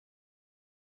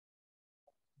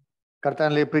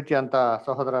ಕರ್ತನಲ್ಲಿ ಪ್ರೀತಿ ಅಂತ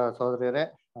ಸಹೋದರ ಸಹೋದರಿಯರೇ,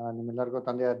 ನಿಮ್ಮೆಲ್ಲರಿಗೂ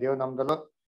ತಂದೆಯ ದೇವ ನಾಮದಲ್ಲೂ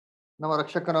ನಮ್ಮ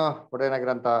ರಕ್ಷಕನು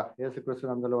ಒಡೆಯನಾಗಿರಂತ ಯೇಸು ಕ್ರಿಸ್ತು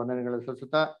ನಾಮದಲ್ಲೂ ವಂದನೆಗಳು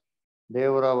ಸಲ್ಲಿಸುತ್ತಾ,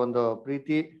 ದೇವರ ಒಂದು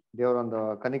ಪ್ರೀತಿ, ದೇವರ ಒಂದು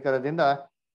ಕನಿಕರದಿಂದ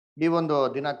ಈ ಒಂದು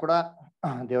ದಿನ ಕೂಡ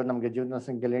ದೇವರು ನಮಗೆ ಜೀವನ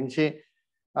ಸಂಖ್ಯೆಯಲ್ಲಿ ಎಣಿಸಿ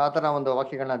ಆತನ ಒಂದು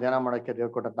ವಾಕ್ಯಗಳನ್ನ ಧ್ಯಾನ ಮಾಡೋಕ್ಕೆ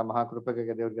ದೇವ್ರು ಕೊಟ್ಟಂತ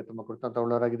ಮಹಾಕೃಪೆಗೆ ದೇವರಿಗೆ ತುಂಬ ಕೃತಜ್ಞತ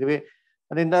ಉಳ್ಳವರಾಗಿದ್ದೀವಿ.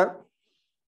 ಅದರಿಂದ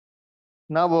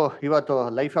ನಾವು ಇವತ್ತು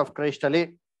ಲೈಫ್ ಆಫ್ ಕ್ರೈಸ್ಟ್ ಅಲ್ಲಿ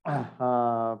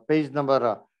ಪೇಜ್ ನಂಬರ್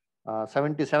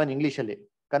 77 ಇಂಗ್ಲಿಷಲ್ಲಿ,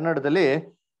 ಕನ್ನಡದಲ್ಲಿ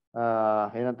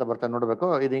ಏನಂತ ಬರ್ತಾರೆ ನೋಡ್ಬೇಕು.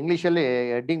 ಇದು ಇಂಗ್ಲಿಷಲ್ಲಿ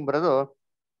ಹೆಡ್ಡಿಂಗ್ ಬರೋದು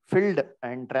ಫಿಲ್ಡ್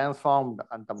ಅಂಡ್ ಟ್ರಾನ್ಸ್ಫಾರ್ಮ್ಡ್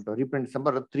ಅಂತ ರೀಪ್ರಿಂಟ್ಸ್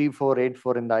ನಂಬರ್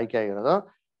 3484 ಇಂದ ಆಯ್ಕೆ ಆಗಿರೋದು.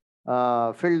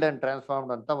 ಫಿಲ್ಡ್ ಅಂಡ್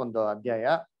ಟ್ರಾನ್ಸ್ಫಾರ್ಮ್ಡ್ ಅಂತ ಒಂದು ಅಧ್ಯಾಯ.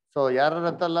 So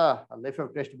ಯಾರಂತಲ್ಲ life of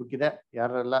Christ book ಇದೆ,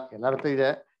 ಯಾರೆಲ್ಲ ಎಲ್ಲರ ಹತ್ರ ಇದೆ.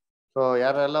 ಸೊ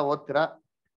ಯಾರೆಲ್ಲ ಓದ್ತೀರಾ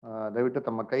ದಯವಿಟ್ಟು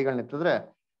ತಮ್ಮ ಕೈಗಳನ್ನ ಎತ್ತಿದ್ರೆ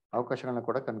ಅವಕಾಶಗಳನ್ನ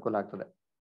ಕೊಡಕ್ಕೆ ಅನುಕೂಲ ಆಗ್ತದೆ.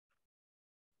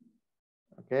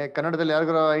 ಓಕೆ, ಕನ್ನಡದಲ್ಲಿ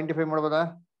ಯಾರಿಗಾರು ಐಡೆಂಟಿಫೈ ಮಾಡ್ಬೋದಾ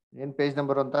ಏನ್ ಪೇಜ್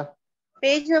ನಂಬರ್ ಅಂತ?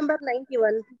 ಪೇಜ್ ನಂಬರ್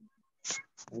 91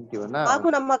 ಹಾಗೂ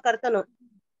ನಮ್ಮ ಕರ್ತನು.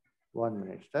 1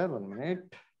 minute sir, 1 minute.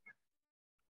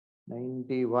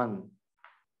 91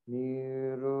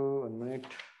 ನೀರು 1 minute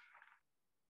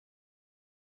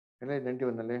ಎಲ್ಲ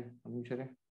 91 ಅಲ್ಲಿ 1 ನಿಮಿಷ ರೀ,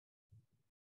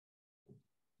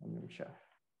 1 ನಿಮಿಷ.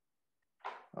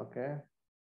 ಓಕೆ,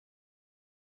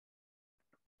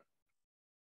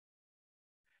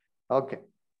 ಓಕೆ,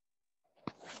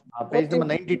 ಪೇಜ್ ನಂಬರ್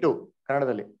 92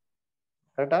 ಕನ್ನಡದಲ್ಲಿ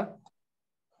ಕರೆಕ್ಟಾ?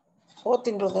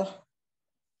 ಓದ್ತೀನಿ ಬ್ರದರ್.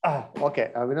 ಓಕೆ,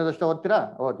 ವಿನೋದಷ್ಟ ಓದ್ತೀರಾ?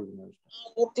 ಓದಿ ವಿನೋದಷ್ಟ.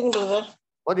 ಓದ್ತೀನಿ ಬ್ರದರ್.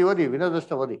 ಓದಿ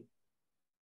ವಿನೋದಷ್ಟ ಓದಿ.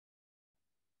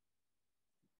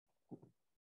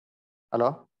 ಹಲೋ,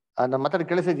 ನಮ್ಮ ಮಾತಾಡಿ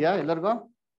ಕೇಳಿಸಿದ್ಯಾ ಎಲ್ಲರಿಗೂ?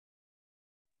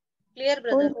 Clear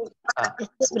brother.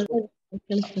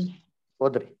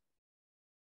 ಓದ್ರಿ.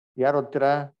 ಯಾರು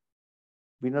ಓದ್ತೀರಾ?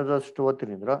 ವಿನೋದಷ್ಟು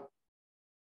ಓದ್ತೀನಿ ಅಂದ್ರು.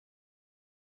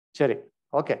 ಸರಿ,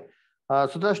 ಓಕೆ.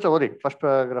 ಸುಧಾಷ್ಟ ಓದಿ, ಫಸ್ಟ್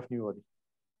ಪ್ಯಾರಾಗ್ರಾಫ್ ನೀವು ಓದಿ.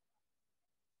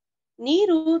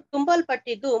 ನೀರು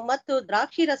ತುಂಬಲ್ಪಟ್ಟಿದ್ದು ಮತ್ತು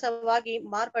ದ್ರಾಕ್ಷಿ ರಸವಾಗಿ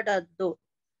ಮಾರ್ಪಟ್ಟದ್ದು.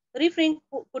 ರಿಫ್ರಿಂಗ್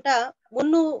ಪುಟ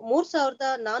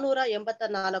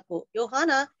 3484.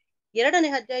 ಯೋಹಾನ 2ನೇ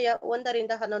ಅಧ್ಯಾಯ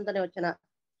 1ರಿಂದ 11ನೇ ವಚನ.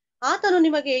 ಆತನು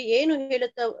ನಿಮಗೆ ಏನು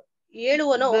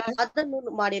ಹೇಳುವನೋ ಅದನ್ನು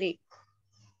ಮಾಡಿರಿ.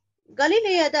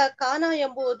 ಗಲಿಲೆಯದ ಕಾನಾ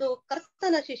ಎಂಬುದು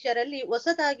ಕರ್ತನ ಶಿಷ್ಯರಲ್ಲಿ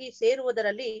ಹೊಸದಾಗಿ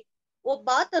ಸೇರುವುದರಲ್ಲಿ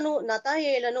ಒಬ್ಬಾತನು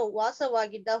ನತಾಯೇಲನು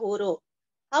ವಾಸವಾಗಿದ್ದ ಊರು.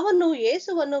 ಅವನು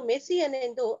ಯೇಸುವನ್ನು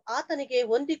ಮೆಸ್ಸಿಯನೆಂದು ಆತನಿಗೆ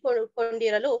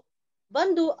ಹೊಂದಿಕೊಂಡಿರಲು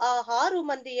ಬಂದು ಆ 6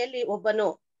 ಮಂದಿಯಲ್ಲಿ ಒಬ್ಬನು.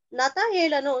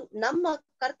 ನತಾಯೇಲನು ನಮ್ಮ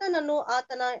ಕರ್ತನನ್ನು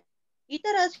ಆತನ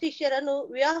ಇತರ ಶಿಷ್ಯರನ್ನು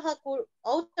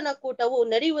ಔತಣ ಕೂಟವು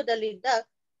ನಡೆಯುವುದಲ್ಲಿದ್ದ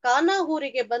ಕಾನಾ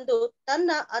ಊರಿಗೆ ಬಂದು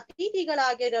ತನ್ನ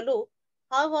ಅತಿಥಿಗಳಾಗಿರಲು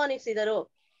ಆಹ್ವಾನಿಸಿದರು.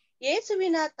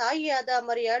 ಯೇಸುವಿನ ತಾಯಿಯಾದ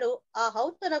ಮರಿಯಳು ಆ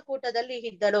ಔತಣ ಕೂಟದಲ್ಲಿ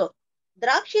ಇದ್ದಳು.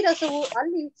 ದ್ರಾಕ್ಷಿ ರಸವು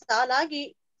ಅಲ್ಲಿ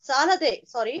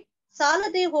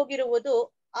ಸಾಲದೆ ಹೋಗಿರುವುದು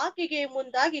ಆಕೆಗೆ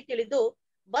ಮುಂದಾಗಿ ತಿಳಿದು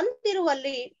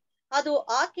ಬಂದಿರುವಲ್ಲಿ ಅದು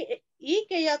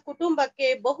ಈಕೆಯ ಕುಟುಂಬಕ್ಕೆ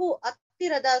ಬಹು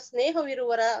ಹತ್ತಿರದ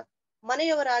ಸ್ನೇಹವಿರುವರ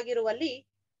ಮನೆಯವರಾಗಿರುವಲ್ಲಿ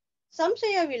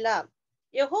ಸಂಶಯವಿಲ್ಲ.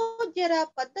 ಯೆಹೂದ್ಯರ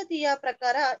ಪದ್ಧತಿಯ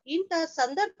ಪ್ರಕಾರ ಇಂಥ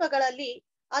ಸಂದರ್ಭಗಳಲ್ಲಿ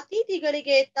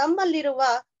ಅತಿಥಿಗಳಿಗೆ ತಮ್ಮಲ್ಲಿರುವ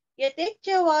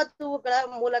ಯಥೇಚ್ಛವಾದವುಗಳ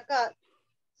ಮೂಲಕ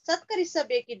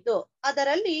ಸತ್ಕರಿಸಬೇಕಿದ್ದು,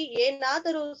 ಅದರಲ್ಲಿ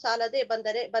ಏನಾದರೂ ಸಾಲದೆ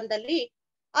ಬಂದಲ್ಲಿ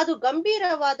ಅದು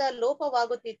ಗಂಭೀರವಾದ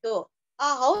ಲೋಪವಾಗುತ್ತಿತ್ತು. ಆ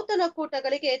ಔತಣ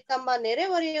ಕೂಟಗಳಿಗೆ ತಮ್ಮ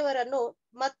ನೆರೆಹೊರೆಯವರನ್ನು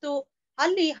ಮತ್ತು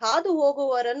ಅಲ್ಲಿ ಹಾದು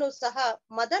ಹೋಗುವವರನ್ನು ಸಹ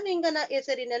ಮದಲಿಂಗನ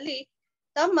ಹೆಸರಿನಲ್ಲಿ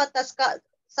ತಮ್ಮ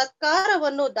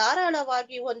ಸತ್ಕಾರವನ್ನು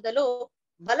ಧಾರಾಳವಾಗಿ ಹೊಂದಲು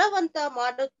ಬಲವಂತ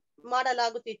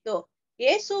ಮಾಡಲಾಗುತ್ತಿತ್ತು.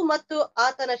 ಯೇಸು ಮತ್ತು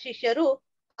ಆತನ ಶಿಷ್ಯರು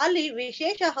ಅಲ್ಲಿ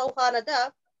ವಿಶೇಷ ಆಹ್ವಾನದ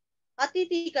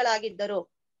ಅತಿಥಿಗಳಾಗಿದ್ದರು.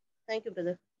 Thank you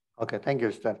brother. Okay, thank you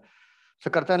sister. So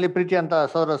ಕರ್ತನಲ್ಲಿ ಪ್ರೀತಿ ಅಂತ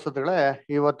ಸಹೋದರ ಸಹೋದರಿಗಳೇ,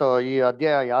 ಇವತ್ತು ಈ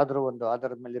ಅಧ್ಯಾಯ ಯಾವ್ದ್ರ ಒಂದು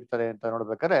ಆಧಾರದ ಮೇಲೆ ಇರ್ತಾರೆ ಅಂತ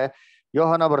ನೋಡ್ಬೇಕಾದ್ರೆ,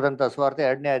 ಯೋಹಾನ ಬರೆದಂತ ಸುವಾರ್ತೆ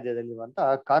 2ನೇ ಅಧ್ಯಾಯದಲ್ಲಿರುವಂತ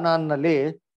ಕಾನಾನ್ನಲ್ಲಿ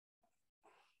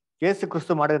ಯೇಸು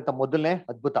ಕ್ರಿಸ್ತು ಮಾಡಿದಂತ ಮೊದಲನೇ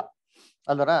ಅದ್ಭುತ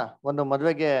ಅಲ್ವರ. ಒಂದು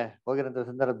ಮದುವೆಗೆ ಹೋಗಿರೋಂಥ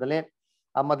ಸಂದರ್ಭದಲ್ಲಿ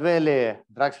ಆ ಮದುವೆಯಲ್ಲಿ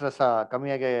ದ್ರಾಕ್ಷರಸ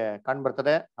ಕಮ್ಮಿಯಾಗಿ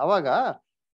ಕಾಣ್ಬರ್ತದೆ. ಅವಾಗ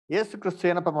ಯೇಸು ಕ್ರಿಸ್ತು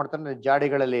ಏನಪ್ಪಾ ಮಾಡ್ತಾರೆ,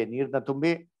 ಜಾಡಿಗಳಲ್ಲಿ ನೀರ್ನ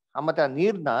ತುಂಬಿ ಮತ್ತೆ ಆ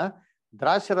ನೀರ್ನ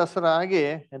ದ್ರಾಕ್ಷರಸರಾಗಿ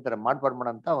ಎಂತಾರೆ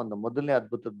ಮಾಡ್ಬಾರ್ಮಂತ ಒಂದು ಮೊದಲನೇ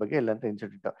ಅದ್ಭುತದ ಬಗ್ಗೆ ಇಲ್ಲಂತ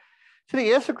ಇನ್ಸಿಡೆಂಟ್. ಸರಿ,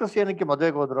 ಯೇಸು ಕ್ರಿಸ್ತು ಏನಕ್ಕೆ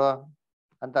ಮದುವೆಗೆ ಹೋದ್ರು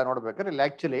ಅಂತ ನೋಡ್ಬೇಕಾದ್ರೆ, ಇಲ್ಲಿ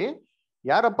ಆಕ್ಚುಲಿ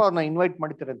ಯಾರಪ್ಪ ಅವ್ರನ್ನ ಇನ್ವೈಟ್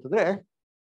ಮಾಡ್ತಾರೆ ಅಂತಂದ್ರೆ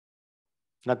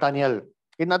ನತಾನಿಯಲ್.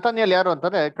 ಈ ನತಾನಿಯಲ್ ಯಾರು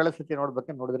ಅಂತಂದ್ರೆ, ಕಳಸತಿ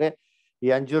ನೋಡಿದ್ರೆ ಈ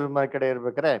ಅಂಜೂರ್ ಮನೆ ಕಡೆ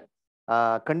ಇರ್ಬೇಕಾರೆ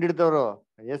ಕಂಡಿಡಿದವರು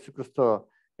ಯೇಸು ಕ್ರಿಸ್ತು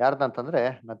ಯಾರ್ದಂತಂದ್ರೆ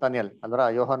ನತಾನಿಯಲ್ ಅಲ್ವರ.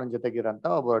 ಯೋಹಾನನ್ ಜೊತೆಗಿರಂತ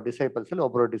ಒಬ್ಬ ಡಿಸೈಪಲ್ಸ್ ಅಲ್ಲಿ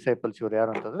ಒಬ್ಬರು ಡಿಸೈಪಲ್ಸ್ ಇವ್ರು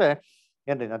ಯಾರು ಅಂತಂದ್ರೆ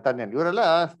ಏನ್ರಿ ನತಾನಿಯಲ್. ಇವರೆಲ್ಲ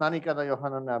ಸ್ನಾನಿಕಾದ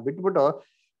ಯೋಹಾನನ್ನ ಬಿಟ್ಬಿಟ್ಟು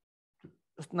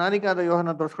ಸ್ನಾನಿಕಾದ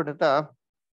ಯೋಹಾನ ತೋರಿಸ್ಕೊಟ್ಟಿಂತ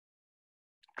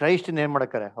ಕ್ರೈಸ್ಟನ್ ಏನ್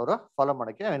ಮಾಡಕ್ಕಾರೆ ಅವರು ಫಾಲೋ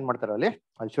ಮಾಡಕ್ಕೆ ಏನ್ ಮಾಡ್ತಾರೆ ಅಲ್ಲಿ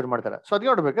ಶುರು ಮಾಡ್ತಾರೆ. ಸೊ ಅದ್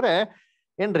ನೋಡ್ಬೇಕಾರೆ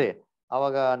ಏನ್ರಿ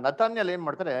ಅವಾಗ ನತಾನ್ಯಲ್ ಏನ್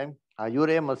ಮಾಡ್ತಾರೆ,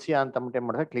 ಇವರೇ ಮಸಿಯಾ ಅಂತ ಏನ್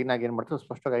ಮಾಡ್ತಾರೆ, ಕ್ಲೀನ್ ಆಗಿ ಏನ್ ಮಾಡ್ತಾರೆ,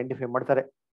 ಸ್ಪಷ್ಟವಾಗಿ ಐಡೆಂಟಿಫೈ ಮಾಡ್ತಾರೆ.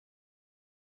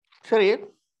 ಸರಿ,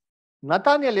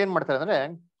 ನತಾನಿಯಲ್ಲಿ ಏನ್ ಮಾಡ್ತಾರೆ ಅಂದ್ರೆ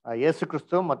ಯೇಸು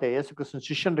ಕ್ರಿಸ್ತು ಮತ್ತೆ ಯೇಸು ಕ್ರಿಸ್ತನ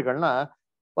ಶಿಷ್ಯರುಗಳನ್ನ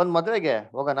ಒಂದ್ ಮದುವೆಗೆ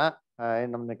ಹೋಗೋಣ,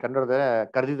 ನಮ್ನ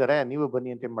ಕರೆದಿದ್ದಾರೆ, ನೀವು ಬನ್ನಿ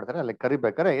ಅಂತ ಏನ್ ಮಾಡ್ತಾರೆ ಅಲ್ಲಿ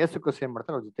ಕರಿಬೇಕಾರೆ ಯೇಸು ಕ್ರಿಸ್ತು ಏನ್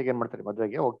ಮಾಡ್ತಾರೆ ಅವ್ರ ಜೊತೆಗೆ ಏನ್ ಮಾಡ್ತಾರೆ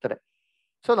ಮದುವೆಗೆ ಹೋಗ್ತಾರೆ.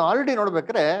 ಸೊ ನಾವು ಆಲ್ರೆಡಿ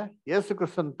ನೋಡ್ಬೇಕಾರೆ ಯೇಸು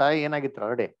ಕ್ರಿಸ್ತನ ತಾಯಿ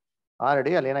ಏನಾಗಿರ್ತಾರೆ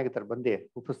ಆಲ್ರೆಡಿ ಅಲ್ಲಿ ಏನಾಗಿರ್ತಾರೆ ಬಂದು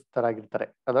ಉಪಸ್ಥಿತರಾಗಿರ್ತಾರೆ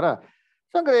ಅದರ.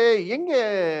 ಸೊ ಅಂದ್ರೆ ಹೆಂಗೆ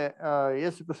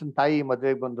ಯೇಸು ಕ್ರಿಸ್ತನ ತಾಯಿ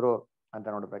ಮದುವೆಗೆ ಬಂದ್ರು ಅಂತ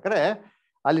ನೋಡ್ಬೇಕಾರೆ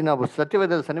ಅಲ್ಲಿ ನಾವು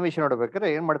ಸತ್ಯವೇದ ಸನ್ನಿವೇಶ ನೋಡ್ಬೇಕಾದ್ರೆ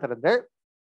ಏನ್ ಮಾಡ್ತಾರೆ ಅಂದ್ರೆ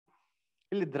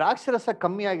ಇಲ್ಲಿ ದ್ರಾಕ್ಷರಸ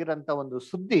ಕಮ್ಮಿ ಆಗಿರೋಂಥ ಒಂದು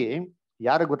ಸುದ್ದಿ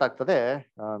ಯಾರು ಗೊತ್ತಾಗ್ತದೆ,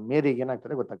 ಮೇರಿಗೆ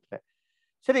ಏನಾಗ್ತದೆ ಗೊತ್ತಾಗ್ತದೆ.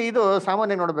 ಸರಿ, ಇದು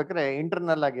ಸಾಮಾನ್ಯ ನೋಡ್ಬೇಕಾದ್ರೆ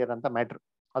ಇಂಟರ್ನಲ್ ಆಗಿರೋಂಥ ಮ್ಯಾಟ್ರ್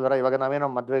ಅಲ್ವರ. ಇವಾಗ ನಾವೇನೋ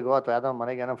ಮದ್ವೆಗೋ ಅಥವಾ ಯಾವ್ದೋ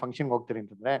ಮನೆಗೆ ಏನೋ ಫಂಕ್ಷನ್ಗೆ ಹೋಗ್ತೀರಿ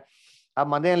ಅಂತಂದ್ರೆ ಆ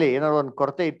ಮನೆಯಲ್ಲಿ ಏನಾದ್ರು ಒಂದು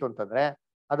ಕೊರತೆ ಇತ್ತು ಅಂತಂದ್ರೆ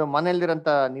ಅದು ಮನೆಯಲ್ಲಿರೋಂಥ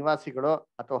ನಿವಾಸಿಗಳು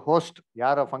ಅಥವಾ ಹೋಸ್ಟ್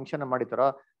ಯಾರೋ ಫಂಕ್ಷನ್ ಮಾಡಿತಾರೋ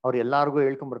ಅವ್ರು ಎಲ್ಲಾರ್ಗು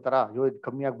ಹೇಳ್ಕೊಂಡ್ಬಿಡ್ತಾರ, ಅಯ್ಯೋ ಇದು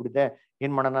ಕಮ್ಮಿ ಆಗ್ಬಿಟ್ಟಿದೆ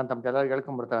ಏನ್ ಮಾಡೋಣ ಅಂತ ಎಲ್ಲರಿಗೂ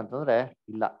ಹೇಳ್ಕೊಂಡ್ಬಿಡ್ತಾರೆ ಅಂತಂದ್ರೆ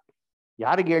ಇಲ್ಲ.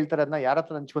 ಯಾರಿಗೆ ಹೇಳ್ತಾರೆ ಅದನ್ನ ಯಾರ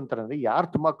ಹತ್ರ ಹಂಚ್ಕೊಂತಾರೆ ಅಂದ್ರೆ ಯಾರು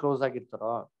ತುಂಬಾ ಕ್ಲೋಸ್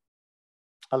ಆಗಿರ್ತಾರೋ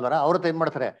ಅಲ್ವರ ಅವ್ರ ಹತ್ರ ಏನ್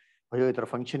ಮಾಡ್ತಾರೆ, ಅಯ್ಯೋ ಈ ತರ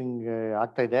ಫಂಕ್ಷನಿಂಗ್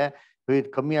ಆಗ್ತಾ ಇದೆ, ಇದು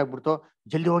ಕಮ್ಮಿ ಆಗ್ಬಿಡ್ತು,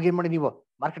 ಜಲ್ದಿ ಹೋಗಿ ಏನ್ ಮಾಡಿ ನೀವು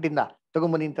ಮಾರ್ಕೆಟ್ ಇಂದ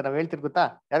ತಗೊಂಬನ್ನಿ ಅಂತ ನಾವ್ ಹೇಳ್ತಿರ್ ಗೊತ್ತಾ.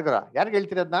 ಯಾರಿಗೆ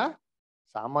ಹೇಳ್ತೀರಿ ಅದನ್ನ?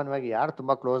 ಸಾಮಾನ್ಯವಾಗಿ ಯಾರು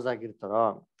ತುಂಬಾ ಕ್ಲೋಸ್ ಆಗಿರ್ತಾರೋ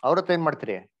ಅವ್ರ ಹತ್ರ ಏನ್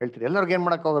ಮಾಡ್ತೀರಿ ಹೇಳ್ತೀರಿ. ಎಲ್ಲರಿಗೂ ಏನ್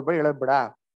ಮಾಡಕ್ ಹೋಗ್ಬೇಡ, ಹೇಳೋದ್ ಬೇಡ.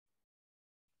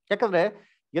 ಯಾಕಂದ್ರೆ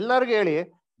ಎಲ್ಲರಿಗೂ ಹೇಳಿ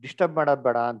ಡಿಸ್ಟರ್ಬ್ ಮಾಡೋದ್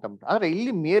ಬೇಡ ಅಂತ. ಆದ್ರೆ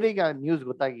ಇಲ್ಲಿ ಮೇರಿಗೆ ನ್ಯೂಸ್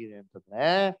ಗೊತ್ತಾಗಿದೆ ಅಂತಂದ್ರೆ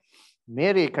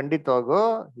ಮೇರಿ ಖಂಡಿತವಾಗೂ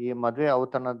ಈ ಮದುವೆ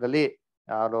ಔತಣದಲ್ಲಿ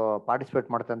ಯಾರು ಪಾರ್ಟಿಸಿಪೇಟ್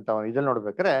ಮಾಡ್ತಂತ ಇದ್ರಲ್ಲಿ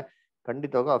ನೋಡ್ಬೇಕಾರೆ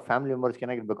ಖಂಡಿತವಾಗೂ ಆ ಫ್ಯಾಮಿಲಿ ಮೆಂಬರ್ಸ್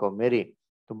ಏನಾಗಿರ್ಬೇಕು, ಮೇರಿ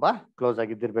ತುಂಬಾ ಕ್ಲೋಸ್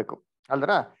ಆಗಿದ್ದಿರ್ಬೇಕು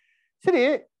ಅಲ್ದ್ರ. ಸರಿ,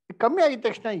 ಕಮ್ಮಿ ಆಗಿದ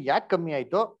ತಕ್ಷಣ ಯಾಕೆ ಕಮ್ಮಿ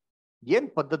ಆಯ್ತು, ಏನ್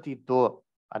ಪದ್ಧತಿ ಇತ್ತು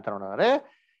ಅಂತ ನೋಡಿದ್ರೆ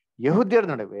ಯಹೂದ್ಯರ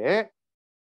ನಡುವೆ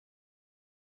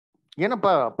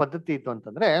ಏನಪ್ಪಾ ಪದ್ಧತಿ ಇತ್ತು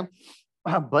ಅಂತಂದ್ರೆ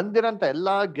ಬಂದಿರೋಂಥ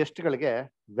ಎಲ್ಲಾ ಗೆಸ್ಟ್ಗಳಿಗೆ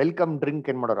ವೆಲ್ಕಮ್ ಡ್ರಿಂಕ್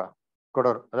ಏನ್ ಮಾಡೋರು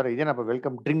ಕೊಡೋರು. ಅದ್ರ ಇದೇನಪ್ಪ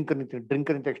ವೆಲ್ಕಮ್ ಡ್ರಿಂಕ್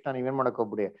ಅಂದ ತಕ್ಷಣ ನೀವೇನ್ ಮಾಡಕ್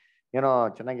ಹೋಗ್ಬಿಡಿ, ಏನೋ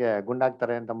ಚೆನ್ನಾಗಿ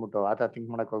ಗುಂಡಾಗ್ತಾರೆ ಅಂತ ಅಂದ್ಬಿಟ್ಟು ಆತ ಥಿಂಕ್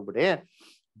ಮಾಡಕ್ ಹೋಗ್ಬಿಡಿ.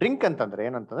 ಡ್ರಿಂಕ್ ಅಂತಂದ್ರೆ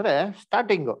ಏನಂತಂದ್ರೆ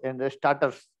ಸ್ಟಾರ್ಟಿಂಗು ಅಂದ್ರೆ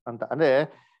ಸ್ಟಾರ್ಟರ್ಸ್ ಅಂತ, ಅಂದ್ರೆ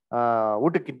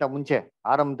ಊಟಕ್ಕಿಂತ ಮುಂಚೆ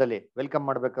ಆರಂಭದಲ್ಲಿ ವೆಲ್ಕಮ್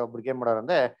ಮಾಡ್ಬೇಕು ಒಬ್ರಿಗೆ ಏನ್ ಮಾಡೋರು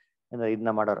ಅಂದ್ರೆ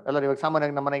ಇದನ್ನ ಮಾಡೋರು. ಎಲ್ಲರೂ ಇವಾಗ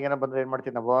ಸಾಮಾನ್ಯವಾಗಿ ನಮ್ಮ ಮನೆಗೆ ಏನೋ ಬಂದ್ರೆ ಏನ್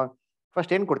ಮಾಡ್ತೀವಿ ನಾವು,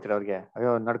 ಫಸ್ಟ್ ಏನ್ ಕೊಡ್ತೀರಿ ಅವ್ರಿಗೆ,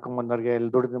 ಅಯ್ಯೋ ನಡ್ಕೊಂಡ್ ಬಂದವ್ರಿಗೆ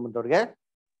ಇಲ್ಲಿ ದುಡಿದು ಬಂದವ್ರಿಗೆ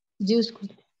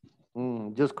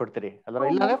ಜ್ಯೂಸ್ ಕೊಡ್ತೀರಿ ಅಲ್ರ.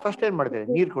 ಇಲ್ಲಾಂದ್ರೆ ಫಸ್ಟ್ ಏನ್ ಮಾಡ್ತೀರಿ,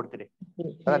 ನೀರ್ ಕೊಡ್ತೀರಿ.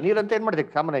 ನೀರ್ ಅಂತ ಏನ್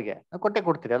ಮಾಡ್ತೀವಿ ಸಾಮಾನ್ಯಗೆ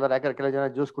ಕೊಡ್ತೀರಿ ಅಲ್ಲ. ಯಾಕಂದ್ರೆ ಕೆಲವು ಜನ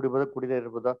ಜ್ಯೂಸ್ ಕುಡಿಬೋದು, ಕುಡಿದೇ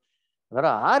ಇರ್ಬೋದು ಅದರ.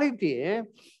 ಆ ರೀತಿ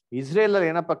ಇಸ್ರೇಲ್ ಅಲ್ಲಿ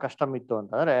ಏನಪ್ಪಾ ಕಷ್ಟ ಇತ್ತು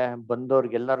ಅಂತಂದ್ರೆ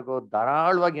ಬಂದವ್ರಿಗೆಲ್ಲರಿಗೂ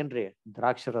ಧಾರಾಳವಾಗಿ ಏನ್ರಿ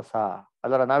ದ್ರಾಕ್ಷರಸ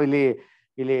ಅಲ್ಲರ.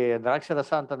 ಇಲ್ಲಿ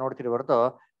ದ್ರಾಕ್ಷರಸ ಅಂತ ನೋಡ್ತೀರಿ ಹೊರತು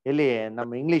ಇಲ್ಲಿ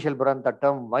ನಮ್ಮ ಇಂಗ್ಲಿಷ್ ಅಲ್ಲಿ ಬರೋಂಥ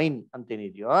ಟರ್ಮ್ ವೈನ್ ಅಂತ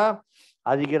ಏನಿದೆಯೋ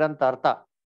ಅದಕ್ಕಿರೋಂಥ ಅರ್ಥ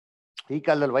ಈ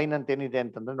ಕಾಲದಲ್ಲಿ ವೈನ್ ಅಂತ ಏನಿದೆ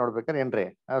ಅಂತಂದ್ರೆ ನೋಡ್ಬೇಕಾದ್ರೆ ಏನ್ರಿ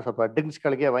ಸ್ವಲ್ಪ ಡ್ರಿಂಕ್ಸ್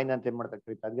ಗಳಿಗೆ ವೈನ್ ಅಂತ ಏನ್ ಮಾಡ್ತಾ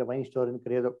ಕರೀತಾರೆ, ಅದಕ್ಕೆ ವೈನ್ ಸ್ಟೋರ್ ಅಂತ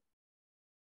ಕರೆಯೋದು.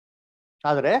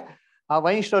 ಆದ್ರೆ ಆ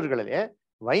ವೈನ್ ಸ್ಟೋರ್ಗಳಲ್ಲಿ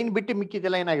ವೈನ್ ಬಿಟ್ಟು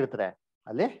ಮಿಕ್ಕಿದೆಲ್ಲ ಏನಾಗಿರ್ತಾರೆ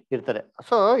ಅಲ್ಲಿ ಇರ್ತಾರೆ.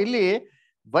 ಸೊ ಇಲ್ಲಿ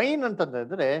ವೈನ್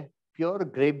ಅಂತಂದ್ರೆ ಪ್ಯೂರ್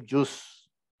ಗ್ರೇಪ್ ಜ್ಯೂಸ್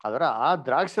ಅದರ. ಆ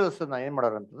ದ್ರಾಕ್ಷರಸನ ಏನ್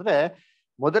ಮಾಡೋರು ಅಂತಂದ್ರೆ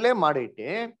ಮೊದಲೇ ಮಾಡಿಟ್ಟು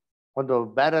ಒಂದು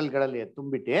ಬ್ಯಾರಲ್ಗಳಲ್ಲಿ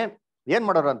ತುಂಬಿಟ್ಟು ಏನ್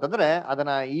ಮಾಡೋರು ಅಂತಂದ್ರೆ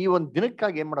ಅದನ್ನ ಈ ಒಂದು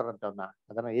ದಿನಕ್ಕಾಗಿ ಏನ್ ಮಾಡೋರು ಅಂತ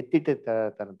ಅದನ್ನ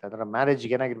ಎತ್ತಿಟ್ಟಿರ್ತಾರಂತೆ. ಅದರ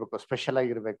ಮ್ಯಾರೇಜ್ಗೆ ಏನಾಗಿರ್ಬೇಕು, ಸ್ಪೆಷಲ್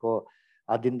ಆಗಿರ್ಬೇಕು,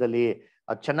 ಆ ದಿನದಲ್ಲಿ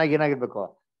ಅದು ಚೆನ್ನಾಗಿ ಏನಾಗಿರ್ಬೇಕು,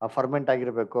 ಆ ಫರ್ಮೆಂಟ್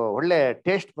ಆಗಿರ್ಬೇಕು, ಒಳ್ಳೆ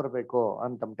ಟೇಸ್ಟ್ ಬರಬೇಕು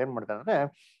ಅಂತ ಏನ್ ಮಾಡ್ತಾರೆ ಅಂದ್ರೆ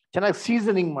ಚೆನ್ನಾಗಿ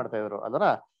ಸೀಸನಿಂಗ್ ಮಾಡ್ತಾ ಇದ್ರು ಅದರ.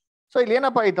 ಸೊ ಇಲ್ಲಿ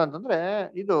ಏನಪ್ಪ ಆಯ್ತು ಅಂತಂದ್ರೆ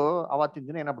ಇದು ಅವತ್ತಿನ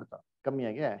ದಿನ ಏನಾಗ್ಬಿಡ್ತು,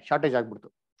 ಕಮ್ಮಿಯಾಗಿ ಶಾರ್ಟೇಜ್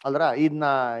ಆಗ್ಬಿಡ್ತು ಅಲ್ರ.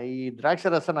 ಈ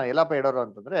ದ್ರಾಕ್ಷರಸನ ಎಲ್ಲಪ್ಪ ಇಡೋರು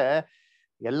ಅಂತಂದ್ರೆ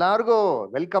ಎಲ್ಲಾರ್ಗೂ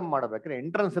ವೆಲ್ಕಮ್ ಮಾಡ್ಬೇಕ್ರೆ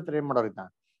ಎಂಟ್ರೆನ್ಸ್ ಹತ್ರ ಏನ್ ಮಾಡೋರು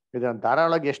ಇದನ್ನ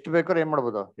ಧಾರಾಳವಾಗಿ ಎಷ್ಟು ಬೇಕಾದ್ರೂ ಏನ್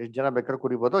ಮಾಡ್ಬೋದು, ಎಷ್ಟು ಜನ ಬೇಕಾದ್ರೂ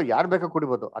ಕುಡಿಬೋದು, ಯಾರು ಬೇಕಾದ್ರೂ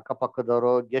ಕುಡಿಬೋದು,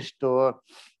 ಅಕ್ಕಪಕ್ಕದವರು, ಗೆಸ್ಟು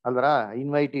ಅಲ್ವರ,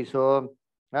 ಇನ್ವೈಟೀಸು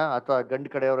ಅಥವಾ ಗಂಡು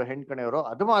ಕಡೆಯವರು ಹೆಣ್ಣು ಕಡೆಯವರು.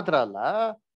 ಅದು ಮಾತ್ರ ಅಲ್ಲ,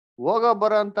 ಹೋಗೋ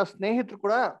ಬರೋ ಅಂತ ಸ್ನೇಹಿತರು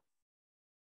ಕೂಡ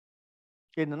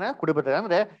ಇದನ್ನ ಕುಡಿಬರ್ತಾರೆ.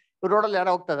 ಅಂದ್ರೆ ರೋಡಲ್ಲಿ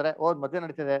ಯಾರೋ ಹೋಗ್ತಾ ಇದಾರೆ, ಮದುವೆ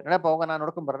ನಡೀತಿದೆ, ನಡಪ್ಪ ಹೋಗೋಣ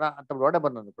ನೋಡ್ಕೊಂಡ್ ಬರೋಣ ಅಂತ ರೋಡೆ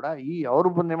ಬಂದ್ರು ಕೂಡ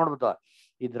ಅವ್ರು ಬಂದು ಏನ್ ಮಾಡ್ಬೋದು,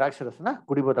 ಈ ದ್ರಾಕ್ಷರಸನ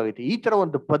ಕುಡಿಬೋದಾಗಿತ್ತು. ಈ ತರ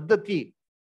ಒಂದು ಪದ್ಧತಿ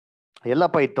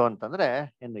ಎಲ್ಲಪ್ಪ ಇತ್ತು ಅಂತಂದ್ರೆ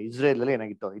ಏನು ಇಸ್ರೇಲ್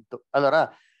ಅಲ್ಲಿ ಇತ್ತು ಅಲ್ವರ.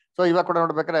 ಸೊ ಇವಾಗ ಕೂಡ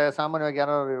ನೋಡ್ಬೇಕಾದ್ರೆ ಸಾಮಾನ್ಯವಾಗಿ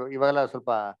ಯಾರೋ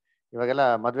ಇವಾಗೆಲ್ಲ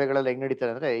ಮದ್ವೆಗಳೆಲ್ಲ ಹೆಂಗ್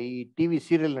ನಡೀತಾರೆ ಅಂದ್ರೆ ಈ ಟಿವಿ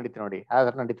ಸೀರಿಯಲ್ ನಡೀತಾರೆ ನೋಡಿ, ಆ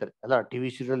ತರ ನಡೀತಾರೆ ಎಲ್ಲ. ಟಿವಿ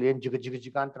ಸೀರಿಯಲ್ ಏನ್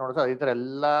ಜಿಗ ಅಂತ ನೋಡಿದ್ರೆ ಈ ತರ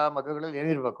ಎಲ್ಲಾ ಮದ್ವೆಗಳಲ್ಲಿ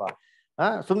ಏನಿರ್ಬೇಕು,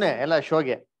 ಸುಮ್ನೆ ಎಲ್ಲ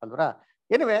ಶೋಗೆ ಅಲ್ವರ.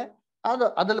 ಏನಿವೆ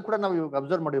ಅದ್ರಲ್ಲಿ ಕೂಡ ನಾವು ಇವಾಗ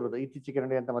ಅಬ್ಸರ್ವ್ ಮಾಡಿರ್ಬೋದು, ಇತ್ತೀಚೆಗೆ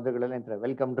ನಡೆಯುವಂತ ಮದುವೆಗಳಲ್ಲಿ ಎಂತಾರೆ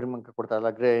ವೆಲ್ಕಮ್ ಡ್ರಿಂಕ್ ಅಂತ ಕೊಡ್ತಾರಲ್ಲ,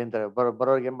 ಎಂತಾರೆ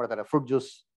ಬರೋರ್ಗೆ ಏನ್ ಮಾಡ್ತಾರೆ ಫ್ರೂಟ್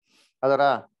ಜ್ಯೂಸ್ ಅದರ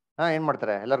ಏನ್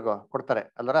ಮಾಡ್ತಾರೆ ಎಲ್ಲರಿಗೂ ಕೊಡ್ತಾರೆ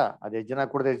ಅಲ್ವರ. ಅದ್ ಎಷ್ಟು ಜನ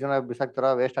ಕುಡ್ದು ಎಷ್ಟು ಜನ ಬಿಸಾಕ್ತಾರೋ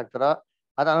ವೇಸ್ಟ್ ಆಗ್ತಾರೋ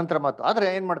ಅದ ಅನಂತರ ಮಾತು. ಆದ್ರೆ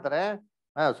ಏನ್ ಮಾಡ್ತಾರೆ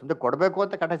ಸುಮ್ಮನೆ ಕೊಡ್ಬೇಕು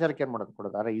ಅಂತ ಕಾಟಾಚಾರಕ್ಕೆ ಏನ್ ಮಾಡೋದು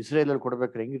ಕೊಡೋದು. ಆದ್ರೆ ಇಸ್ರೇಲ್ ಅಲ್ಲಿ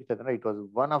ಕೊಡ್ಬೇಕ್ರೆ ಹೆಂಗಿರ್ತದೆ ಅಂದ್ರೆ it was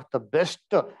one of the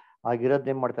best ಆಗಿರೋದ್.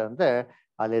 ಏನ್ ಮಾಡ್ತಾರೆ ಅಂದ್ರೆ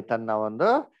ಅಲ್ಲಿ ತನ್ನ ಒಂದು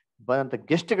ಬಂದಂತ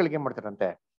ಗೆಸ್ಟ್ ಗಳಿಗೆ ಏನ್ ಮಾಡ್ತಾರಂತೆ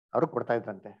ಅವ್ರು ಕೊಡ್ತಾ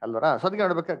ಇದ್ರಂತೆ ಅಲ್ವರ. ಸೊ ಅದಕ್ಕೆ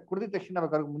ನೋಡ್ಬೇಕು, ಕುಡಿದ ತಕ್ಷಣ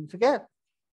ಬೇಕಾದ್ರೆ ಮುನ್ಸಿಗೆ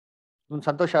ಒಂದು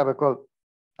ಸಂತೋಷ ಆಗ್ಬೇಕು.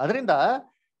 ಅದರಿಂದ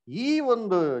ಈ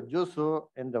ಒಂದು ಜ್ಯೂಸು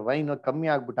ಎಂದ ವೈನ್ ಕಮ್ಮಿ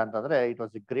ಆಗ್ಬಿಟ್ಟ ಅಂತಂದ್ರೆ it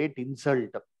was A great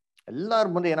insult. ಎಲ್ಲಾರ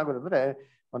ಮುಂದೆ ಏನಾಗೋದು ಅಂದ್ರೆ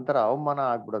ಒಂಥರ ಅವಮಾನ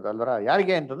ಆಗ್ಬಿಡೋದು ಅಲ್ವರ.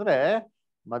 ಯಾರಿಗೆ ಅಂತಂದ್ರೆ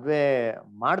ಮದ್ವೆ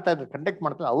ಮಾಡ್ತಾ ಇದ್ರು, ಕಂಡಕ್ಟ್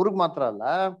ಮಾಡ್ತಾ ಅವ್ರಿಗೆ ಮಾತ್ರ ಅಲ್ಲ,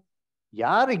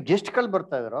 ಯಾರಿಗೆ ಗೆಸ್ಟ್ಗಳು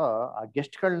ಬರ್ತಾ ಇದಾರೋ ಆ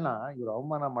ಗೆಸ್ಟ್ಗಳನ್ನ ಇವ್ರು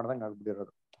ಅವಮಾನ ಮಾಡ್ದಂಗೆ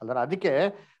ಆಗ್ಬಿಟ್ಟಿರೋದು ಅಲ್ವರ. ಅದಕ್ಕೆ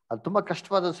ಅದು ತುಂಬಾ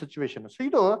ಕಷ್ಟವಾದ ಸಿಚುವೇಶನ್. ಸೊ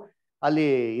ಇದು ಅಲ್ಲಿ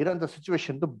ಇರೋಂಥ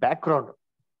ಸಿಚುವೇಶನ್ ಬ್ಯಾಕ್ ಗ್ರೌಂಡ್.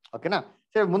 ಓಕೆನಾ?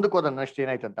 ಸರಿ, ಮುಂದಕ್ಕೆ ಹೋದ ನೆಕ್ಸ್ಟ್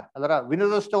ಏನಾಯ್ತು ಅಂತ. ಅದರ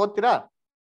ವಿನೋದಷ್ಟ ಓದ್ತೀರಾ?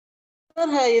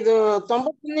 ಇದು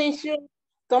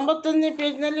 91ನೇ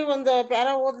ಪೇಜ್ ನಲ್ಲಿ ಒಂದು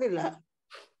ಪ್ಯಾರಾ ಓದ್ಲಿಲ್ಲ.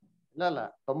 ಇಲ್ಲ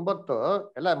 90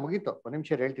 ಎಲ್ಲ ಮುಗೀತು. ಒಂದ್ ನಿಮಿಷ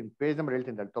ಹೇಳ್ತೀನಿ, ಪೇಜ್ ನಂಬರ್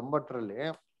ಹೇಳ್ತೀನಿ. 90ರಲ್ಲಿ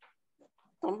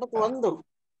 91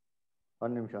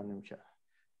 ಒಂದ್ ನಿಮಿಷ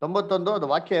 91 ಅದು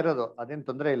ವಾಕ್ಯ ಇರೋದು, ಅದೇನ್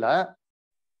ತೊಂದರೆ ಇಲ್ಲ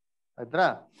ಆಯ್ತಾ.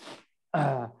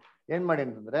 ಏನ್ ಮಾಡಿ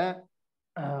ಅಂತಂದ್ರೆ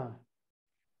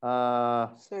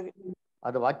ಸರಿ,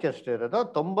 ಅದು ವಾಕ್ಯ ಅಷ್ಟೇ ಇರೋದು.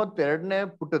 92ನೇ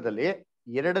ಪುಟದಲ್ಲಿ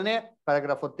 2ನೇ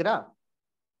ಪ್ಯಾರಾಗ್ರಾಫ್ ಓದ್ತೀರಾ?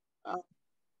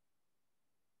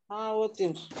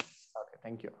 ಓದ್ತೀನಿ. Okay,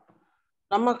 thank you.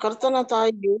 ನಮ್ಮ ಕರ್ತನ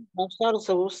ತಾಯಿಯು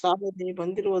ದ್ರಾಕ್ಷಾರಸವು ಸಾಲದೆ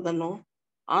ಬಂದಿರುವುದನ್ನು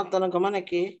ಆತನ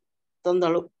ಗಮನಕ್ಕೆ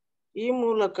ತಂದಳು. ಈ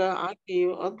ಮೂಲಕ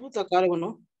ಆಕೆಯು ಅದ್ಭುತ ಕಾರ್ಯವನ್ನು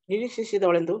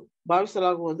ನಿರೀಕ್ಷಿಸಿದಳೆಂದು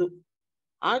ಭಾವಿಸಲಾಗುವುದು.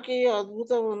 ಆಕೆಯು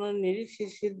ಅದ್ಭುತವನ್ನು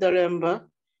ನಿರೀಕ್ಷಿಸಿದ್ದಳೆಂಬ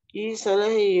ಈ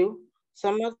ಸಲಹೆಯು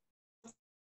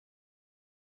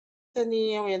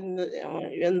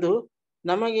ಸಮರ್ಥನೀಯವೆಂದು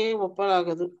ನಮಗೆ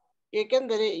ಒಪ್ಪಲಾಗದು.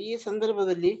 ಏಕೆಂದರೆ ಈ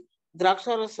ಸಂದರ್ಭದಲ್ಲಿ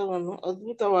ದ್ರಾಕ್ಷಾರಸವನ್ನು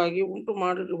ಅದ್ಭುತವಾಗಿ ಉಂಟು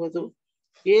ಮಾಡಿರುವುದು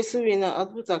ಯೇಸುವಿನ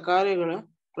ಅದ್ಭುತ ಕಾರ್ಯಗಳ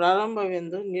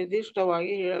ಪ್ರಾರಂಭವೆಂದು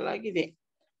ನಿರ್ದಿಷ್ಟವಾಗಿ ಹೇಳಲಾಗಿದೆ.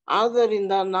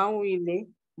 ಆದ್ದರಿಂದ ನಾವು ಇಲ್ಲಿ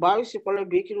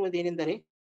ಭಾವಿಸಿಕೊಳ್ಳಬೇಕಿರುವುದೇನೆಂದರೆ,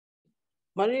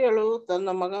 ಮರಿಯಳು ತನ್ನ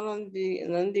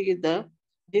ಮಗನೊಂದಿಗಿದ್ದ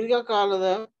ದೀರ್ಘಕಾಲದ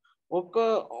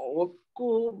ಒಕ್ಕು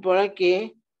ಬಳಕೆ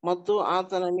ಮತ್ತು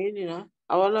ಆತನ ಮೇಲಿನ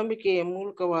ಅವಲಂಬಿಕೆಯ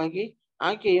ಮೂಲಕವಾಗಿ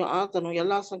ಆಕೆಯು ಆತನು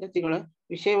ಎಲ್ಲಾ ಸಂಗತಿಗಳ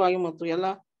ವಿಷಯವಾಗಿ ಮತ್ತು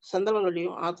ಎಲ್ಲಾ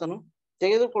ಸಂದರ್ಭಗಳಲ್ಲಿಯೂ ಆತನು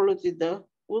ತೆಗೆದುಕೊಳ್ಳುತ್ತಿದ್ದ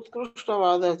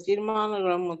ಉತ್ಕೃಷ್ಟವಾದ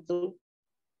ತೀರ್ಮಾನಗಳ ಮತ್ತು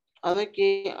ಅದಕ್ಕೆ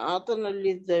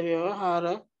ಆತನಲ್ಲಿದ್ದ ವ್ಯವಹಾರ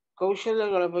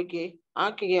ಕೌಶಲ್ಯಗಳ ಬಗ್ಗೆ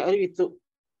ಆಕೆಗೆ ಅರಿವಿತ್ತು.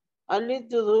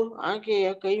 ಅಲ್ಲಿದ್ದುದು ಆಕೆಯ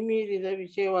ಕೈಮೀರಿದ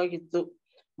ವಿಷಯವಾಗಿತ್ತು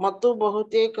ಮತ್ತು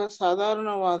ಬಹುತೇಕ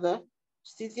ಸಾಧಾರಣವಾದ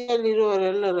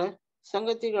ಸ್ಥಿತಿಯಲ್ಲಿರುವವರೆಲ್ಲರ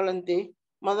ಸಂಗತಿಗಳಂತೆ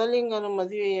ಮೊದಲಿಂಗನ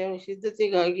ಮದುವೆಯ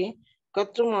ಸಿದ್ಧತೆಗಾಗಿ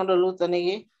ಖರ್ಚು ಮಾಡಲು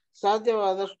ತನಗೆ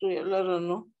ಸಾಧ್ಯವಾದಷ್ಟು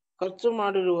ಎಲ್ಲರನ್ನು ಖರ್ಚು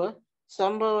ಮಾಡಿರುವ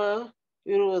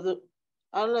ಸಂಭವವಿರುವುದು.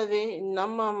 ಅಲ್ಲದೆ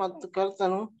ನಮ್ಮ ಮತ್ತು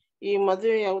ಕರ್ತನು ಈ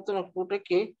ಮದುವೆಯ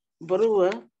ಔತಣಕೂಟಕ್ಕೆ ಬರುವ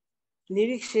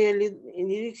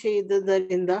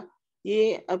ನಿರೀಕ್ಷೆಯಿದ್ದರಿಂದ ಈ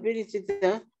ಅಪರಿಚಿತ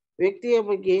ವ್ಯಕ್ತಿಯ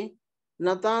ಬಗ್ಗೆ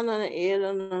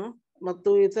ನತಾನಯೇಲನ ಮತ್ತು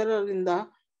ಇತರರಿಂದ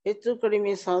ಹೆಚ್ಚು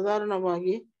ಕಡಿಮೆ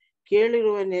ಸಾಧಾರಣವಾಗಿ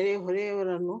ಕೇಳಿರುವ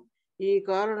ನೆರೆಹೊರೆಯವರನ್ನು ಈ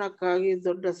ಕಾರಣಕ್ಕಾಗಿ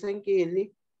ದೊಡ್ಡ ಸಂಖ್ಯೆಯಲ್ಲಿ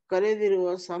ಕರೆದಿರುವ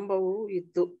ಸಂಭವವೂ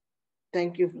ಇತ್ತು.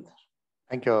 Thank you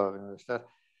sir.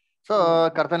 ಸೊ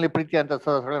ಕರ್ತನಲ್ಲಿ ಪ್ರೀತಿ ಅಂತ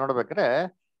ನೋಡ್ಬೇಕಾದ್ರೆ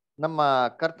ನಮ್ಮ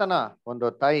ಕರ್ತನ ಒಂದು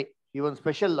ತಾಯಿ ಈ ಒಂದು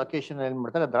ಸ್ಪೆಷಲ್ ಅಕೇಶನ್ ಏನ್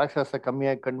ಮಾಡ್ತಾರೆ, ದ್ರಾಕ್ಷಾರಸ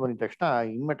ಕಮ್ಮಿಯಾಗಿ ಕಂಡು ಬಂದಿದ ತಕ್ಷಣ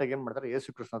ಇಮ್ಮಿಡಿಯೇಟ್ ಏನ್ ಮಾಡ್ತಾರೆ, ಯೇಸು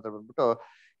ಕೃಷ್ಣ ಹತ್ರ ಬಂದ್ಬಿಟ್ಟು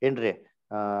ಏನ್ರಿ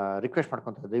ರಿಕ್ವೆಸ್ಟ್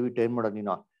ಮಾಡ್ಕೊಂತಾರೆ, ದಯವಿಟ್ಟು ಏನ್ ಮಾಡೋದು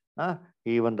ನೀನು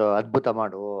ಈ ಒಂದು ಅದ್ಭುತ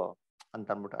ಮಾಡು ಅಂತ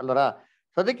ಅಂದ್ಬಿಟ್ಟು ಅಲ್ವರ.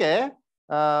 ಸೊ ಅದಕ್ಕೆ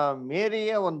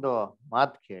ಮೇರಿಯ ಒಂದು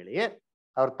ಮಾತು ಕೇಳಿ,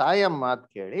 ಅವ್ರ ತಾಯಿಯ ಮಾತು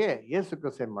ಕೇಳಿ ಯೇಸು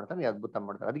ಕ್ರಿಸ್ತ ಏನ್ ಮಾಡ್ತಾರೆ, ಅದ್ಭುತ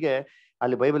ಮಾಡ್ತಾರೆ. ಅದಕ್ಕೆ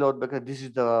ಅಲ್ಲಿ Bible ಓದ್ಬೇಕಾದ್ರೆ this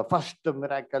is the first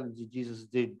miracle Jesus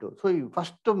did. So ಈ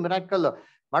ಫಸ್ಟ್ ಮಿರಾಕಲ್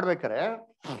ಮಾಡ್ಬೇಕಾರೆ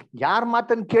ಯಾರ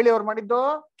ಮಾತನ್ನ ಕೇಳಿ ಅವ್ರು ಮಾಡಿದ್ದು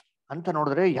ಅಂತ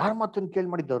ನೋಡಿದ್ರೆ, ಯಾರ ಮಾತನ್ನ ಕೇಳಿ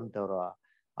ಮಾಡಿದ್ದವ್ರಂತೆ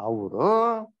ಅವರು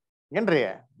ಏನ್ರಿ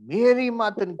ಮೇರಿ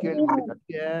ಮಾತನ್ನ ಕೇಳಿ ಮಾಡಿದ್ದು.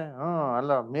 ಅದಕ್ಕೆ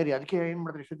ಅಲ್ಲ ಮೇರಿ, ಅದಕ್ಕೆ ಏನ್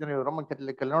ಮಾಡಿದ್ರೆ ಇಷ್ಟು ಜನ ರೋಮನ್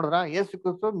ಕ್ಯಾಥಲಿಕ್ ಅಲ್ಲಿ ನೋಡಿದ್ರ ಯೇಸು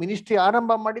ಕ್ರಿಸ್ತ ಮಿನಿಸ್ಟ್ರಿ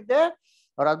ಆರಂಭ ಮಾಡಿದ್ದೆ,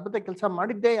 ಅವ್ರ ಅದ್ಭುತ ಕೆಲಸ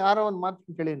ಮಾಡಿದ್ದೆ ಯಾರೋ ಒಂದ್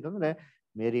ಮಾತು ಕೇಳಿ ಅಂತಂದ್ರೆ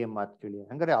ಮೇರಿಯ ಮಾತು ಕೇಳಿ.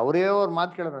 ಹಂಗಾರೆ ಅವರೇ ಅವ್ರ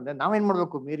ಮಾತು ಕೇಳೋದಂದ್ರೆ ನಾವೇನ್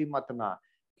ಮಾಡ್ಬೇಕು, ಮೇರಿ ಮಾತನ್ನ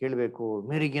ಕೇಳ್ಬೇಕು,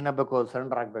 ಮೇರಿಗೆ ಏನಾಗಬೇಕು,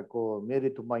 ಸರೆಂಡರ್ ಆಗ್ಬೇಕು, ಮೇರಿ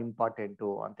ತುಂಬಾ ಇಂಪಾರ್ಟೆಂಟು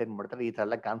ಅಂತ ಏನ್ ಮಾಡ್ತಾರೆ, ಈ ತರ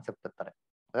ಎಲ್ಲ ಕಾನ್ಸೆಪ್ಟ್ ಇರ್ತಾರೆ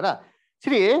ಅದರ.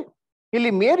 ಸರಿ,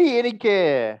 ಇಲ್ಲಿ ಮೇರಿ ಏನಕ್ಕೆ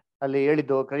ಅಲ್ಲಿ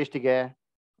ಹೇಳಿದ್ದು ಕ್ರೈಸ್ಟಿಗೆ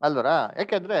ಅಲ್ವರ?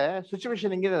 ಯಾಕಂದ್ರೆ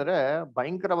ಸಿಚುವೇಶನ್ ಹೆಂಗಿದೆ ಅಂದ್ರೆ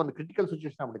ಭಯಂಕರ ಒಂದು ಕ್ರಿಟಿಕಲ್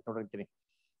ಸಿಚುವೇಶನ್ ಆಗ್ಬಿಟ್ಟು ನೋಡಿರ್ತೀನಿ.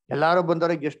 ಎಲ್ಲಾರು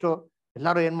ಬಂದವ್ರಿಗೆ ಎಷ್ಟು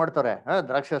ಎಲ್ಲಾರು ಏನ್ ಮಾಡ್ತಾರೆ,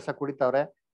 ದ್ರಾಕ್ಷಾರಸ ಕುಡಿತಾವ್ರೆ.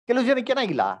 ಕೆಲವು ಜನಕ್ಕೆ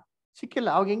ಏನಾಗಿಲ್ಲ, ಸಿಕ್ಕಿಲ್ಲ.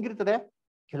 ಅವಾಗ ಹೆಂಗಿರ್ತದೆ,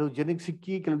 ಕೆಲವು ಜನಕ್ಕೆ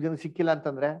ಸಿಕ್ಕಿ ಕೆಲವು ಜನಕ್ಕೆ ಸಿಕ್ಕಿಲ್ಲ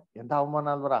ಅಂತಂದ್ರೆ ಎಂತ ಅವಮಾನ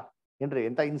ಅಲ್ವರ, ಏನ್ರಿ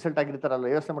ಎಂತ ಇನ್ಸಲ್ಟ್ ಆಗಿರ್ತಾರಲ್ಲ.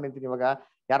 ಯೋಚನೆ ಮಾಡಿರ್ತೀನಿ, ಇವಾಗ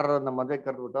ಯಾರು ನಮ್ಮ ಮದ್ವೆ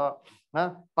ಕರೆದ್ಬಿಟ್ಟು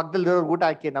ಪಕ್ಕದಲ್ಲಿರೋರ್ಗೆ ಊಟ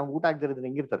ಹಾಕಿ ನಮ್ಗೆ ಊಟ ಹಾಕ್ದಿರೋದ್ರೆ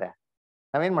ಹೆಂಗಿರ್ತದೆ,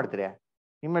 ನಾವೇನ್ ಮಾಡ್ತೀರಿ,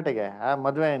 ನಿಮ್ಮೆಟೆಗೆ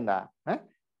ಮದ್ವೆಯಿಂದ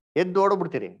ಎದ್ದು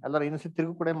ಓಡಬಿಡ್ತೀರಿ ಅಲ್ವರ. ಇನ್ನೊಂದ್ಸತಿ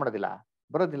ತಿರುಗು ಕೂಡ ಏನ್ ಮಾಡೋದಿಲ್ಲ,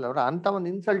 ಬರೋದಿಲ್ಲ ಅವ್ರ. ಅಂತ ಒಂದು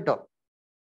ಇನ್ಸಲ್ಟು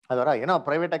ಅದರ. ಏನೋ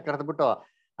ಪ್ರೈವೇಟ್ ಆಗಿ ಕರೆದ್ಬಿಟ್ಟು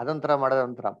ಅದೊಂಥರ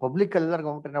ಮಾಡೋದಂತರ ಪಬ್ಲಿಕ್ ಎಲ್ಲರಿಗೂ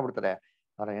ಹೋಗ್ಬಿಟ್ಟು ಏನಾಗ್ಬಿಡ್ತಾರೆ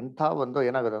ಅವ್ರ. ಎಂಥ ಒಂದು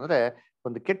ಏನಾಗೋದು ಅಂದ್ರೆ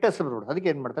ಒಂದು ಕೆಟ್ಟ ಹೆಸರು ಬಿಡ್ಬಿಡು. ಅದಕ್ಕೆ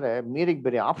ಏನ್ ಮಾಡ್ತಾರೆ, ಮೇರಿಗೆ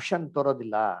ಬೇರೆ ಆಪ್ಷನ್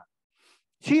ತೋರೋದಿಲ್ಲ,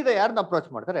 ಸೀದಾ ಯಾರನ್ನ ಅಪ್ರೋಚ್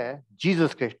ಮಾಡ್ತಾರೆ,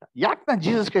 ಜೀಸಸ್ ಕ್ರೈಸ್ಟ್. ಯಾಕೆ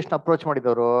ಜೀಸಸ್ ಕ್ರೈಸ್ಟ್ ಅಪ್ರೋಚ್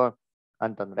ಮಾಡಿದವರು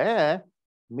ಅಂತಂದ್ರೆ,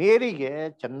 ಮೇರಿಗೆ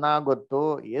ಚೆನ್ನಾಗ್ ಗೊತ್ತು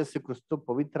ಯೇಸು ಕ್ರಿಸ್ತು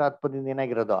ಪವಿತ್ರಾತ್ಮದಿಂದ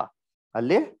ಏನಾಗಿರೋದು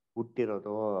ಅಲ್ಲಿ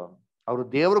ಹುಟ್ಟಿರೋದು, ಅವರು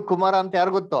ದೇವ್ರ ಕುಮಾರ ಅಂತ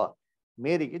ಯಾರು ಗೊತ್ತು,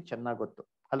 ಮೇರಿಗೆ ಚೆನ್ನಾಗ್ ಗೊತ್ತು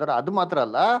ಅಲ್ವರ. ಅದು ಮಾತ್ರ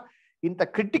ಅಲ್ಲ, ಇಂಥ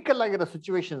ಕ್ರಿಟಿಕಲ್ ಆಗಿರೋ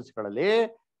ಸಿಚುವೇಶನ್ಸ್ಗಳಲ್ಲಿ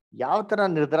ಯಾವ ತರ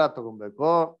ನಿರ್ಧಾರ ತಗೊಬೇಕು,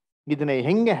 ಇದನ್ನ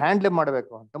ಹೆಂಗೆ ಹ್ಯಾಂಡ್ಲ್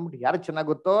ಮಾಡ್ಬೇಕು ಅಂತಂದ್ಬಿಟ್ಟು ಯಾರಿಗೆ ಚೆನ್ನಾಗ್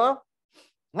ಗೊತ್ತೋ,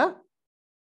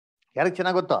 ಯಾರಿಗೆ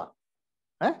ಚೆನ್ನಾಗ್ ಗೊತ್ತೋ,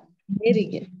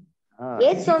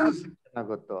 ಚೆನ್ನಾಗ್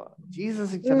ಗೊತ್ತು,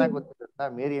 ಜೀಸಸ್ ಚೆನ್ನಾಗ್ ಗೊತ್ತಿರೋದ್ರಿಂದ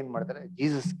ಮೇರಿ ಏನ್ ಮಾಡ್ತಾರೆ,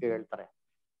 ಜೀಸಸ್ಗೆ ಹೇಳ್ತಾರೆ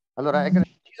ಅಲ್ವರ.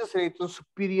 ಯಾಕಂದ್ರೆ ಜೀಸಸ್ ಹೇಳಿತ್ತು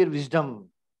ಸುಪೀರಿಯರ್ ವಿಸ್ಡಮ್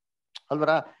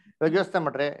ಅಲ್ವರ. ಇವಾಗ ಯೋಚನೆ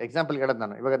ಮಾಡ್ರೆ, ಎಕ್ಸಾಂಪಲ್ ಹೇಳೋದು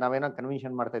ನಾನು, ಇವಾಗ ನಾವೇನೋ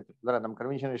ಕನ್ವೆನ್ಷನ್ ಮಾಡ್ತಾ ಇದ್ವಿ ಅಲ್ವರ, ನಮ್ಮ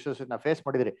ಕನ್ವೆನ್ಷನ್ ಎಷ್ಟು ನಾವು ಫೇಸ್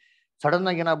ಮಾಡಿದ್ರಿ, ಸಡನ್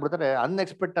ಆಗಿ ಏನಾಗ್ಬಿಡ್ತಾರೆ,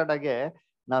 ಅನ್ಎಕ್ಸ್ಪೆಕ್ಟೆಡ್ ಆಗಿ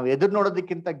ನಾವು ಎದುರು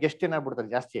ನೋಡೋದಕ್ಕಿಂತ ಗೆಸ್ಟ್ ಏನಾಗ್ಬಿಡ್ತಾರೆ,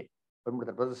 ಜಾಸ್ತಿ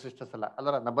ಬಂದ್ಬಿಡ್ತಾರೆ ಬ್ರದರ್ಸ್ ಸಿಸ್ಟರ್ಸ್ ಎಲ್ಲ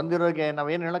ಅಲ್ವರ. ನಾವು ಬಂದಿರೋಗೆ ನಾವ್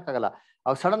ಏನ್ ಹೇಳಕ್ಕಾಗಲ್ಲ.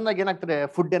 ಅವಾಗ ಸಡನ್ ಆಗಿ ಏನಾಗ್ತಾರೆ,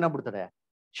 ಫುಡ್ ಏನಾಗ್ಬಿಡ್ತಾರೆ,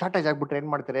 ಶಾರ್ಟೇಜ್ ಆಗ್ಬಿಟ್ರೆ ಏನ್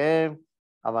ಮಾಡ್ತಾರೆ,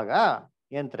 ಅವಾಗ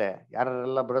ಏನ್ತಾರೆ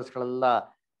ಯಾರೆಲ್ಲ ಬ್ರದರ್ಸ್ಗಳೆಲ್ಲ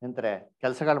ಎಂತಾರೆ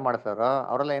ಕೆಲಸಗಳು ಮಾಡ್ತಾರೋ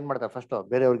ಅವರೆಲ್ಲ ಏನ್ ಮಾಡ್ತಾರೆ, ಫಸ್ಟ್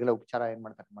ಬೇರೆಯವ್ರಿಗೆಲ್ಲ ಉಪಚಾರ ಏನ್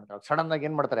ಮಾಡ್ತಾರೆ ಸಡನ್ ಆಗಿ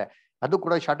ಏನ್ ಮಾಡ್ತಾರೆ, ಅದು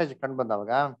ಕೂಡ ಶಾರ್ಟೇಜ್ ಕಂಡು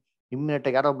ಬಂದವಾಗ ಇಮ್ಮಿಡಿಯೇಟ್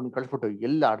ಯಾರೋ ಒಬ್ಬನ ಕಳ್ಸ್ಬಿಟ್ಟು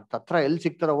ಎಲ್ಲ ಹತ್ರ ಎಲ್ಲಿ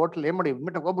ಸಿಗ್ತಾರೋ ಹೋಟ್ಲ್ ಏನ್ ಮಾಡಿ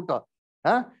ಇಮ್ಮಿಡಿಯೇಟ್ ಹೋಗ್ಬಿಟ್ಟು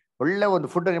ಒಳ್ಳೆ ಒಂದು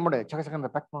ಫುಡ್ ಏನ್ ಮಾಡಿ ಚಕಚಕ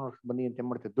ಪ್ಯಾಕ್ ಮಾಡಿ ಬನ್ನಿ ಅಂತ ಏನ್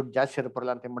ಮಾಡ್ತೀವಿ, ದುಡ್ಡು ಜಾಸ್ತಿ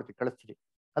ಇರಪ್ಪರಲ್ಲ ಅಂತ ಏನ್ ಮಾಡ್ತೀವಿ, ಕಳಿಸ್ತೀವಿ.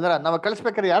 ಅಂದ್ರೆ ನಾವು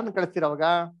ಕಳಿಸ್ಬೇಕಾದ್ರೆ ಯಾರನ್ನ ಕಳಿಸ್ತೀರ ಅವಾಗ,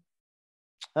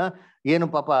 ಏನು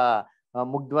ಪಾಪ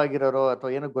ಮುಗ್ಧವಾಗಿರೋರು ಅಥವಾ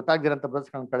ಏನು ಗೊತ್ತಾಗ್ದಿರೋಂಥ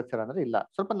ಬ್ರದರ್ಸ್ಗಳನ್ನ ಕಳಿಸ್ತೀರ ಅಂದ್ರೆ ಇಲ್ಲ,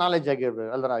 ಸ್ವಲ್ಪ ನಾಲೆಜ್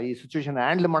ಆಗಿರ್ಬೇಕು ಅಲ್ರ, ಈ ಸಿಚುವೇಶನ್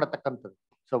ಹ್ಯಾಂಡಲ್ ಮಾಡತಕ್ಕಂಥದ್ದು.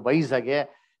 ಸೊ ವೈಸ್ ಆಗಿ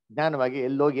ಜ್ಞಾನವಾಗಿ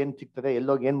ಎಲ್ಲೋಗಿ ಏನ್ ಸಿಗ್ತದೆ,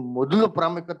 ಎಲ್ಲೋಗಿ ಏನ್ ಮೊದಲು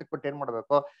ಪ್ರಾಮುಖ್ಯತೆ ಕೊಟ್ಟು ಏನ್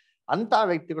ಮಾಡ್ಬೇಕು ಅಂತ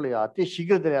ವ್ಯಕ್ತಿಗಳು ಅತಿ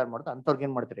ಶೀಘ್ರದಲ್ಲಿ ಯಾರು ಮಾಡ್ತಾರೆ ಅಂಥವ್ರಿಗೆ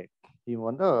ಏನ್ ಮಾಡ್ತೀರಿ, ಈ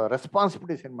ಒಂದು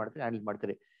ರೆಸ್ಪಾನ್ಸಿಬಿಲಿಟೀಸ್ ಏನ್ ಮಾಡ್ತೀರಿ, ಹ್ಯಾಂಡಲ್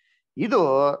ಮಾಡ್ತೀರಿ. ಇದು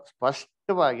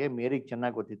ಸ್ಪಷ್ಟವಾಗಿ ಮೇರಿಗೆ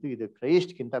ಚೆನ್ನಾಗಿ ಗೊತ್ತಿತ್ತು, ಇದು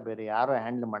ಕ್ರೈಸ್ಟ್ಗಿಂತ ಬೇರೆ ಯಾರು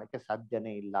ಹ್ಯಾಂಡಲ್ ಮಾಡಕ್ಕೆ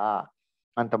ಸಾಧ್ಯನೇ ಇಲ್ಲ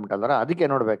ಅಂತಂದ್ಬಿಟ್ಟಲ್ವರ. ಅದಕ್ಕೆ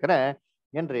ನೋಡ್ಬೇಕಾರೆ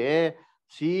ಏನ್ರಿ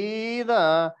ಸೀದಾ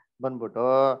ಬಂದ್ಬಿಟ್ಟು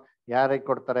ಯಾರಿಗೆ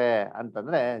ಕೊಡ್ತಾರೆ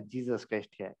ಅಂತಂದ್ರೆ ಜೀಸಸ್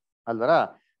ಕ್ರೈಸ್ಟ್ಗೆ ಅಲ್ವರ.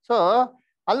 ಸೊ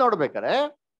ಅಲ್ಲಿ ನೋಡ್ಬೇಕಾರೆ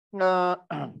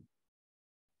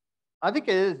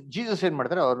ಅದಕ್ಕೆ ಜೀಸಸ್ ಏನ್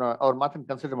ಮಾಡ್ತಾರೆ, ಅವ್ರ ಮಾತನ್ನ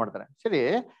ಕನ್ಸಿಡರ್ ಮಾಡ್ತಾರೆ. ಸರಿ,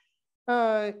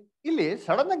 ಇಲ್ಲಿ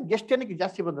ಸಡನ್ ಆಗಿ ಗೆಸ್ಟ್ ಏನಕ್ಕೆ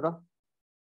ಜಾಸ್ತಿ ಬಂದ್ರು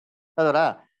ಅದರ.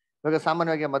 ಇವಾಗ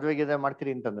ಸಾಮಾನ್ಯವಾಗಿ ಮದುವೆಗೆ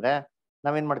ಮಾಡ್ತೀರಿ ಅಂತಂದ್ರೆ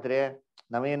ನಾವೇನ್ ಮಾಡ್ತೀರಿ,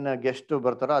 ನಾವೇನ್ ಗೆಸ್ಟ್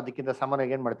ಬರ್ತಾರೋ ಅದಕ್ಕಿಂತ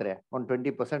ಸಾಮಾನ್ಯವಾಗಿ ಏನ್ ಮಾಡ್ತಾರೆ, ಒಂದು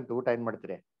 20% ಊಟ ಏನ್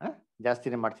ಮಾಡ್ತೀರಿ,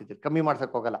 ಜಾಸ್ತಿನೇ ಮಾಡ್ತಿರ್ತೀರಿ, ಕಮ್ಮಿ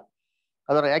ಮಾಡ್ಸಕ್ ಹೋಗಲ್ಲ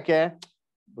ಅದರ. ಯಾಕೆ,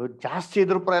 ಜಾಸ್ತಿ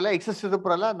ಇದ್ರ ಪರ ಇಲ್ಲ, ಎಕ್ಸಸ್ ಇದ್ರ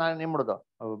ಪರ ಇಲ್ಲ, ನಾನು ಏನ್ ಮಾಡೋದು,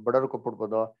 ಬಡವ್ರು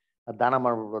ಕೊಟ್ಬಿಡ್ಬೋದು, ದಾನ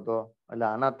ಮಾಡ್ಬಿಡ್ಬೋದು, ಇಲ್ಲ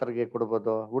ಅನಾಥರಿಗೆ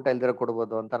ಕೊಡ್ಬೋದು, ಊಟ ಇಲ್ದಿರ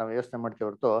ಕೊಡ್ಬೋದು ಅಂತ ನಾವು ಯೋಚನೆ ಮಾಡ್ತೀವಿ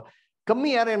ಹೊರತು ಕಮ್ಮಿ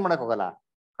ಯಾರು ಏನ್ ಮಾಡಕ್ ಹೋಗಲ್ಲ.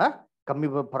 ಕಮ್ಮಿ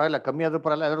ಪರವಾಗಿಲ್ಲ, ಕಮ್ಮಿ ಆದ್ರೂ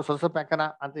ಪರವಾಗಿಲ್ಲ, ಯಾರು ಸ್ವಲ್ಪ ಪ್ಯಾಕನ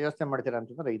ಅಂತ ಯೋಚನೆ ಮಾಡ್ತೀರಾ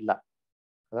ಅಂತಂದ್ರೆ ಇಲ್ಲ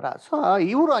ಅದರ. ಸೊ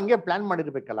ಇವರು ಹಂಗೆ ಪ್ಲಾನ್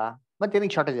ಮಾಡಿರ್ಬೇಕಲ್ಲ,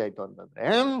 ಮತ್ತೇನಿಗೆ ಶಾರ್ಟೇಜ್ ಆಯ್ತು ಅಂತಂದ್ರೆ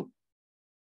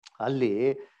ಅಲ್ಲಿ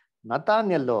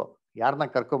ನತಾನ್ಯಲ್ಲೋ ಯಾರನ್ನ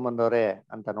ಕರ್ಕೊಂಡ್ ಬಂದವ್ರೆ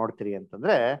ಅಂತ ನೋಡ್ತೀರಿ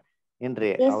ಅಂತಂದ್ರೆ ಏನ್ರಿ,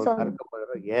 ಅವ್ರು ಕರ್ಕೊಂಡ್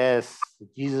ಬಂದ್ರು ಎಸ್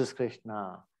ಜೀಸಸ್ ಕ್ರೈಸ್ಟ್ನ.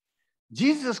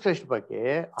 ಜೀಸಸ್ ಕ್ರೈಸ್ಟ್ ಬಗ್ಗೆ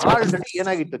ಆಲ್ರೆಡಿ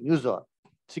ಏನಾಗಿತ್ತು, ನ್ಯೂಸ್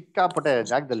ಸಿಕ್ಕಾಪಟ್ಟೆ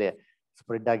ಜಾಗದಲ್ಲಿ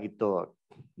ಸ್ಪ್ರೆಡ್ ಆಗಿತ್ತು.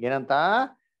 ಏನಂತ,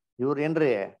 ಇವ್ರು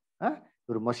ಏನ್ರಿ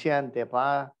ಇವ್ರು ಮಸಿಯ ಅಂತೆಪಾ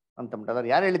ಅಂತಂದ್ಬಿಟ್ಟು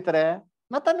ಯಾರು ಹೇಳಿತಾರೆ,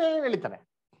 ನತಾನ್ಯ ಹೇಳಿತಾನೆ.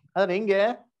 ಆದ್ರೆ ಹೆಂಗೆ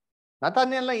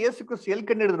ನತಾನ್ಯೆಲ್ಲ ಯೇಸು ಕ್ರಿಸ್ತ ಎಲ್ಲಿ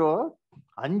ಕಂಡಿಡಿದ್ರು,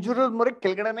 ಅಂಜೂರದ ಮರ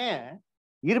ಕೆಳಗಡೆನೆ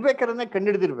ಇರ್ಬೇಕಾದ್ರೆ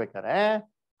ಕಂಡಿಡ್ದಿರ್ಬೇಕಾರೆ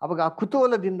ಅವಾಗ ಆ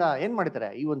ಕುತೂಹಲದಿಂದ ಏನ್ ಮಾಡ್ತಾರೆ,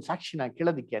 ಈ ಒಂದು ಸಾಕ್ಷಿನ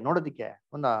ಕೇಳೋದಿಕ್ಕೆ ನೋಡೋದಿಕ್ಕೆ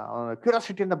ಒಂದು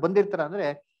ಕ್ಯೂರಿಯಾಸಿಟಿಯಿಂದ ಬಂದಿರ್ತಾರೆ. ಅಂದ್ರೆ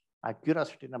ಆ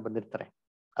ಕ್ಯೂರಿಯಾಸಿಟಿನ ಬಂದಿರ್ತಾರೆ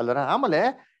ಅಲ್ವರ. ಆಮೇಲೆ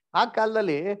ಆ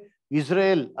ಕಾಲದಲ್ಲಿ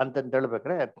ಇಸ್ರೇಲ್ ಅಂತಂತ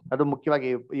ಹೇಳ್ಬೇಕ್ರೆ, ಅದು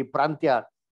ಮುಖ್ಯವಾಗಿ ಈ ಪ್ರಾಂತ್ಯ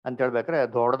ಅಂತ ಹೇಳ್ಬೇಕ್ರೆ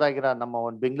ದೊಡ್ಡದಾಗಿರೋ ನಮ್ಮ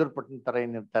ಒಂದು ಬೆಂಗಳೂರು ಪಟ್ಟಣ ತರ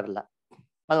ಏನ್ ಇರ್ತಾರಲ್ಲ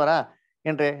ಅಲ್ವರ.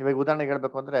 ಏನ್ರಿ ಇವಾಗ ಉದಾಹರಣೆಗೆ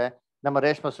ಹೇಳ್ಬೇಕು ಅಂದ್ರೆ ನಮ್ಮ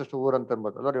ರೇಷ್ಮೆ ಊರ್ ಅಂತ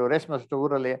ಅನ್ಬೋದು ಅಲ್ವ. ರೇಷ್ಮೆ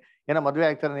ಊರಲ್ಲಿ ಏನೋ ಮದ್ವೆ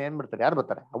ಆಗ್ತಾರೆ, ಏನ್ ಬಿಡ್ತಾರೆ, ಯಾರು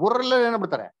ಬರ್ತಾರೆ, ಊರಲ್ಲೇ ಏನೋ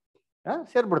ಬಿಡ್ತಾರೆ,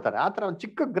 ಸೇರ್ಬಿಡ್ತಾರೆ. ಆತರ ಒಂದು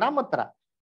ಚಿಕ್ಕ ಗ್ರಾಮದ ತರ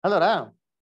ಅಲ್ವರ.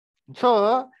 ಸೊ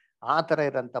ಆ ತರ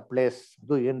ಇರೋಂಥ ಪ್ಲೇಸ್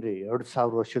ಅದು. ಏನ್ರಿ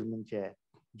 2000 ವರ್ಷದ ಮುಂಚೆ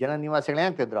ಜನ ನಿವಾಸಿಗಳು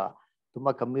ಏನಾಗ್ತಿದ್ರು,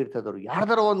 ತುಂಬಾ ಕಮ್ಮಿ ಇರ್ತಿದ್ರು.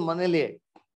 ಯಾರ್ದಾರ ಒಂದ್ ಮನೇಲಿ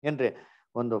ಏನ್ರಿ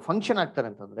ಒಂದು ಫಂಕ್ಷನ್ ಆಗ್ತಾರೆ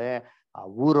ಅಂತಂದ್ರೆ ಆ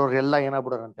ಊರವ್ರೆಲ್ಲ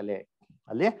ಏನಾಗ್ಬಿಡೋರಂತಲ್ಲಿ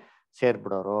ಅಲ್ಲಿ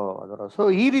ಸೇರ್ಬಿಡೋರು ಅದರ. ಸೊ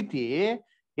ಈ ರೀತಿ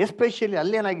ಎಸ್ಪೆಷಲಿ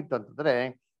ಅಲ್ಲಿ ಏನಾಗಿತ್ತು ಅಂತಂದ್ರೆ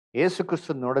ಯೇಸು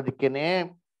ಕ್ರಿಸ್ತನ್ ನೋಡೋದಿಕ್ಕೇನೆ,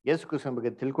 ಯೇಸು ಕ್ರಿಸ್ತನ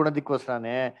ಬಗ್ಗೆ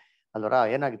ತಿಳ್ಕೊಳೋದಿಕ್ಕೋಸ್ಕರನೇ ಅಲ್ವರ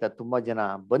ಏನಾಗಿತ್ತು, ತುಂಬಾ ಜನ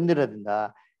ಬಂದಿರೋದ್ರಿಂದ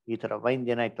ಈ ತರ ವೈನ್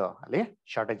ಏನಾಯ್ತು ಅಲ್ಲಿ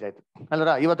ಶಾರ್ಟೇಜ್ ಆಯ್ತು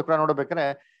ಅಲ್ವರ. ಇವತ್ತು ಕೂಡ ನೋಡ್ಬೇಕಾದ್ರೆ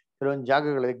ಕೆಲವೊಂದು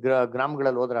ಜಾಗಗಳಲ್ಲಿ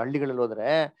ಗ್ರಾಮಗಳಲ್ಲಿ ಹೋದ್ರೆ, ಹಳ್ಳಿಗಳಲ್ಲಿ ಹೋದ್ರೆ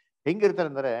ಹೆಂಗಿರ್ತಾರೆ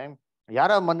ಅಂದ್ರೆ,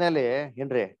 ಯಾರ ಮನೇಲಿ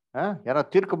ಏನ್ರಿ ಯಾರೋ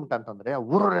ತೀರ್ಕೊಂಬಿಟ್ಟ ಅಂತಂದ್ರೆ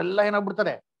ಊರವರೆಲ್ಲ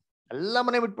ಏನಾಗ್ಬಿಡ್ತಾರೆ, ಎಲ್ಲ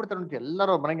ಮನೆ ಬಿಟ್ಬಿಡ್ತಾರೆ ಅಂತ,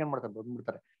 ಎಲ್ಲರೂ ಮನೆಗೆ ಏನ್ ಮಾಡ್ತಾರೆ,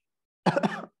 ಬಂದ್ಬಿಡ್ತಾರೆ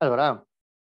ಅಲ್ವರ.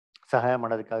 ಸಹಾಯ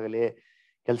ಮಾಡೋದಕ್ಕಾಗಲಿ,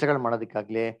 ಕೆಲಸಗಳು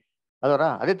ಮಾಡೋದಕ್ಕಾಗ್ಲಿ ಅದರ.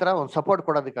 ಅದೇ ತರ ಒಂದು ಸಪೋರ್ಟ್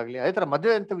ಕೊಡೋದಕ್ಕಾಗ್ಲಿ, ಅದೇ ತರ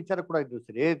ಮದುವೆ ಅಂತ ವಿಚಾರ ಕೂಡ ಇದ್ದು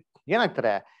ಸರಿ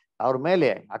ಏನಾಗ್ತಾರೆ, ಅವ್ರ ಮೇಲೆ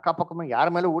ಅಕ್ಕಪಕ್ಕ ಯಾರ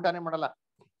ಮೇಲೂ ಊಟನೇ ಮಾಡಲ್ಲ,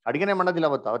 ಅಡಿಗೆನೆ ಮಾಡೋದಿಲ್ಲ.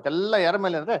 ಅವತ್ತೆಲ್ಲ ಯಾರ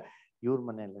ಮೇಲೆ ಅಂದ್ರೆ ಇವ್ರ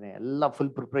ಮನೆಯಲ್ಲೇನೆ ಎಲ್ಲ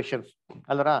ಫುಲ್ ಪ್ರಿಪ್ರೇಷನ್ಸ್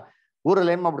ಅಲ್ಲರ.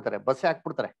 ಊರಲ್ಲಿ ಏನ್ ಮಾಡ್ಬಿಡ್ತಾರೆ, ಬಸ್ಸೇ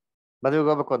ಹಾಕ್ಬಿಡ್ತಾರೆ ಮದುವೆಗೆ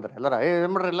ಹೋಗ್ಬೇಕು ಅಂದ್ರೆ. ಎಲ್ಲರ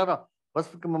ಏನ್ ಮಾಡ್ರಿ, ಎಲ್ಲರೂ ಬಸ್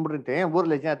ಬಂದ್ಬಿಡ್ರಿ,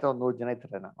 ಊರಲ್ಲಿ ಜನ ಆಯ್ತು, ಒಂದು 100 ಜನ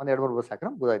ಇರ್ತಾರೆ, ಒಂದ್ 2-3 ಬಸ್ ಹಾಕ್ರೆ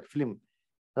ಮುಗಿದಾಯ್ತು, ಫಿಲಿಮ್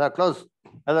ಅದ ಕ್ಲೋಸ್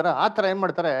ಅದರ. ಆ ತರ ಏನ್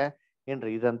ಮಾಡ್ತಾರೆ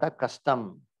ಏನ್ರಿ, ಇದಂತ ಕಸ್ಟಮ್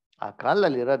ಆ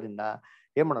ಕಾಲದಲ್ಲಿ ಇರೋದ್ರಿಂದ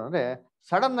ಏನ್ ಮಾಡೋದು ಅಂದ್ರೆ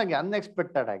ಸಡನ್ ಆಗಿ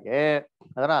ಅನ್ಎಕ್ಸ್ಪೆಕ್ಟೆಡ್ ಆಗಿ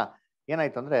ಅದರ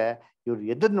ಏನಾಯ್ತು ಅಂದ್ರೆ ಇವ್ರು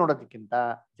ಎದುರು ನೋಡೋದಕ್ಕಿಂತ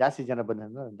ಜಾಸ್ತಿ ಜನ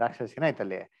ಬಂದ ದ್ರಾಕ್ಷಾರಸ ಏನಾಯ್ತು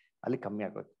ಅಲ್ಲಿ ಕಮ್ಮಿ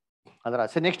ಆಗೋದು ಅದರ.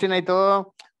 ಸೊ ನೆಕ್ಸ್ಟ್ ಏನಾಯ್ತು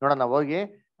ನೋಡೋಣ ಹೋಗಿ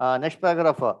next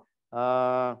paragraph.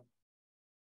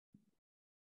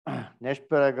 Next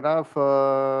paragraph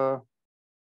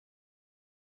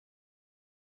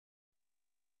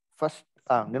first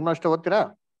ನಿಮ್ಮ ಅಷ್ಟು ಓದ್ತೀರಾ?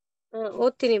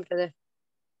 ಓದ್ತೀನಿ ಬ್ರದರ್.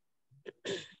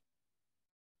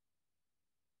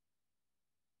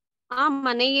 ಆ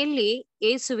ಮನೆಯಲ್ಲಿ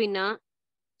ಯೇಸುವಿನ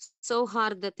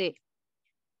ಸೌಹಾರ್ದತೆ.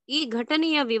 ಈ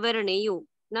ಘಟನೆಯ ವಿವರಣೆಯು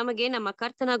ನಮಗೆ ನಮ್ಮ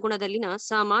ಕರ್ತನ ಗುಣದಲ್ಲಿನ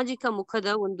ಸಾಮಾಜಿಕ ಮುಖದ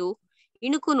ಒಂದು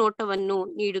ಇಣುಕು ನೋಟವನ್ನು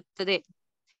ನೀಡುತ್ತದೆ.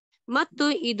 ಮತ್ತು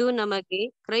ಇದು ನಮಗೆ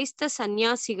ಕ್ರೈಸ್ತ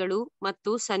ಸನ್ಯಾಸಿಗಳು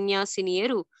ಮತ್ತು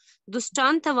ಸನ್ಯಾಸಿನಿಯರು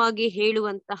ದೃಷ್ಟಾಂತವಾಗಿ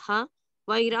ಹೇಳುವಂತಹ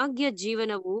ವೈರಾಗ್ಯ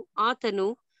ಜೀವನವು ಆತನು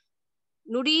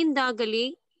ನುಡಿಯಿಂದಾಗಲಿ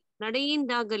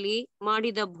ನಡೆಯಿಂದಾಗಲಿ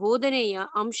ಮಾಡಿದ ಬೋಧನೆಯ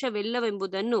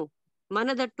ಅಂಶವೆಲ್ಲವೆಂಬುದನ್ನು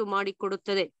ಮನದಟ್ಟು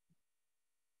ಮಾಡಿಕೊಡುತ್ತದೆ.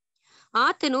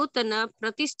 ಆತನು ತನ್ನ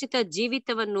ಪ್ರತಿಷ್ಠಿತ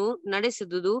ಜೀವಿತವನ್ನು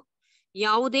ನಡೆಸಿದುದು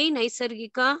ಯಾವುದೇ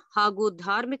ನೈಸರ್ಗಿಕ ಹಾಗೂ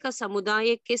ಧಾರ್ಮಿಕ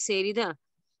ಸಮುದಾಯಕ್ಕೆ ಸೇರಿದ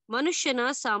ಮನುಷ್ಯನ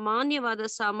ಸಾಮಾನ್ಯವಾದ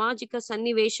ಸಾಮಾಜಿಕ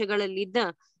ಸನ್ನಿವೇಶಗಳಲ್ಲಿದ್ದ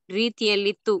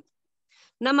ರೀತಿಯಲ್ಲಿತ್ತು.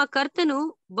 ನಮ್ಮ ಕರ್ತನು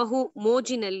ಬಹು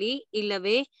ಮೋಜಿನಲ್ಲಿ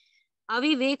ಇಲ್ಲವೇ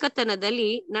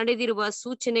ಅವಿವೇಕತನದಲ್ಲಿ ನಡೆದಿರುವ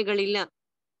ಸೂಚನೆಗಳಿಲ್ಲ.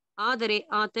 ಆದರೆ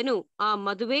ಆತನು ಆ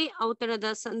ಮದುವೆ ಔತಣದ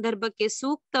ಸಂದರ್ಭಕ್ಕೆ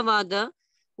ಸೂಕ್ತವಾದ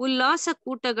ಉಲ್ಲಾಸ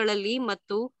ಕೂಟಗಳಲ್ಲಿ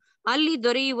ಮತ್ತು ಅಲ್ಲಿ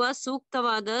ದೊರೆಯುವ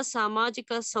ಸೂಕ್ತವಾದ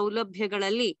ಸಾಮಾಜಿಕ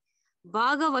ಸೌಲಭ್ಯಗಳಲ್ಲಿ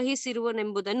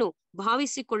ಭಾಗವಹಿಸಿರುವನೆಂಬುದನ್ನು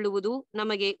ಭಾವಿಸಿಕೊಳ್ಳುವುದು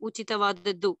ನಮಗೆ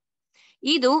ಉಚಿತವಾದದ್ದು.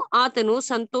 ಇದು ಆತನು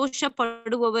ಸಂತೋಷ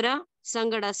ಪಡುವವರ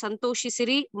ಸಂಗಡ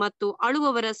ಸಂತೋಷಿಸಿರಿ ಮತ್ತು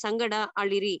ಅಳುವವರ ಸಂಗಡ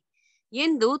ಅಳಿರಿ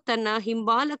ಎಂದು ತನ್ನ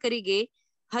ಹಿಂಬಾಲಕರಿಗೆ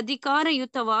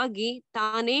ಅಧಿಕಾರಯುತವಾಗಿ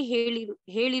ತಾನೇ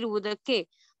ಹೇಳಿರುವುದಕ್ಕೆ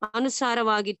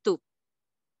ಅನುಸಾರವಾಗಿತ್ತು.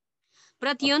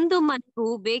 ಪ್ರತಿಯೊಂದು ಮನೆಗೂ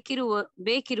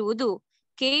ಬೇಕಿರುವುದು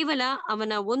ಕೇವಲ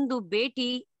ಅವನ ಒಂದು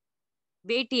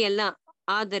ಭೇಟಿಯಲ್ಲ,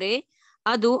 ಆದರೆ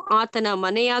ಅದು ಆತನ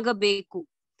ಮನೆಯಾಗಬೇಕು.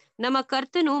 ನಮ್ಮ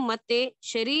ಕರ್ತನು ಮತ್ತೆ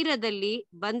ಶರೀರದಲ್ಲಿ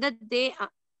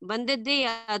ಬಂದದ್ದೇ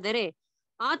ಆದರೆ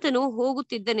ಆತನು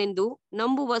ಹೋಗುತ್ತಿದ್ದನೆಂದು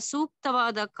ನಂಬುವ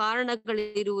ಸೂಕ್ತವಾದ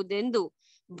ಕಾರಣಗಳಿರುವುದೆಂದು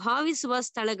ಭಾವಿಸುವ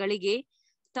ಸ್ಥಳಗಳಿಗೆ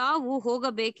ತಾವು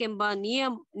ಹೋಗಬೇಕೆಂಬ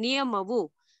ನಿಯಮವು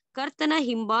ಕರ್ತನ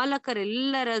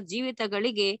ಹಿಂಬಾಲಕರೆಲ್ಲರ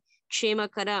ಜೀವಿತಗಳಿಗೆ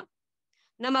ಕ್ಷೇಮಕರ.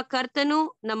 ನಮ್ಮ ಕರ್ತನು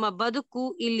ನಮ್ಮ ಬದುಕು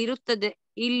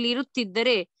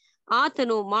ಇಲ್ಲಿರುತ್ತಿದ್ದರೆ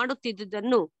ಆತನು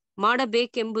ಮಾಡುತ್ತಿದ್ದುದನ್ನು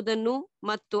ಮಾಡಬೇಕೆಂಬುದನ್ನು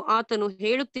ಮತ್ತು ಆತನು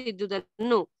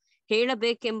ಹೇಳುತ್ತಿದ್ದುದನ್ನು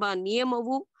ಹೇಳಬೇಕೆಂಬ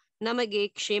ನಿಯಮವು ನಮಗೆ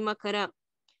ಕ್ಷೇಮಕರ.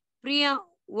 ಪ್ರಿಯ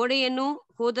ಒಡೆಯನು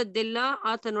ಹೋದದ್ದೆಲ್ಲ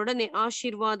ಆತನೊಡನೆ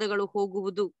ಆಶೀರ್ವಾದಗಳು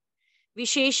ಹೋಗುವುದು.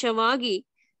 ವಿಶೇಷವಾಗಿ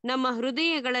ನಮ್ಮ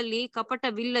ಹೃದಯಗಳಲ್ಲಿ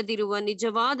ಕಪಟವಿಲ್ಲದಿರುವ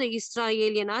ನಿಜವಾದ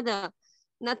ಇಸ್ರಾಯೇಲ್ಯನಾದ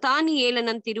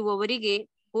ನತಾನಿಯೇಲನಂತಿರುವವರಿಗೆ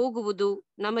ಹೋಗುವುದು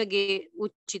ನಮಗೆ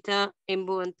ಉಚಿತ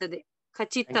ಎಂಬುವಂತದೆ.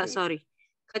 ಖಚಿತ.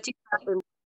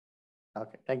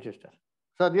 Okay, thank you sister.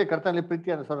 So ಅದಕ್ಕೆ ಕರ್ತನಲ್ಲಿ ಪ್ರೀತಿ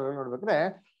ಅನುಸಾರ ನೋಡ್ಬೇಕ್ರೆ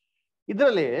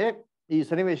ಇದರಲ್ಲಿ ಈ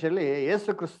ಸನ್ನಿವೇಶದಲ್ಲಿ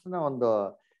ಯೇಸು ಕ್ರಿಸ್ತನ ಒಂದು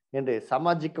ಏನ್ರಿ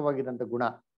ಸಾಮಾಜಿಕವಾಗಿದ್ದಂಥ ಗುಣ,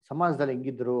 ಸಮಾಜದಲ್ಲಿ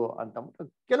ಹೆಂಗಿದ್ರು ಅಂತ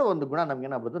ಕೆಲವೊಂದು ಗುಣ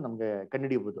ನಮ್ಗೇನಾಗ್ಬೋದು, ನಮ್ಗೆ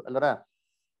ಕಂಡುಹಿಡಿಯಬಹುದು ಅಲ್ವರ.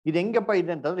 ಇದು ಹೆಂಗಪ್ಪ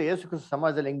ಇದೆ ಅಂತಂದ್ರೆ ಯೇಸು ಕ್ರಿಸ್ತ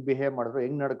ಸಮಾಜದಲ್ಲಿ ಹೆಂಗ್ ಬಿಹೇವ್ ಮಾಡಿದ್ರು,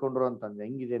 ಹೆಂಗ್ ನಡ್ಕೊಂಡ್ರು ಅಂತಂದ್ರೆ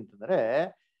ಹೆಂಗಿದೆ ಅಂತಂದ್ರೆ,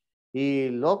 ಈ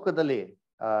ಲೋಕದಲ್ಲಿ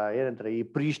ಏನಂತಾರೆ ಈ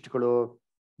ಪ್ರೀಸ್ಟ್ಗಳು,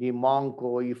 ಈ ಮಾಂಕು,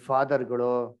 ಈ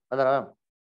ಫಾದರ್ಗಳು ಅದರ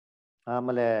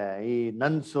ಆಮೇಲೆ ಈ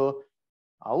ನನ್ಸು,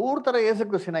 ಅವ್ರ ತರ ಯೇಸು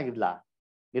ಕ್ರಿಸ್ತ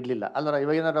ಇರ್ಲಿಲ್ಲ ಅಲ್ವರ.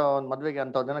 ಇವಾಗ ಏನಾರ ಒಂದ್ ಮದ್ವೆಗೆ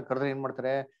ಅಂತ ಜನ ಕರೆದ್ರೆ ಏನ್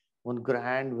ಮಾಡ್ತಾರೆ, ಒಂದು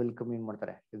ಗ್ರ್ಯಾಂಡ್ ವೆಲ್ಕಮ್ ಏನ್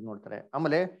ಮಾಡ್ತಾರೆ, ಇದು ನೋಡ್ತಾರೆ.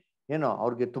 ಆಮೇಲೆ ಏನೋ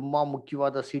ಅವ್ರಿಗೆ ತುಂಬಾ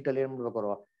ಮುಖ್ಯವಾದ ಸೀಟಲ್ಲಿ ಏನ್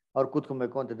ಮಾಡ್ಬೇಕು, ಅವ್ರು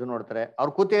ಕೂತ್ಕೊಬೇಕು ಅಂತ ಇದು ನೋಡ್ತಾರೆ.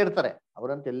 ಅವ್ರು ಕೂತೇ ಇರ್ತಾರೆ,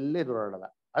 ಅವ್ರಂತ ಎಲ್ಲೇ ದೂರಾಡಲ್ಲ.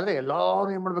 ಆದ್ರೆ ಎಲ್ಲಾರು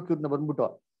ಏನ್ ಮಾಡ್ಬೇಕು, ಇವ್ರನ್ನ ಬಂದ್ಬಿಟ್ಟು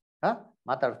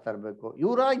ಮಾತಾಡಿಸ್ತಾ ಇರ್ಬೇಕು.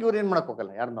 ಇವ್ರು ಏನ್ ಮಾಡಕ್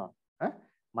ಹೋಗಲ್ಲ, ಯಾರನ್ನೋ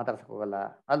ಮಾತಾಡ್ಸಕ್ ಹೋಗಲ್ಲ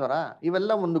ಅಲ್ವರ.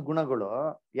 ಇವೆಲ್ಲ ಒಂದು ಗುಣಗಳು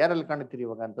ಯಾರಲ್ಲಿ ಕಾಣುತ್ತೀರಿ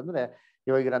ಇವಾಗ ಅಂತಂದ್ರೆ,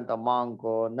 ಇವಾಗಿರಂತ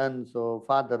ಮಾಂಕು, ನನ್ಸು,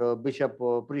 ಫಾದರು, ಬಿಷಪ್,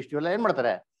 ಪ್ರೀಸ್ಟ್ ಇವೆಲ್ಲ ಏನ್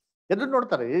ಮಾಡ್ತಾರೆ, ಎದುರು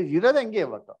ನೋಡ್ತಾರೆ. ಇರೋದೇ ಹಂಗೆ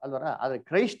ಇವತ್ತು ಅಲ್ವರ. ಆದ್ರೆ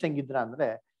ಕ್ರೈಸ್ಟ್ ಹೆಂಗಿದ್ರ ಅಂದ್ರೆ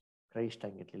ಕ್ರೈಸ್ಟ್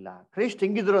ಹಂಗಿರ್ಲಿಲ್ಲ. ಕ್ರೈಸ್ಟ್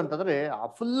ಹೆಂಗಿದ್ರು ಅಂತಂದ್ರೆ ಆ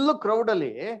ಫುಲ್ ಕ್ರೌಡ್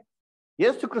ಅಲ್ಲಿ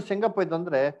ಯೇಸು ಕ್ರಿಸ್ತ ಹೆಂಗಪ್ಪ ಇದ್ದು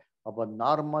ಅಂದ್ರೆ ಒಬ್ಬ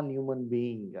ನಾರ್ಮಲ್ ಹ್ಯೂಮನ್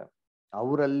ಬೀಯಿಂಗ್.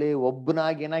 ಅವರಲ್ಲಿ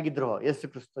ಒಬ್ಬನಾಗಿ ಏನಾಗಿದ್ರು ಯೇಸು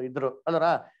ಕ್ರಿಸ್ತ ಇದ್ರು ಅಲ್ವರ.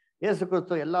 ಯೇಸು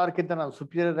ಕ್ರಿಸ್ತ ಎಲ್ಲಾರ್ಕಿಂತ ನಾನು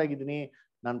ಸುಪೀರಿಯರ್ ಆಗಿದ್ದೀನಿ,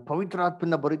 ನಾನು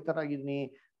ಪವಿತ್ರಾತ್ಮದಿಂದ ಭರಿತರಾಗಿದ್ದೀನಿ,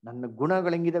 ನನ್ನ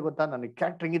ಗುಣಗಳು ಹೆಂಗಿದೆ ಗೊತ್ತಾ, ನನ್ನ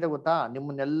ಕ್ಯಾರೆಕ್ಟರ್ ಹೆಂಗಿದೆ ಗೊತ್ತಾ,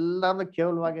 ನಿಮ್ಮನ್ನೆಲ್ಲರನ್ನು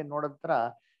ಕೇವಲವಾಗಿ ನೋಡೋದ್ರ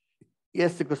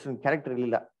ಯೇಸು ಕ್ರಿಸ್ತನ ಕ್ಯಾರೆಕ್ಟರ್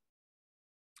ಇರ್ಲಿಲ್ಲ.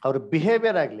 ಅವ್ರ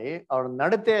ಬಿಹೇವಿಯರ್ ಆಗ್ಲಿ, ಅವ್ರ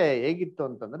ನಡತೆ ಹೇಗಿತ್ತು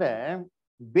ಅಂತಂದ್ರೆ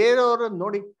ಬೇರೆಯವ್ರ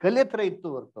ನೋಡಿ ಕಲೆ ತರ ಇತ್ತು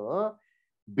ಹೊರತು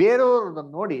ಬೇರೆಯವ್ರನ್ನ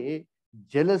ನೋಡಿ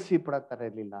ಜಲಸಿ ಪಡತರ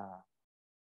ಇರ್ಲಿಲ್ಲ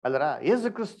ಅಲ್ರ. ಯೇಸು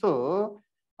ಕ್ರಿಸ್ತು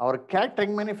ಅವ್ರ ಕ್ಯಾರೆಕ್ಟರ್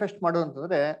ಹೆಂಗ್ ಮ್ಯಾನಿಫೆಸ್ಟ್ ಮಾಡೋದು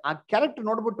ಅಂತಂದ್ರೆ ಆ ಕ್ಯಾರೆಕ್ಟರ್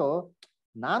ನೋಡ್ಬಿಟ್ಟು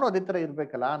ನಾನು ಅದೇ ತರ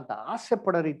ಇರ್ಬೇಕಲ್ಲ ಅಂತ ಆಸೆ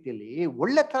ಪಡೋ ರೀತಿಯಲ್ಲಿ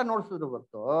ಒಳ್ಳೆ ತರ ನೋಡ್ಸಿದ್ರು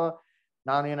ಹೊರತು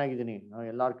ನಾನು ಏನಾಗಿದ್ದೀನಿ, ನಾವು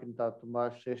ಎಲ್ಲಾರ್ಕಿಂತ ತುಂಬಾ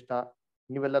ಶ್ರೇಷ್ಠ,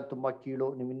 ನೀವೆಲ್ಲ ತುಂಬಾ ಕೀಳು,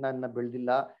 ನೀವಿನ್ನ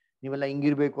ಬೆಳೆದಿಲ್ಲ, ನೀವೆಲ್ಲ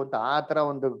ಹಿಂಗಿರ್ಬೇಕು ಅಂತ ಆ ತರ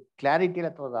ಒಂದು ಕ್ಲಾರಿಟಿ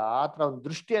ಅಥವಾ ಆ ತರ ಒಂದು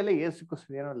ದೃಷ್ಟಿಯಲ್ಲೇ ಯೇಸು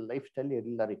ಕ್ರಿಸ್ತ ಏನೋ ಲೈಫ್ ಸ್ಟೈಲ್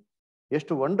ಇರಲಿಲ್ಲ ರೀ.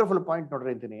 ಎಷ್ಟು ವಂಡರ್ಫುಲ್ ಪಾಯಿಂಟ್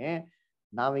ನೋಡ್ರಿ ಅಂತೀನಿ,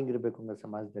 ನಾವ್ ಹೆಂಗಿರ್ಬೇಕು ಅಂದ್ರೆ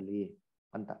ಸಮಾಜದಲ್ಲಿ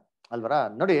ಅಂತ ಅಲ್ವರ.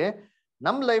 ನೋಡಿ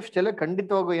ನಮ್ ಲೈಫ್ ಸ್ಟೈಲ್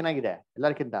ಖಂಡಿತವಾಗೂ ಏನಾಗಿದೆ,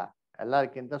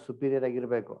 ಎಲ್ಲಾರ್ಕಿಂತ ಸುಪೀರಿಯರ್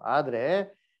ಆಗಿರ್ಬೇಕು. ಆದ್ರೆ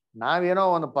ನಾವೇನೋ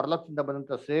ಒಂದು ಪರಲೋಕದಿಂದ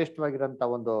ಬಂದಂತ ಶ್ರೇಷ್ಠವಾಗಿರೋಂಥ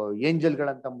ಒಂದು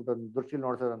ಏಂಜಲ್ಗಳಂತ ಒಂದು ದೃಷ್ಟಿಲಿ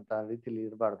ನೋಡ್ಸೋದಂತ ರೀತಿಯಲ್ಲಿ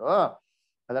ಇರಬಾರ್ದು.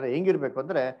 ಅದರ ಹೆಂಗಿರ್ಬೇಕು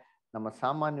ಅಂದ್ರೆ ನಮ್ಮ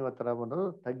ಸಾಮಾನ್ಯ ತರ ಒಂದು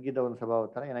ತಗ್ಗಿದ ಒಂದು ಸ್ವಭಾವ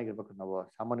ತರ ಏನಾಗಿರ್ಬೇಕು, ನಾವು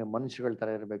ಸಾಮಾನ್ಯ ಮನುಷ್ಯಗಳ ತರ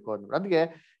ಇರಬೇಕು ಅಂದ್ರು. ಅದಕ್ಕೆ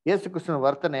ಯೇಸು ಕ್ರಿಸ್ತನ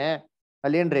ವರ್ತನೆ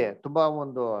ಅಲ್ಲಿ ಏನ್ರಿ ತುಂಬಾ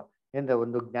ಒಂದು ಏನ್ರೆ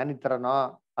ಒಂದು ಜ್ಞಾನಿ ತರನೋ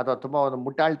ಅಥವಾ ತುಂಬಾ ಒಂದು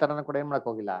ಮುಟ್ಟಾಳ್ ತರನೋ ಕೂಡ ಏನ್ ಮಾಡಕ್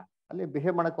ಹೋಗಿಲ್ಲ, ಅಲ್ಲಿ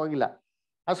ಬಿಹೇವ್ ಮಾಡಕ್ ಹೋಗಿಲ್ಲ.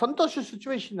 ಆ ಸಂತೋಷ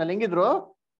ಸಿಚುವೇಶನ್ ಅಲ್ಲಿ ಹೆಂಗಿದ್ರು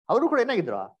ಅವರು ಕೂಡ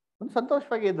ಏನಾಗಿದ್ರು, ಒಂದು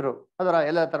ಸಂತೋಷವಾಗಿ ಇದ್ರು. ಅದರ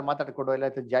ಎಲ್ಲ ತರ ಮಾತಾಡ್ಕೊಂಡು ಎಲ್ಲ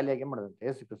ಜಾಲಿಯಾಗಿ ಏನ್ ಮಾಡೋದಂತೆ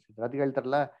ಯೇಸು ಕ್ರಿಸ್ತ ಅದಕ್ಕೆ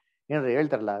ಹೇಳ್ತಾರಲ್ಲ, ಏನ್ರಿ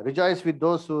ಹೇಳ್ತಾರಲ್ಲ, rejoice with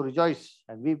those who rejoice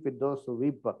and weep with those who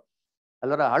weep.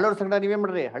 ಅಲ್ಲರ ಹಳ್ಳೋರ್ ಸಂಗಡ ನೀವೇನ್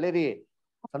ಮಾಡ್ರಿ, ಹಳೇರಿ.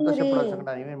 ಸಂತೋಷ ಪಡೋ ಸಂಗಡ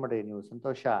ನೀವೇನ್ ಮಾಡ್ರಿ, ನೀವು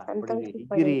ಸಂತೋಷ ಪಡಿರಿ,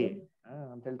 ಹಿಗ್ಗಿರಿ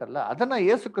ಅಂತ ಹೇಳ್ತಾರಲ್ಲ. ಅದನ್ನ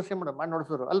ಯೇಸು ಕ್ರಿಸ್ತ ಮಾಡಿ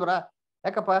ನೋಡ್ಸೋರು ಅಲ್ವರ.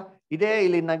 ಯಾಕಪ್ಪ, ಇದೇ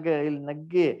ಇಲ್ಲಿ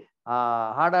ನಗ್ಗಿ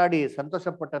ಹಾಡಾಡಿ ಸಂತೋಷ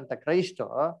ಪಟ್ಟಂತ ಕ್ರೈಸ್ಟ್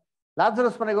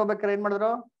ಲಾಜರಸ್ ಮನೆಗೆ ಹೋಗ್ಬೇಕಾರೆ ಏನ್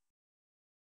ಮಾಡಿದ್ರು,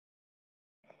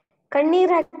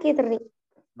 ಕಣ್ಣೀರ್ ಹಾಕಿದ್ರಿ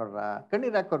ನೋಡ್ರ.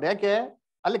 ಕಣ್ಣೀರ್ ಹಾಕೋರು. ಯಾಕೆ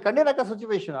ಅಲ್ಲಿ ಕಣ್ಣೀರ್ ಹಾಕೋ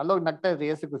ಸಿಚುವೇಶನ್ ಅಲ್ಲೋಗಿ ನಗ್ತಾ ಇದ್ರಿ.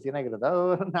 ಯೇಸು ಕ್ರಿಸ್ತ ಏನಾಗಿರೋದು,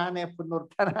 ನಾನೇ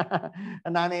ಪುನರುತ್ಥಾನ,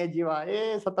 ನಾನೇ ಜೀವ,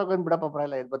 ಸತ್ತೋಗೊಂಡ್ ಬಿಡಪ್ಪ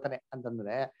ಪರಲ್ಲ ಎದ್ ಬರ್ತಾನೆ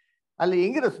ಅಂತಂದ್ರೆ ಅಲ್ಲಿ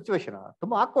ಹೆಂಗಿರೋ ಸಿಚುವೇಶನ್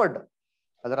ತುಂಬಾ ಆಕ್ವರ್ಡ್.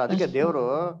 ಅದಕ್ಕೆ ದೇವರು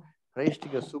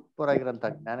ಕ್ರೈಸ್ಟ್ಗೆ ಸೂಪರ್ ಆಗಿರೋಂಥ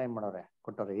ಜ್ಞಾನ ಏನ್ ಮಾಡೋರೆ,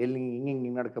 ಕೊಟ್ಟವ್ರೆ. ಎಲ್ಲಿ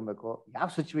ಹಿಂಗ್ ನಡ್ಕೊಬೇಕು, ಯಾವ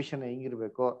ಸಿಚುವೇಶನ್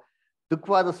ಹೆಂಗಿರ್ಬೇಕು,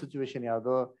 ದುಃಖವಾದ ಸಿಚುವೇಶನ್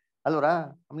ಯಾವುದು ಅಲ್ವರ,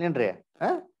 ಆಮೇಲೇನ್ರಿ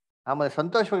ಆಮೇಲೆ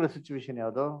ಸಂತೋಷವಾಗಿರೋ ಸಿಚುವೇಶನ್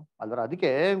ಯಾವುದು ಅಲ್ವರ.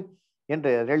 ಅದಕ್ಕೆ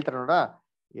ಏನ್ರಿ ಹೇಳ್ತಾರೆ ನೋಡ,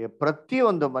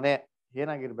 ಪ್ರತಿಯೊಂದು ಮನೆ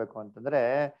ಏನಾಗಿರ್ಬೇಕು ಅಂತಂದ್ರೆ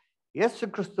ಯೇಸು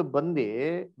ಕ್ರಿಸ್ತು ಬಂದು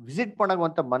ವಿಸಿಟ್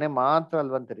ಮಾಡಾಗುವಂತ ಮನೆ ಮಾತ್ರ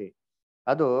ಅಲ್ವಂತರಿ,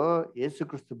 ಅದು ಯೇಸು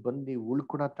ಕ್ರಿಸ್ತು ಬಂದು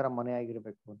ಉಳ್ಕೊಳೋ ತರ ಮನೆ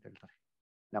ಆಗಿರ್ಬೇಕು ಅಂತ ಹೇಳ್ತಾರೆ.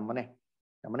 ನಮ್ಮನೆ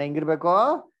ಹೆಂಗಿರ್ಬೇಕು,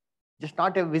 just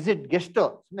not A visit guest.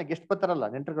 ಸುಮ್ಮನೆ ಗೆಸ್ಟ್ ಬರ್ತಾರಲ್ಲ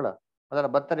ನೆಂಟರುಗಳು, ಅದರ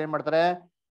ಬರ್ತಾರೆ ಏನ್ ಮಾಡ್ತಾರೆ,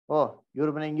 ಓ ಇವ್ರ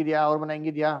ಮನೆ ಹೆಂಗಿದ್ಯಾ, ಅವ್ರ ಮನೆ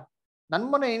ಹೆಂಗಿದ್ಯಾ, ನನ್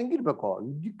ಮನೆ ಹೆಂಗಿರ್ಬೇಕು,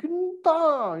 ಇದಕ್ಕಿಂತ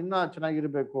ಇನ್ನ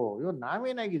ಚೆನ್ನಾಗಿರ್ಬೇಕು, ಇವ್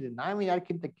ನಾವೇನಾಗಿದ್ದೀವಿ, ನಾವೇ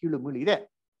ಯಾರ್ಕಿಂತ ಕೀಳು ಮೀಳು ಇದೆ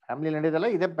ಫ್ಯಾಮಿಲಿ ನಡೆಯೋದಲ್ಲ,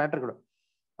 ಇದೇ ಮ್ಯಾಟ್ರ್ಗಳು.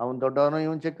 ಅವ್ನ್ ದೊಡ್ಡವನು,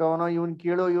 ಇವನ್ ಚಿಕ್ಕವನು, ಇವನ್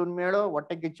ಕೀಳು ಇವನ್ ಮೇಳು,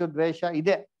 ಹೊಟ್ಟೆ ಕಿಚ್ಚು ದ್ವೇಷ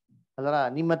ಇದೆ ಅದರ.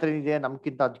 ನಿಮ್ಮ ಹತ್ರ ಇದೆ,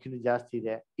 ನಮ್ಗಿಂತ ಅದಕ್ಕಿಂತ ಜಾಸ್ತಿ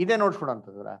ಇದೆ, ಇದೇ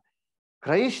ನೋಡ್ಸ್ಕೊಡಂತದ್ರ.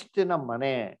 ಕ್ರೈಸ್ತನ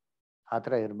ಮನೆ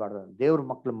ಆತರ ಇರಬಾರ್ದು. ದೇವ್ರ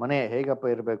ಮಕ್ಳು ಮನೆ ಹೇಗಪ್ಪ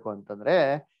ಇರ್ಬೇಕು ಅಂತಂದ್ರೆ,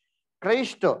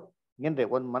 ಕ್ರೈಸ್ಟ್ ಏನ್ರಿ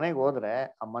ಒಂದ್ ಮನೆಗೆ ಹೋದ್ರೆ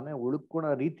ಆ ಮನೆ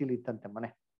ಉಳ್ಕೊಳೋ ರೀತಿಲಿ ಇತ್ತಂತೆ ಮನೆ.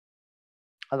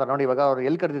 ಅದ್ರ ನೋಡಿ, ಇವಾಗ ಅವ್ರು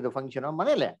ಎಲ್ಲಿ ಕರೆದಿದ್ದು ಫಂಕ್ಷನ್,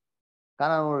 ಮನೇಲೆ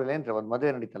ಕಾನೂರಲ್ಲಿ ಏನ್ರಿ ಒಂದ್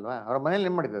ಮದುವೆ ನಡೀತಲ್ವಾ, ಅವ್ರ ಮನೇಲಿ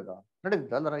ಏನ್ ಮಾಡಿದ್ದು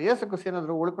ನಡೀತಿತ್ತು ಅಲ್ರ. ಯೇಸು ಕ್ರಿಸ್ತ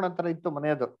ಏನಾದ್ರು ಉಳ್ಕೊಳೋ ತರ ಇತ್ತು ಮನೆ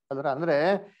ಅದು ಅಲ್ರ. ಅಂದ್ರೆ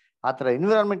ಆತರ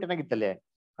ಎನ್ವಿರಾನ್ಮೆಂಟ್ ಏನಾಗಿತ್ತಲ್ಲಿ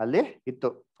ಅಲ್ಲಿ ಇತ್ತು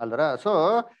ಅಲ್ರ. ಸೊ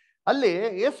ಅಲ್ಲಿ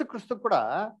ಯೇಸು ಕ್ರಿಸ್ತ ಕೂಡ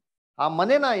ಆ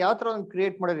ಮನೇನ ಯಾವ ತರ ಒಂದು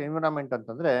ಕ್ರಿಯೇಟ್ ಮಾಡಿರೋ ಎನ್ವಿರಾನ್ಮೆಂಟ್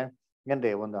ಅಂತಂದ್ರೆ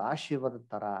ಏನ್ರಿ ಒಂದು ಆಶೀರ್ವಾದದ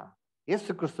ತರ.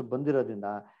 ಯೇಸು ಕ್ರಿಸ್ತ ಬಂದಿರೋದ್ರಿಂದ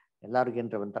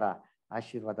ಎಲ್ಲಾರ್ಗೇನ್ರಿ ಒಂಥರ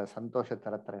ಆಶೀರ್ವಾದ, ಸಂತೋಷ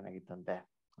ತರ ಏನಾಗಿತ್ತಂತೆ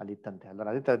ಅಲ್ಲಿ ಇತ್ತಂತೆ ಅಲ್ರ.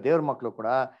 ಅದೇ ತರ ದೇವ್ರ ಮಕ್ಳು ಕೂಡ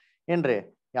ಏನ್ರಿ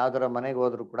ಯಾವ್ದಾರ ಮನೆಗೆ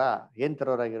ಹೋದ್ರು ಕೂಡ ಏನ್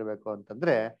ತರೋರಾಗಿರ್ಬೇಕು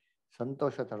ಅಂತಂದ್ರೆ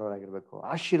ಸಂತೋಷ ತರೋರಾಗಿರ್ಬೇಕು,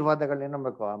 ಆಶೀರ್ವಾದಗಳನ್ನ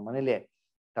ಏನ್ಬೇಕು ಆ ಮನೇಲಿ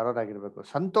ತರೋರಾಗಿರ್ಬೇಕು,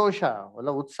 ಸಂತೋಷ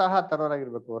ಎಲ್ಲ ಉತ್ಸಾಹ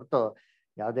ತರೋರಾಗಿರ್ಬೇಕು ಹೊರತು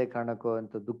ಯಾವುದೇ ಕಾರಣಕ್ಕೂ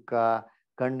ಅಂತ ದುಃಖ,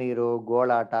 ಕಣ್ಣೀರು,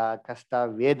 ಗೋಳಾಟ, ಕಷ್ಟ,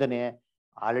 ವೇದನೆ.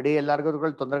 ಆಲ್ರೆಡಿ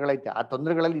ಎಲ್ಲಾರ್ಗು ತೊಂದರೆಗಳೈತೆ, ಆ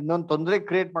ತೊಂದರೆಗಳಲ್ಲಿ ಇನ್ನೊಂದು ತೊಂದರೆ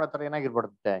ಕ್ರಿಯೇಟ್ ಮಾಡೋ ತರ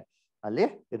ಏನಾಗಿರ್ಬಾರ್ದಂತೆ ಅಲ್ಲಿ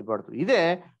ಇರ್ಬಾರ್ದು. ಇದೇ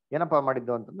ಏನಪ್ಪಾ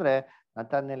ಮಾಡಿದ್ದು ಅಂತಂದ್ರೆ,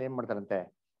 ನತಾನ್ಯೇಲ್ ಏನ್ ಮಾಡ್ತಾರಂತೆ,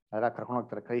 ಅದರ ಕರ್ಕೊಂಡು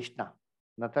ಹೋಗ್ತಾರೆ ಕ್ರೈಸ್ಟ್ನ.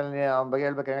 ನತಾನ್ಯೇಲ್ ಅವನ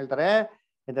ಬಗ್ಗೆ ಹೇಳ್ತಾರೆ,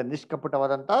 ಇಂತ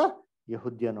ನಿಷ್ಕಪಟವಾದಂತ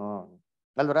ಯೆಹೂದ್ಯನು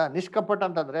ಅಲ್ವರ. ನಿಷ್ಕಪಟ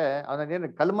ಅಂತಂದ್ರೆ ಅವನೇನು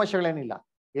ಕಲ್ಮಶಗಳೇನಿಲ್ಲ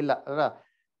ಇಲ್ಲ ಅದ್ರ,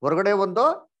 ಹೊರಗಡೆ ಒಂದು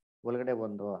ಒಳಗಡೆ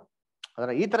ಒಂದು ಅದರ,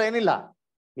 ಈ ತರ ಏನಿಲ್ಲ,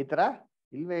 ಈ ತರ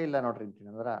ಇಲ್ವೇ ಇಲ್ಲ ನೋಡ್ರಿ ಅಂತೀನಿ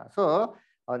ಅದರ. ಸೊ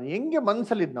ಅವನ್ ಹೆಂಗೆ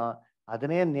ಮನ್ಸಲ್ಲಿದ್ನೋ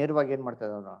ಅದನ್ನೇ ನೇರವಾಗಿ ಏನ್ ಮಾಡ್ತಾ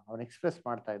ಇದ್ದ ಅವನು ಎಕ್ಸ್ಪ್ರೆಸ್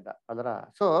ಮಾಡ್ತಾ ಇದ್ದ ಅದರ.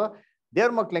 ಸೊ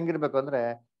ದೇವ್ರ ಮಕ್ಳು ಹೆಂಗಿರ್ಬೇಕು ಅಂದ್ರೆ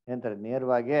ಏನಂತಾರೆ,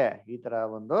 ನೇರವಾಗಿ ಈ ತರ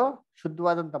ಒಂದು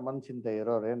ಶುದ್ಧವಾದಂತ ಮನ್ಸಿಂದ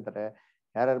ಇರೋರು ಏನಂತಾರೆ,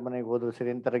 ಯಾರ್ಯಾರ ಮನೆಗೆ ಹೋದ್ರು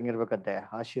ಸರಿ ಎಂತರ ಹೆಂಗಿರ್ಬೇಕಂತೆ,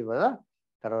 ಆಶೀರ್ವಾದ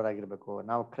ತರೋರಾಗಿರ್ಬೇಕು.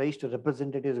 ನಾವು ಕ್ರೈಸ್ಟ್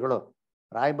ರೆಪ್ರೆಸೆಂಟೇಟಿವ್ಸ್ಗಳು,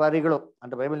 ರಾಯಭಾರಿಗಳು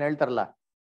ಅಂತ ಬೈಬಲ್ ಹೇಳ್ತಾರಲ್ಲ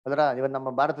ಅದರ. ಇವನ್ ನಮ್ಮ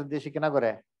ಭಾರತ ದೇಶಕ್ಕೆ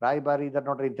ಏನಾಗೋರೆ ರಾಯಭಾರಿ ಇದಾರೆ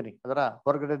ನೋಡ್ರಿ ಅಂತೀನಿ ಅದರ.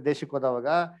 ಹೊರಗಡೆ ದೇಶಕ್ಕೆ ಹೋದವಾಗ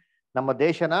ನಮ್ಮ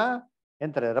ದೇಶನ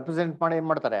ಎಂತಾರೆ ರೆಪ್ರೆಸೆಂಟ್ ಮಾಡಿ ಏನ್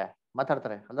ಮಾಡ್ತಾರೆ,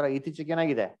 ಮಾತಾಡ್ತಾರೆ ಅಂದ್ರೆ. ಇತ್ತೀಚೆಗೆ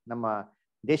ಏನಾಗಿದೆ ನಮ್ಮ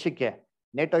ದೇಶಕ್ಕೆ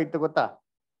ನೇಟೋ ಇತ್ತು ಗೊತ್ತಾ,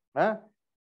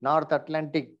 ನಾರ್ತ್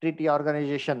ಅಟ್ಲಾಂಟಿಕ್ ಟ್ರೀಟಿ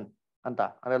ಆರ್ಗನೈಸೇಷನ್ ಅಂತ.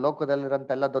 ಅಂದ್ರೆ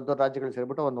ಲೋಕದಲ್ಲಿರೋಂಥ ಎಲ್ಲ ದೊಡ್ಡ ದೊಡ್ಡ ರಾಜ್ಯಗಳು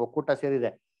ಸೇರಿಬಿಟ್ಟು ಒಂದು ಒಕ್ಕೂಟ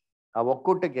ಸೇರಿದೆ. ಆ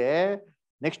ಒಕ್ಕೂಟಕ್ಕೆ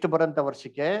ನೆಕ್ಸ್ಟ್ ಬರೋಂಥ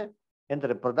ವರ್ಷಕ್ಕೆ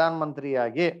ಏನಂತಾರೆ ಪ್ರಧಾನ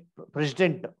ಮಂತ್ರಿಯಾಗಿ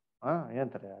ಪ್ರೆಸಿಡೆಂಟ್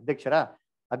ಏನಂತಾರೆ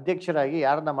ಅಧ್ಯಕ್ಷರಾಗಿ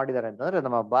ಯಾರನ್ನ ಮಾಡಿದ್ದಾರೆ ಅಂತಂದ್ರೆ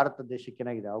ನಮ್ಮ ಭಾರತ ದೇಶಕ್ಕೆ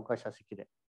ಏನಾಗಿದೆ ಅವಕಾಶ ಸಿಕ್ಕಿದೆ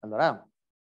ಅಲ್ವರ.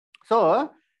 ಸೊ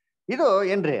ಇದು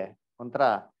ಏನ್ರಿ ಒಂಥರ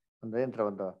ಒಂದು ಏನಂತಾರೆ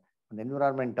ಒಂದು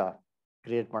ಎನ್ವಿರಾನ್ಮೆಂಟ್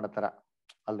ಕ್ರಿಯೇಟ್ ಮಾಡೋ ತರ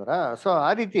ಅಲ್ವರ. ಸೊ ಆ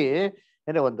ರೀತಿ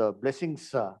ಏನೇ ಒಂದು ಬ್ಲೆಸ್ಸಿಂಗ್ಸ್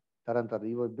ತರ ಅಂತಾರೆ.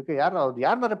 ಇವಾಗ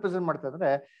ಯಾರನ್ನ ರೆಪ್ರೆಸೆಂಟ್ ಮಾಡ್ತಾರೆ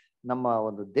ಅಂದ್ರೆ ನಮ್ಮ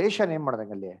ಒಂದು ದೇಶನ ಏನ್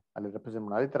ಮಾಡ್ದಂಗೆ ಅಲ್ಲಿ ರೆಪ್ರೆಸೆಂಟ್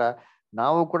ಮಾಡೋ. ಅದೇ ತರ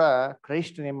ನಾವು ಕೂಡ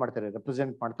ಕ್ರೈಸ್ಟ್ನ ಏನ್ ಮಾಡ್ತಾರೆ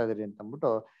ರೆಪ್ರೆಸೆಂಟ್ ಮಾಡ್ತಾ ಇದೀರಿ ಅಂತ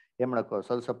ಅಂದ್ಬಿಟ್ಟು ಏನ್ ಮಾಡಬೇಕು,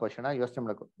 ಸ್ವಲ್ಪ ಕ್ಷಣ ಯೋಚನೆ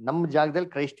ಮಾಡಬೇಕು. ನಮ್ಮ ಜಾಗದಲ್ಲಿ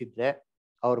ಕ್ರೈಸ್ಟ್ ಇದ್ರೆ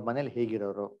ಅವ್ರ ಮನೇಲಿ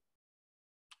ಹೇಗಿರೋರು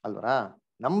ಅಲ್ವರ.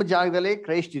 ನಮ್ಮ ಜಾಗದಲ್ಲಿ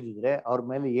ಕ್ರೈಸ್ಟ್ ಇದ್ದಿದ್ರೆ ಅವ್ರ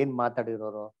ಮೇಲೆ ಏನ್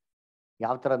ಮಾತಾಡಿರೋರು,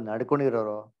 ಯಾವ ತರ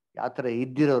ನಡ್ಕೊಂಡಿರೋರು, ಯಾವ ತರ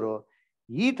ಇದ್ದಿರೋರು,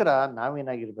 ಈ ತರ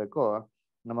ನಾವೇನಾಗಿರ್ಬೇಕು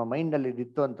ನಮ್ಮ ಮೈಂಡ್ ಅಲ್ಲಿ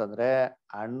ಇದಿತ್ತು ಅಂತಂದ್ರೆ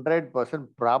 100%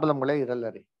 ಪ್ರಾಬ್ಲಮ್ಗಳೇ ಇರಲ್ಲ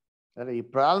ರೀ. ಅಂದ್ರೆ ಈ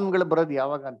ಪ್ರಾಬ್ಲಮ್ಗಳು ಬರೋದು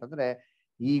ಯಾವಾಗ ಅಂತಂದ್ರೆ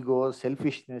ಈಗೋ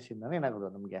ಸೆಲ್ಫಿಶ್ನೆಸ್ ಇಂದಾನೆ ಏನಾಗೋದು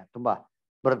ನಮ್ಗೆ ತುಂಬಾ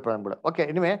ಬರೋದು ಪ್ರಾಬ್ಲಮ್ಗಳು. ಓಕೆ,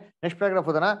 ಇನಿವೆ ನೆಕ್ಸ್ಟ್ ಪ್ಯಾರಾಗ್ರಾಫ್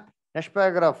ಓದೋಣ. ನೆಕ್ಸ್ಟ್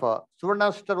ಪ್ಯಾರಾಗ್ರಾಫ್ ಸುವರ್ಣ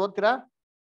ಸಿಸ್ಟರ್ ಓದ್ತೀರಾ?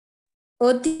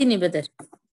 ಓದ್ತೀನಿ ಬ್ರದರ್.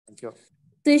 Thank you.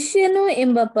 ಶಿಷ್ಯನು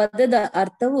ಎಂಬ ಪದದ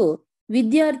ಅರ್ಥವು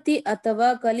ವಿದ್ಯಾರ್ಥಿ ಅಥವಾ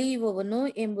ಕಲಿಯುವವನು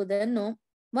ಎಂಬುದನ್ನು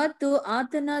ಮತ್ತು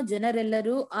ಆತನ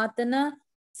ಜನರೆಲ್ಲರೂ ಆತನ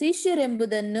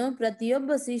ಶಿಷ್ಯರೆಂಬುದನ್ನು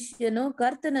ಪ್ರತಿಯೊಬ್ಬ ಶಿಷ್ಯನು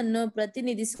ಕರ್ತನನ್ನು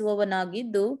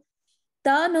ಪ್ರತಿನಿಧಿಸುವವನಾಗಿದ್ದು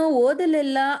ತಾನು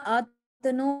ಓದಲೆಲ್ಲ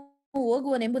ಆತನು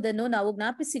ಹೋಗುವನೆಂಬುದನ್ನು ನಾವು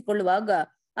ಜ್ಞಾಪಿಸಿಕೊಳ್ಳುವಾಗ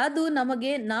ಅದು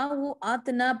ನಮಗೆ ನಾವು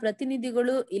ಆತನ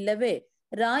ಪ್ರತಿನಿಧಿಗಳು ಇಲ್ಲವೇ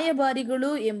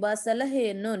ರಾಯಭಾರಿಗಳು ಎಂಬ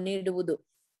ಸಲಹೆಯನ್ನು ನೀಡುವುದು.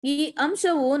 ಈ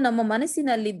ಅಂಶವು ನಮ್ಮ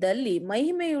ಮನಸ್ಸಿನಲ್ಲಿದ್ದಲ್ಲಿ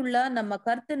ಮಹಿಮೆಯುಳ್ಳ ನಮ್ಮ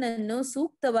ಕರ್ತನನ್ನು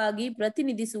ಸೂಕ್ತವಾಗಿ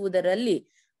ಪ್ರತಿನಿಧಿಸುವುದರಲ್ಲಿ,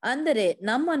 ಅಂದರೆ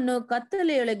ನಮ್ಮನ್ನು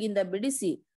ಕತ್ತಲೆಯೊಳಗಿಂದ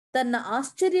ಬಿಡಿಸಿ ತನ್ನ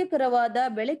ಆಶ್ಚರ್ಯಕರವಾದ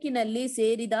ಬೆಳಕಿನಲ್ಲಿ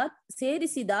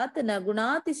ಸೇರಿಸಿದಾತನ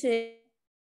ಗುಣಾತಿಶಯ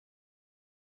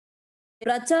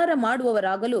ಪ್ರಚಾರ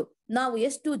ಮಾಡುವವರಾಗಲು ನಾವು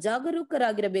ಎಷ್ಟು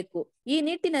ಜಾಗರೂಕರಾಗಿರಬೇಕು. ಈ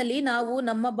ನಿಟ್ಟಿನಲ್ಲಿ ನಾವು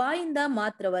ನಮ್ಮ ಬಾಯಿಂದ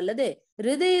ಮಾತ್ರವಲ್ಲದೆ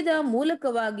ಹೃದಯದ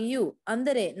ಮೂಲಕವಾಗಿಯೂ,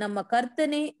 ಅಂದರೆ ನಮ್ಮ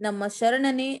ಕರ್ತನೆ, ನಮ್ಮ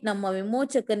ಶರಣನೆ, ನಮ್ಮ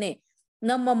ವಿಮೋಚಕನೇ,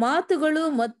 ನಮ್ಮ ಮಾತುಗಳು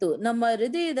ಮತ್ತು ನಮ್ಮ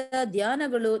ಹೃದಯದ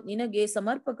ಧ್ಯಾನಗಳು ನಿನಗೆ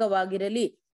ಸಮರ್ಪಕವಾಗಿರಲಿ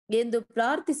ಎಂದು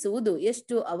ಪ್ರಾರ್ಥಿಸುವುದು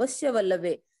ಎಷ್ಟು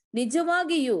ಅವಶ್ಯವಲ್ಲವೇ.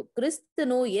 ನಿಜವಾಗಿಯೂ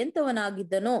ಕ್ರಿಸ್ತನು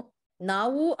ಎಂಥವನಾಗಿದ್ದನೋ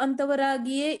ನಾವು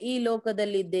ಅಂಥವರಾಗಿಯೇ ಈ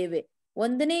ಲೋಕದಲ್ಲಿದ್ದೇವೆ.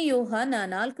 1 ಯೋಹಾನ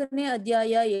 4ನೇ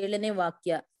ಅಧ್ಯಾಯ 7ನೇ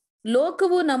ವಾಕ್ಯ.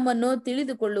 ಲೋಕವು ನಮ್ಮನ್ನು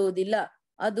ತಿಳಿದುಕೊಳ್ಳುವುದಿಲ್ಲ,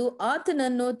 ಅದು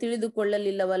ಆತನನ್ನು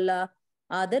ತಿಳಿದುಕೊಳ್ಳಲಿಲ್ಲವಲ್ಲ.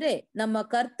 ಆದರೆ ನಮ್ಮ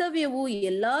ಕರ್ತವ್ಯವು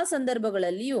ಎಲ್ಲಾ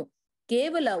ಸಂದರ್ಭಗಳಲ್ಲಿಯೂ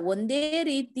ಕೇವಲ ಒಂದೇ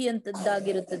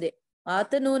ರೀತಿಯಂತದ್ದಾಗಿರುತ್ತದೆ.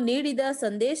 ಆತನು ನೀಡಿದ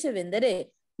ಸಂದೇಶವೆಂದರೆ,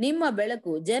 ನಿಮ್ಮ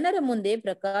ಬೆಳಕು ಜನರ ಮುಂದೆ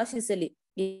ಪ್ರಕಾಶಿಸಲಿ.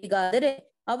 ಹೀಗಾದರೆ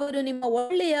ಅವರು ನಿಮ್ಮ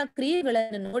ಒಳ್ಳೆಯ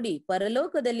ಕ್ರಿಯೆಗಳನ್ನು ನೋಡಿ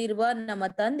ಪರಲೋಕದಲ್ಲಿರುವ ನಮ್ಮ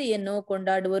ತಂದೆಯನ್ನು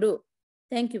ಕೊಂಡಾಡುವರು.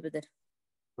 Thank you brother.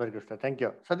 Very good sir, thank you.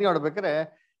 ಸದ್ಯ ನೋಡ್ಬೇಕಾದ್ರೆ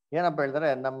ಏನಪ್ಪ ಹೇಳ್ತಾರೆ,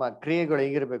 ನಮ್ಮ ಕ್ರಿಯೆಗಳು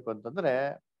ಹೇಗಿರ್ಬೇಕು ಅಂತಂದ್ರೆ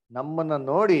ನಮ್ಮನ್ನ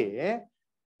ನೋಡಿ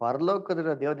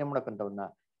ಪರಲೋಕದ ದೇವತೆ ಮಾಡಕ್ಕಂತವನ್ನ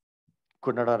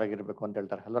ಕೊಂಡಾಡೋರಾಗಿರ್ಬೇಕು ಅಂತ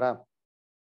ಹೇಳ್ತಾರೆ ಅಲ್ವರ.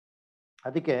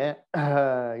 ಅದಕ್ಕೆ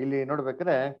ಇಲ್ಲಿ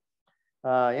ನೋಡ್ಬೇಕಾದ್ರೆ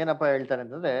ಏನಪ್ಪಾ ಹೇಳ್ತಾರೆ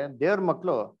ಅಂತಂದ್ರೆ, ದೇವ್ರ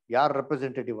ಮಕ್ಕಳು ಯಾರು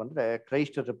ರೆಪ್ರೆಸೆಂಟೇಟಿವ್ ಅಂದ್ರೆ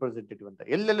ಕ್ರೈಸ್ಟ್ ರೆಪ್ರೆಸೆಂಟೇಟಿವ್ ಅಂತ.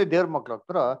 ಎಲ್ಲೆಲ್ಲಿ ದೇವ್ರ ಮಕ್ಳು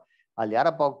ಹೋಗ್ತಾರೋ ಅಲ್ಲಿ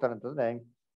ಯಾರಪ್ಪ ಹೋಗ್ತಾರೆ ಅಂತಂದ್ರೆ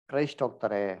ಕ್ರೈಸ್ಟ್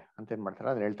ಹೋಗ್ತಾರೆ ಅಂತ ಏನ್ ಮಾಡ್ತಾರೆ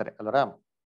ಅದ್ ಹೇಳ್ತಾರೆ ಅಲ್ವರ.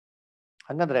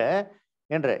 ಹಂಗಂದ್ರೆ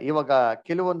ಏನ್ರೆ ಇವಾಗ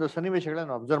ಕೆಲವೊಂದು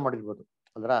ಸನ್ನಿವೇಶಗಳನ್ನ ಅಬ್ಸರ್ವ್ ಮಾಡಿರ್ಬೋದು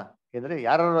ಅಲ್ರ. ಅಂದ್ರೆ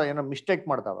ಯಾರು ಏನೋ ಮಿಸ್ಟೇಕ್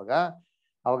ಮಾಡ್ತಾವಾಗ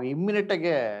ಅವಾಗ ಇಮ್ಮಿಡಿಯೇಟ್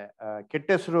ಆಗಿ ಕೆಟ್ಟ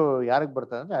ಹೆಸರು ಯಾರಿಗೆ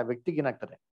ಬರ್ತದೆ ಅಂದ್ರೆ ಆ ವ್ಯಕ್ತಿಗೆ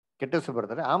ಏನಾಗ್ತದೆ, ಕೆಟ್ಟ ಹೆಸರು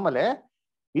ಬರ್ತಾರೆ. ಆಮೇಲೆ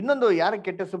ಇನ್ನೊಂದು ಯಾರಿಗೆ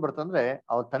ಕೆಟ್ಟ ಹೆಸರು ಬರ್ತಂದ್ರೆ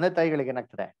ಅವ್ರ ತಂದೆ ತಾಯಿಗಳಿಗೆ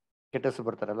ಏನಾಗ್ತದೆ, ಕೆಟ್ಟ ಹೆಸರು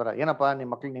ಬರ್ತಾರೆ ಅಲ್ವರ. ಏನಪ್ಪಾ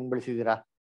ನಿಮ್ಮ ಮಕ್ಳಿಗೆ ನಿಂಗೆ ಬೆಳೆಸಿದೀರಾ,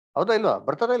 ಹೌದಾ ಇಲ್ವಾ,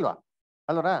 ಬರ್ತಾರ ಇಲ್ವಾ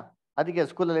ಅಲ್ವರ. ಅದಕ್ಕೆ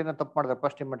ಸ್ಕೂಲಲ್ಲಿ ಏನೋ ತಪ್ಪು ಮಾಡಿದ್ರೆ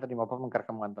ಫಸ್ಟ್ ಏನ್ ಮಾಡ್ತಾರೆ, ನಿಮ್ಮ ಅಪ್ಪ ಅಮ್ಮನ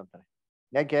ಕರ್ಕೊಂಬ ಅಂತಾರೆ.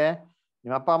 ಯಾಕೆ,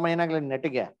 ನಿಮ್ಮ ಅಪ್ಪ ಅಮ್ಮ ಏನಾಗ್ಲಿ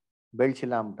ನೆಟ್ಟಿಗೆ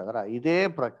ಬೆಳ್ಸಿಲ್ಲ ಅಂಬಿಟ್ಟದ್ರ. ಇದೇ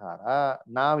ಪ್ರಕಾರ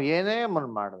ನಾವ್ ಏನೇ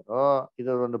ಮಾಡಿದ್ರು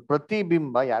ಇದರ ಒಂದು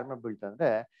ಪ್ರತಿಬಿಂಬ ಯಾರ ಮೇಲೆ ಬೀಳ್ತಂದ್ರೆ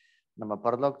ನಮ್ಮ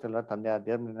ಪರಲೋಕದಲ್ಲ ತಂದೆ ಆ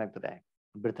ದೇವ್ರ ಮೇಲೆ ಏನಾಗ್ತದೆ,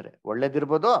 ಬೀಳ್ತಾರೆ.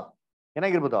 ಒಳ್ಳೇದಿರ್ಬೋದು,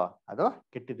 ಏನಾಗಿರ್ಬೋದು, ಅದು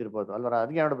ಕೆಟ್ಟಿದಿರ್ಬೋದು ಅಲ್ವರ.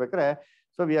 ಅದಕ್ಕೆ ನೋಡ್ಬೇಕಾರೆ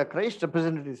so we are Christ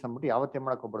representatives ಅಂದ್ಬಿಟ್ಟು ಯಾವತ್ತೇ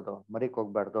ಮಾಡಕ್ ಹೋಗ್ಬಾರ್ದು, ಮರಿಕ್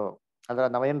ಹೋಗ್ಬಾರ್ದು ಅಲ್ರ.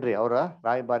 ನಾವೇನ್ರಿ ಅವರ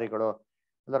ರಾಯಭಾರಿಗಳು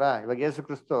ಅಲ್ವರ. ಇವಾಗ ಯೇಸು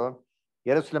ಕ್ರಿಸ್ತು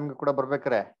ಯೆರೂಸಲೇಮ್ಗೆ ಕೂಡ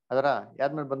ಬರ್ಬೇಕಾರೆ ಅದರ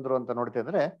ಯಾದ್ಮೇಲೆ ಬಂದ್ರು ಅಂತ ನೋಡ್ತೀವಿ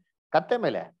ಅಂದ್ರೆ ಕತ್ತೆ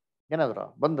ಮೇಲೆ ಏನಾದ್ರು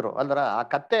ಬಂದ್ರು ಅಲ್ವರ. ಆ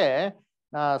ಕತ್ತೆ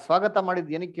ಸ್ವಾಗತ ಮಾಡಿದ್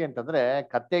ಏನಕ್ಕೆ ಅಂತಂದ್ರೆ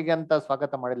ಕತ್ತೆಗೆ ಅಂತ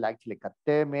ಸ್ವಾಗತ ಮಾಡಿಲ್ಲ, ಆಕ್ಚುಲಿ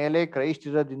ಕತ್ತೆ ಮೇಲೆ ಕ್ರೈಸ್ಟ್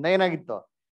ಇರೋದ್ರಿಂದ ಏನಾಗಿತ್ತು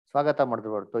ಸ್ವಾಗತ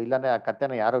ಮಾಡಿದ್ರು ಹೊರತು ಇಲ್ಲಾಂದ್ರೆ ಆ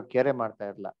ಕತ್ತೆನ ಯಾರು ಕೇರೆ ಮಾಡ್ತಾ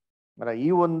ಇರಲ್ಲ. ಈ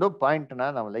ಒಂದು ಪಾಯಿಂಟ್ ನ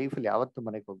ನಾವು ಲೈಫಲ್ಲಿ ಯಾವತ್ತೂ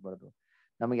ಮನೆಗೆ ಹೋಗ್ಬಾರ್ದು.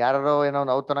 ನಮ್ಗೆ ಯಾರೋ ಏನೋ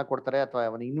ಒಂದು ಔತಣ ಕೊಡ್ತಾರೆ ಅಥವಾ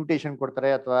ಒಂದು ಇನ್ವಿಟೇಷನ್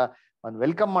ಕೊಡ್ತಾರೆ ಅಥವಾ ಒಂದು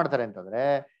ವೆಲ್ಕಮ್ ಮಾಡ್ತಾರೆ ಅಂತಂದ್ರೆ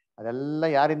ಅದೆಲ್ಲ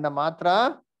ಯಾರಿಂದ ಮಾತ್ರ,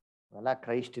 ಅದೆಲ್ಲ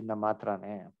ಕ್ರೈಸ್ಟ್ ಇಂದ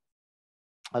ಮಾತ್ರನೇ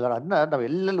ಅದರ. ಅದನ್ನ ನಾವ್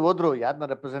ಎಲ್ಲೆಲ್ಲಿ ಹೋದ್ರು ಯಾರನ್ನ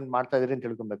ರೆಪ್ರೆಸೆಂಟ್ ಮಾಡ್ತಾ ಇದೀರಿ ಅಂತ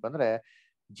ತಿಳ್ಕೊಬೇಕು ಅಂದ್ರೆ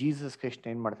ಜೀಸಸ್ ಕ್ರೈಸ್ಟ್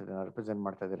ಏನ್ ಮಾಡ್ತಾ ಇದ್ದೀವಿ, ರೆಪ್ರೆಸೆಂಟ್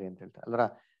ಮಾಡ್ತಾ ಇದೀರಿ ಅಂತ ಹೇಳ್ತಾರೆ ಅಲ್ರ.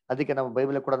 ಅದಕ್ಕೆ ನಾವು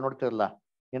ಬೈಬಲ್ ಕೂಡ ನೋಡ್ತಿರಲ್ಲ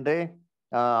ಏನ್ರಿ,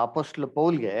 ಅಪೊಸ್ಟಲ್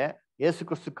ಪೌಲ್ಗೆ ಯೇಸು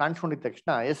ಕ್ರಿಸ್ತು ಕಾಣಿಸ್ಕೊಂಡಿದ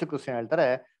ತಕ್ಷಣ ಯೇಸು ಕ್ರಿಸ್ತು ಏನ್ ಹೇಳ್ತಾರೆ,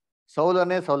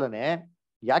 ಸೌಲನೇ ಸೌಲನೇ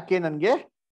ಯಾಕೆ ನನ್ಗೆ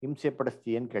ಹಿಂಸೆ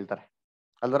ಪಡಿಸ್ತಿ ಅಂತ ಕೇಳ್ತಾರೆ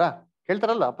ಅಲ್ವರ.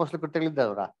 ಕೇಳ್ತಾರಲ್ಲ ಅಪೊಸ್ಟಲ್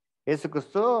ಕೃತ್ಯಗಳಿದ್ದಾವ್ರ. ಯೇಸು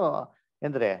ಕ್ರಿಸ್ತು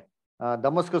ಅಂದ್ರೆ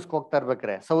ದಮಸ್ಕಸ್ಗೆ ಹೋಗ್ತಾ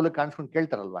ಇರ್ಬೇಕ್ರೆ ಸೌಲು ಕಾಣಿಸ್ಕೊಂಡು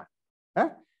ಕೇಳ್ತಾರಲ್ವಾ.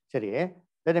 ಸರಿ,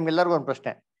 ನಿಮ್ಗೆಲ್ಲರಿಗೂ ಒಂದು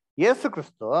ಪ್ರಶ್ನೆ, ಯೇಸು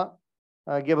ಕ್ರಿಸ್ತು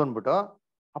ಗೆ ಬಂದ್ಬಿಟ್ಟು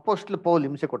ಅಪೊಸ್ಟಲ್ ಪೌಲ್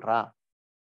ಹಿಂಸೆ ಕೊಟ್ರಾ?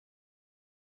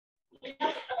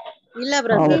 ಇಲ್ಲ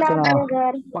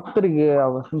ಬ್ರದರ್. ಭಕ್ತರಿಗೆ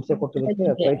ಹಿಂಸೆ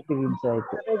ಕೊಟ್ಟಿದ್ದಕ್ಕೆ ಕ್ರೈಸ್ಟಿಗೆ ಹಿಂಸೆ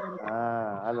ಆಯ್ತು.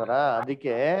 ಅಲ್ವರ.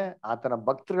 ಅದಕ್ಕೆ ಆತನ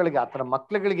ಭಕ್ತರುಗಳಿಗೆ ಆತನ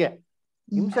ಮಕ್ಳುಗಳಿಗೆ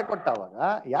ಹಿಂಸೆ ಕೊಟ್ಟವಾಗ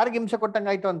ಯಾರಿಗೆ ಹಿಂಸೆ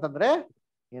ಕೊಟ್ಟಂಗಾಯ್ತು ಅಂತಂದ್ರೆ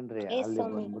ಏನ್ರಿ, ಅಲ್ಲಿ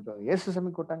ಬಂದ್ಬಿಟ್ಟು ಯೇಸು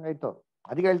ಸ್ವಾಮಿ ಕೊಟ್ಟಂಗಾಯ್ತು.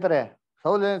 ಅದಕ್ಕೆ ಹೇಳ್ತಾರೆ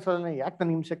ಸೌಲನೇ ಯಾಕೆ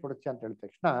ನನ್ ಹಿಂಸೆ ಕೊಡುತ್ತೆ ಅಂತ ಹೇಳಿದ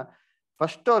ತಕ್ಷಣ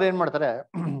ಫಸ್ಟ್ ಅವ್ರು ಏನ್ ಮಾಡ್ತಾರೆ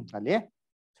ಅಲ್ಲಿ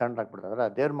ಸಣ್ಣ ಹಾಕ್ಬಿಡ್ತಾರ.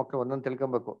 ದೇವ್ರ ಮಕ್ಳು ಒಂದೊಂದು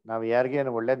ತಿಳ್ಕೊಬೇಕು, ನಾವ್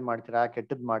ಯಾರಿಗೇನು ಒಳ್ಳೇದ್ ಮಾಡ್ತೀರಾ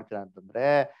ಕೆಟ್ಟದ್ ಮಾಡ್ತೀರಾ ಅಂತಂದ್ರೆ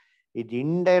ಇದು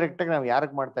ಇಂಡೈರೆಕ್ಟ್ ಆಗಿ ನಾವ್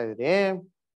ಯಾರಿಗೆ ಮಾಡ್ತಾ ಇದೀರಿ,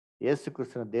 ಯೇಸು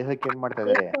ಕ್ರಿಸ್ತನ ದೇಹಕ್ಕೆ ಏನ್ ಮಾಡ್ತಾ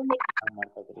ಇದೀರಿ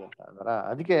ಮಾಡ್ತಾ ಇದೀರಿ ಅಂತ ಅಲ್ವರ.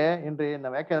 ಅದಕ್ಕೆ ಏನ್ರಿ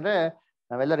ನಾವ್ ಯಾಕಂದ್ರೆ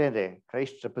ನಾವೆಲ್ಲರೂ ಏನ್ರಿ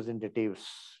ಕ್ರೈಸ್ಟ್ ರೆಪ್ರೆಸೆಂಟೇಟಿವ್ಸ್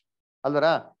ಅಲ್ವರ.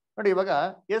 ನೋಡಿ ಇವಾಗ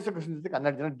ಯೇಸು ಕ್ರಿಸ್ತನ ಜೊತೆಗೆ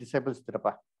 12 ಜನ ಡಿಸೈಬಲ್ಸ್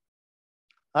ಇದ್ದೀರಪ್ಪ.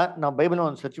 ನಾವು ಬೈಬಲ್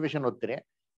ಒಂದು ಸಿಚುವೇಶನ್ ಓದ್ತೀರಿ.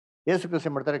 ಯೇಸು ಕ್ರಿಸ್ತ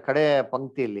ಏನ್ ಮಾಡ್ತಾರೆ, ಕಡೆ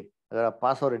ಪಂಕ್ತಿಯಲ್ಲಿ ಅದರ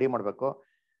ಪಾಸ್ ರೆಡಿ ಮಾಡ್ಬೇಕು.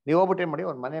 ನೀವು ಹೋಗ್ಬಿಟ್ಟು ಏನ್ ಮಾಡಿ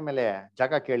ಅವ್ರ ಮನೆ ಮೇಲೆ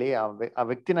ಜಾಗ ಕೇಳಿ ಆ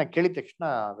ವ್ಯಕ್ತಿನ ಕೇಳಿದ ತಕ್ಷಣ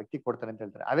ಆ ವ್ಯಕ್ತಿ ಕೊಡ್ತಾರೆ ಅಂತ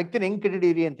ಹೇಳ್ತಾರೆ. ಆ ವ್ಯಕ್ತಿನ ಹೆಂಗ್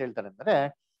ಕಿಡಿಡೀರಿ ಅಂತ ಹೇಳ್ತಾರೆ ಅಂದ್ರೆ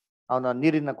ಅವನ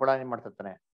ನೀರಿನ ಕೊಡ ಏನ್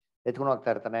ಮಾಡ್ತಿರ್ತಾನೆ, ಎತ್ಕೊಂಡು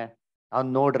ಹೋಗ್ತಾ ಇರ್ತಾನೆ. ಅವ್ನ್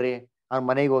ನೋಡ್ರಿ, ಅವ್ನ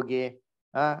ಮನೆಗೆ ಹೋಗಿ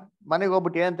ಮನೆಗೆ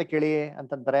ಹೋಗ್ಬಿಟ್ಟು ಏನಂತ ಕೇಳಿ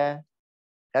ಅಂತಂತಾರೆ.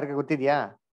 ಯಾರಿಗೆ ಗೊತ್ತಿದ್ಯಾ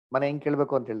ಮನೆ ಹೆಂಗ್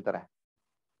ಕೇಳ್ಬೇಕು ಅಂತ ಹೇಳ್ತಾರೆ?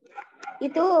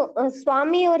 ಇದು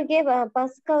ಸ್ವಾಮಿಯವ್ರಿಗೆ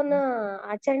ಪಸ್ಕವನ್ನ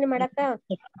ಆಚರಣೆ ಮಾಡಕ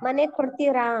ಮನೆ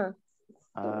ಕೊಡ್ತೀರಾ,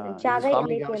 ಇದು ಜಾಗ ಸ್ವಾಮಿಗೆ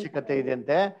ಎಲ್ಲೈತಿ ಅಂತ. ಅವಶ್ಯಕತೆ ಇದೆ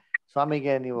ಅಂತೆ,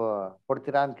 ಸ್ವಾಮಿಗೆ ನೀವು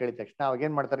ಕೊಡ್ತೀರಾ ಅಂತ ಕೇಳಿದ ತಕ್ಷಣ ಅವಾಗ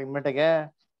ಏನ್ ಮಾಡ್ತಾರೆ, ಇಮ್ಮಿಡಿಯೇಟ್ಗೆ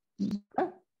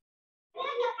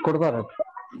ಕೊಡ್ತಾರೆ.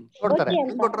 ಕೊಡ್ತಾರೆ. ಓಕೆ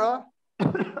ಹೆಂಗ್ ಅಂತ. ಕೊಟ್ರು?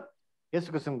 ಯೇಸು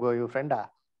ಕ್ರಿಸ್ತನ್ಗೂ ಇವ್ ಫ್ರೆಂಡ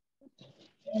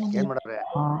ಏನ್ ಮಾಡ್ರೆ,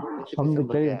 ಯೇಸು ಸ್ವಾಮಿ ಕ್ರಿಸ್ತನ್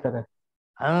ಬಗ್ಗೆ ಕೇಳಿರ್ತಾರೆ.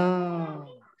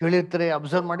 ಕೇಳಿರ್ತಾರೆ,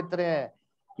 ಅಬ್ಸರ್ವ್ ಮಾಡಿರ್ತಾರೆ.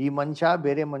 ಈ ಮನುಷ್ಯ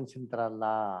ಬೇರೆ ಮನುಷ್ಯನ್ ತರ ಅಲ್ಲ,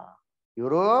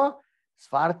 ಇವರು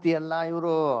ಸ್ವಾರ್ಥಿ ಅಲ್ಲ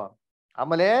ಇವರು.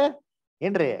 ಆಮೇಲೆ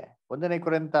ಏನ್ರಿ 1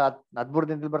 ಕೊರಿಂಥ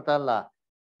 13 ಬರ್ತಾರಲ್ಲ,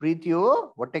 ಪ್ರೀತಿಯು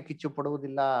ಹೊಟ್ಟೆ ಕಿಚ್ಚು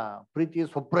ಪಡುವುದಿಲ್ಲ, ಪ್ರೀತಿಯು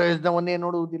ಸ್ವಪ್ರಯೋಜನವನ್ನೇ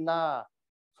ನೋಡುವುದಿಲ್ಲ,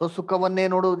 ಸ್ವಸುಖವನ್ನೇ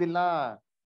ನೋಡುವುದಿಲ್ಲ,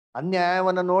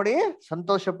 ಅನ್ಯಾಯವನ್ನ ನೋಡಿ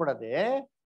ಸಂತೋಷ ಪಡದೆ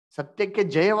ಸತ್ಯಕ್ಕೆ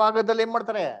ಜಯವಾಗದಲ್ಲಿ ಏನ್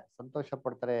ಮಾಡ್ತಾರೆ, ಸಂತೋಷ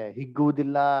ಪಡ್ತಾರೆ,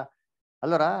 ಹಿಗ್ಗುವುದಿಲ್ಲ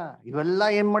ಅಲ್ಲರ. ಇವೆಲ್ಲ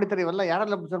ಏನ್ ಮಾಡಿತಾರೆ, ಇವೆಲ್ಲ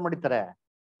ಯಾರೆಲ್ಲ ಅಬ್ಸರ್ವ್ ಮಾಡಿರ್ತಾರೆ.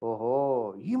 ಓಹೋ,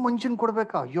 ಈ ಮನುಷ್ಯನ್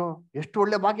ಕೊಡ್ಬೇಕಾ, ಅಯ್ಯೋ ಎಷ್ಟು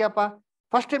ಒಳ್ಳೆ ಭಾಗ್ಯಪ್ಪ,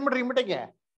 ಫಸ್ಟ್ ಏನ್ ಮಾಡ್ರಿ ಇಮಿಟೆಗೆ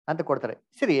ಅಂತ ಕೊಡ್ತಾರೆ.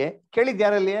 ಸರಿ, ಕೇಳಿದ್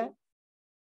ಯಾರಲ್ಲಿ?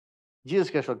 ಜೀಸಸ್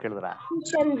ಕ್ರೈಸ್ಟ್ ಕೇಳಿದ್ರ?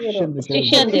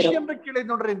 ಶಿಷ್ಯನ್ರಿಗೆ ಕೇಳಿದ್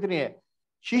ನೋಡ್ರಿ ಅಂತೀನಿ.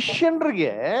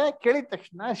 ಶಿಷ್ಯನ್ರಿಗೆ ಕೇಳಿದ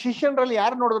ತಕ್ಷಣ ಶಿಷ್ಯನ್ರಲ್ಲಿ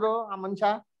ಯಾರು ನೋಡಿದ್ರು? ಆ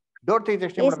ಮನುಷ್ಯ ಡೋರ್ ತೆಗಿದ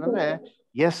ತಕ್ಷಣ ಮಾಡಿದ್ರು ಅಂದ್ರೆ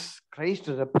ಎಸ್ ಕ್ರೈಸ್ಟ್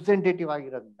ರೆಪ್ರೆಸೆಂಟೇಟಿವ್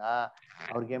ಆಗಿರೋದ್ರಿಂದ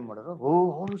ಅವ್ರಿಗೆ ಏನ್ ಮಾಡಿದ್ರು, ಓ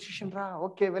ಅವ್ರು ಶಿಷ್ಯನ್ರಾ,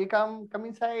 okay welcome, come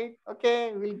in side, okay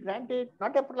will grant it,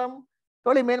 not A problem,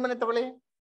 ತೊಗೊಳ್ಳಿ ಮೇಲ್ಮನೆ ತಗೊಳ್ಳಿ.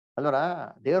 ಅಲ್ವರ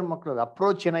ದೇವ್ರ ಮಕ್ಳು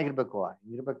ಅಪ್ರೋಚ್ ಏನಾಗಿರ್ಬೇಕು,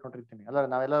 ಇರ್ಬೇಕು ನೋಡಿರ್ತೀನಿ. ಅಲ್ವರ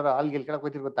ನಾವೆಲ್ಲರೂ ಹಾಲ್ಗೆ ಕೇಳಕ್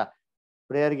ಹೋಗ್ತಿರ್ ಗೊತ್ತಾ,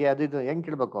 ಪ್ರೇಯರ್ಗೆ ಅದು ಇದು ಹೆಂಗ್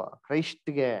ಕೇಳ್ಬೇಕು,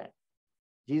 ಕ್ರೈಸ್ಟ್ಗೆ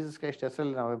ಜೀಸಸ್ ಕ್ರೈಸ್ಟ್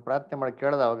ಹೆಸರಲ್ಲಿ ನಾವು ಪ್ರಾರ್ಥನೆ ಮಾಡಿ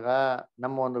ಕೇಳಿದವಾಗ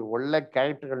ನಮ್ಮ ಒಂದು ಒಳ್ಳೆ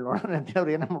ಕ್ಯಾರೆಕ್ಟರ್ಗಳು ನೋಡೋಣ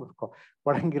ದೇವ್ರು ಏನ ಮಾಡ್ಬೇಕು,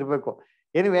 ಕೊಡಂಗಿರ್ಬೇಕು.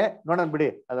 ಏನಿವೆ ನೋಡೋಣ ಬಿಡಿ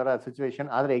ಅದರ ಸಿಚುವೇಶನ್.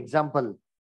 ಆದ್ರೆ ಎಕ್ಸಾಂಪಲ್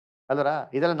ಅಲ್ವರ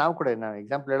ಇದೆಲ್ಲ ನಾವು ಕೂಡ ನಾವು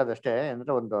ಎಕ್ಸಾಂಪಲ್ ಹೇಳೋದಷ್ಟೇ.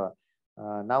 ಅಂದ್ರೆ ಒಂದು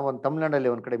ನಾವು ಒಂದು ತಮಿಳ್ನಾಡಲ್ಲಿ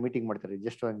ಒಂದ್ ಕಡೆ ಮೀಟಿಂಗ್ ಮಾಡ್ತೀವಿ.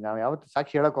 ಜಸ್ಟ್ ನಾವು ಯಾವತ್ತು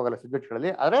ಸಾಕ್ಷಿ ಹೇಳಕ್ ಹೋಗಲ್ಲ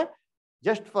ಸಬ್ಜೆಕ್ಟ್ಗಳಲ್ಲಿ, ಆದ್ರೆ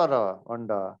ಜಸ್ಟ್ ಫಾರ್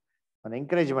ಒಂದು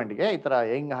ಎಂಕರೇಜ್ಮೆಂಟ್ಗೆ ಈ ತರ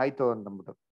ಹೆಂಗ್ ಆಯ್ತು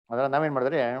ಅಂತಂದ್ಬಿಟ್ಟು ಅದರ ನಾವೇನ್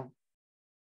ಮಾಡಿದ್ರೆ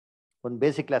ಒಂದು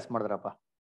ಬೇಸಿಕ್ ಕ್ಲಾಸ್ ಮಾಡಿದ್ರಪ್ಪ.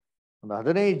 ಒಂದು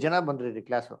 15 ಜನ ಬಂದ್ರಿ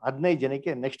ಕ್ಲಾಸ್. 15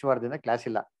 ಜನಕ್ಕೆ ನೆಕ್ಸ್ಟ್ ವಾರದಿಂದ ಕ್ಲಾಸ್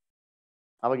ಇಲ್ಲ.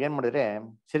 ಅವಾಗ ಏನ್ ಮಾಡಿದ್ರೆ,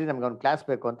 ಸರಿ ನಮ್ಗೆ ಒಂದು ಕ್ಲಾಸ್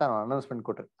ಬೇಕು ಅಂತ ಅನೌನ್ಸ್ಮೆಂಟ್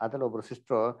ಕೊಟ್ರಿ. ಅದ್ರಲ್ಲಿ ಒಬ್ರು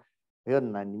ಸಿಸ್ಟ್ರು, ಅಯ್ಯೋ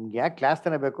ನಿಮ್ಗೆ ಯಾಕೆ ಕ್ಲಾಸ್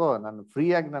ತಾನೇ ಬೇಕು, ನಾನು ಫ್ರೀ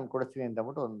ಆಗಿ ನಾನು ಕೊಡಿಸ್ತೀನಿ ಅಂತ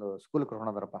ಅಂದ್ಬಿಟ್ಟು ಒಂದು ಸ್ಕೂಲ್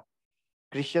ಕರ್ಕೊಂಡೋದ್ರಪ್ಪ,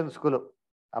 ಕ್ರಿಶ್ಚಿಯನ್ ಸ್ಕೂಲು.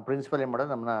 ಆ ಪ್ರಿನ್ಸಿಪಲ್ ಏನ್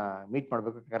ಮಾಡೋದು, ನಮ್ಮನ್ನ ಮೀಟ್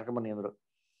ಮಾಡ್ಬೇಕು, ಕರ್ಕೊಂಬನ್ನಿ ಅಂದ್ರು.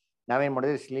 ನಾವೇನ್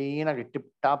ಮಾಡಿದ್ವಿ, ಕ್ಲೀನಾಗಿ ಟಿಪ್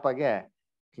ಟಾಪ್ ಆಗಿ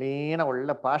ಕ್ಲೀನಾಗಿ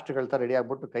ಒಳ್ಳೆ ಪಾಸ್ಟ್ಗಳ ತರ ರೆಡಿ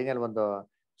ಆಗ್ಬಿಟ್ಟು ಕೈನಲ್ಲಿ ಒಂದು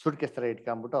ಸೂಟ್ ಕೇಸ್ ತರ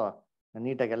ಇಟ್ಕೊಂಡ್ಬಿಟ್ಟು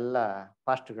ನೀಟಾಗಿ ಎಲ್ಲ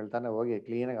ಪಾಸ್ಟ್ಗಳ ತಾನೆ ಹೋಗಿ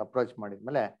ಕ್ಲೀನಾಗಿ ಅಪ್ರೋಚ್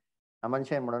ಮಾಡಿದ್ಮೇಲೆ ಆ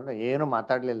ಮನುಷ್ಯ ಏನ್ ಮಾಡೋದು, ಏನು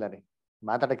ಮಾತಾಡ್ಲಿಲ್ಲ ರೀ.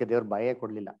 ಮಾತಾಡಕ್ಕೆ ದೇವ್ರ ಭಯ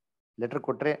ಕೊಡ್ಲಿಲ್ಲ. ಲೆಟರ್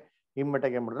ಕೊಟ್ರೆ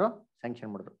ಇಮ್ಮಿಡಿಯೇಟ್ ಏನ್ ಮಾಡಿದ್ರು,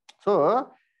 ಸ್ಯಾಂಕ್ಷನ್ ಮಾಡಿದ್ರು. ಸೊ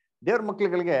ದೇವ್ರ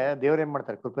ಮಕ್ಳುಗಳಿಗೆ ದೇವ್ರ ಏನ್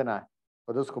ಮಾಡ್ತಾರೆ, ಕೃಪೆನ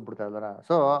ಒದಗಿಸ್ಕೊಬಿಡ್ತಾರೆ ಅಲ್ವರ.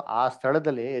 ಸೊ ಆ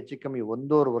ಸ್ಥಳದಲ್ಲಿ ಹೆಚ್ಚು ಕಮ್ಮಿ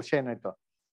 1.5 ವರ್ಷ ಏನಾಯ್ತು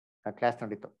ಆ ಕ್ಲಾಸ್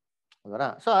ನಡೀತು ಅಲ್ವರ.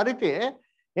 ಸೊ ಆ ರೀತಿ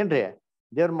ಏನ್ರಿ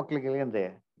ದೇವ್ರ ಮಕ್ಳಿಗೆ ಏನ್ರಿ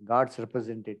ಗಾಡ್ಸ್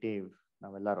ರೆಪ್ರೆಸೆಂಟೇಟಿವ್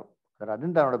ನಾವೆಲ್ಲರೂ.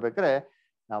 ಅದರಿಂದ ನೋಡ್ಬೇಕಾದ್ರೆ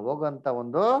ನಾವು ಹೋಗುವಂತ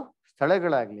ಒಂದು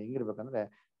ಸ್ಥಳಗಳಾಗ್ಲಿ ಹೆಂಗಿರ್ಬೇಕಂದ್ರೆ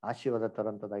ಆಶೀರ್ವಾದ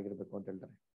ತರಂತದಾಗಿರ್ಬೇಕು ಅಂತ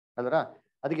ಹೇಳ್ತಾರೆ ಅಲ್ವರ.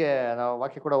 ಅದಕ್ಕೆ ನಾವು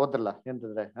ವಾಕ್ಯ ಕೂಡ ಓದಲ್ಲ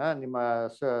ಏನಂತಂದ್ರೆ, ನಿಮ್ಮ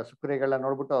ಸುಕ್ರಿಯಗಳನ್ನ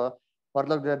ನೋಡ್ಬಿಟ್ಟು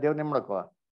ಹೊರಲೋಗ ದೇವ್ರನ್ನೇ ಮಾಡಕ್ಕೋ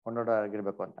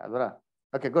ಕೊಂಡೋಡಾಗಿರ್ಬೇಕು ಅಂತ ಅಲ್ವರ.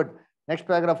 Okay good. ನೆಕ್ಸ್ಟ್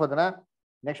ಪ್ಯಾರಾಗ್ರಾಫ್ ಅದನ್ನ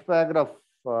ನೆಕ್ಸ್ಟ್ ಪ್ಯಾರಾಗ್ರಾಫ್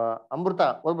ಅಮೃತ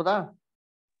ಓದ್ಬೋದಾ?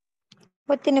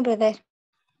 ಓದ್ತೀನಿ ಬ್ರದರ್.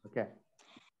 ಓಕೆ.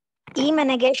 ಈ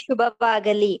ಮನೆಗೆ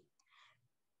ಶುಭವಾಗಲಿ.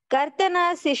 ಕರ್ತನ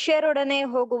ಶಿಷ್ಯರೊಡನೆ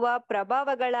ಹೋಗುವ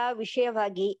ಪ್ರಭಾವಗಳ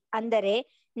ವಿಷಯವಾಗಿ, ಅಂದರೆ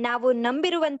ನಾವು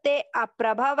ನಂಬಿರುವಂತೆ ಆ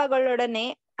ಪ್ರಭಾವಗಳೊಡನೆ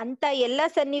ಅಂತ ಎಲ್ಲ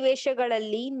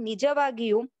ಸನ್ನಿವೇಶಗಳಲ್ಲಿ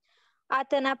ನಿಜವಾಗಿಯೂ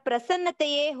ಆತನ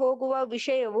ಪ್ರಸನ್ನತೆಯೇ ಹೋಗುವ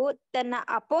ವಿಷಯವು ತನ್ನ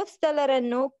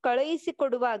ಅಪೊಸ್ತಲರನ್ನು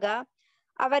ಕಳುಹಿಸಿಕೊಡುವಾಗ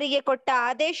ಅವರಿಗೆ ಕೊಟ್ಟ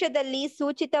ಆದೇಶದಲ್ಲಿ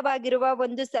ಸೂಚಿತವಾಗಿರುವ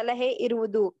ಒಂದು ಸಲಹೆ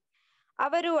ಇರುವುದು.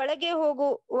 ಅವರು ಒಳಗೆ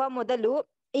ಹೋಗುವ ಮೊದಲು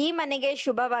ಈ ಮನೆಗೆ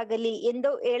ಶುಭವಾಗಲಿ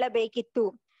ಎಂದು ಹೇಳಬೇಕಿತ್ತು.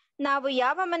 ನಾವು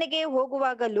ಯಾವ ಮನೆಗೆ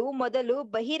ಹೋಗುವಾಗಲೂ ಮೊದಲು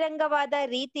ಬಹಿರಂಗವಾದ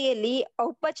ರೀತಿಯಲ್ಲಿ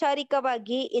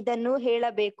ಔಪಚಾರಿಕವಾಗಿ ಇದನ್ನು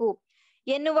ಹೇಳಬೇಕು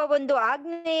ಎನ್ನುವ ಒಂದು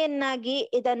ಆಜ್ಞೆಯನ್ನಾಗಿ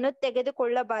ಇದನ್ನು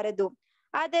ತೆಗೆದುಕೊಳ್ಳಬಾರದು.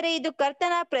 ಆದರೆ ಇದು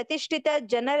ಕರ್ತನ ಪ್ರತಿಷ್ಠಿತ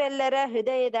ಜನರೆಲ್ಲರ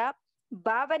ಹೃದಯದ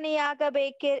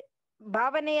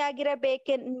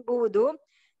ಭಾವನೆಯಾಗಿರಬೇಕೆಂಬುದು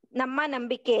ನಮ್ಮ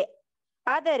ನಂಬಿಕೆ.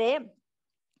 ಆದರೆ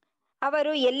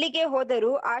ಅವರು ಎಲ್ಲಿಗೆ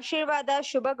ಹೋದರೂ ಆಶೀರ್ವಾದ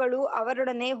ಶುಭಗಳು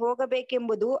ಅವರೊಡನೆ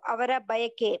ಹೋಗಬೇಕೆಂಬುದು ಅವರ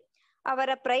ಬಯಕೆ, ಅವರ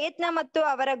ಪ್ರಯತ್ನ ಮತ್ತು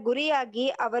ಅವರ ಗುರಿಯಾಗಿ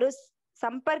ಅವರು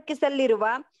ಸಂಪರ್ಕಿಸಲಿರುವ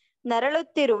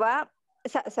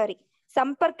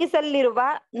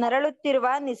ನರಳುತ್ತಿರುವ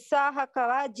ನಿಸ್ಸಾಹಕ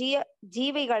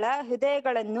ಜೀವಿಗಳ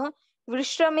ಹೃದಯಗಳನ್ನು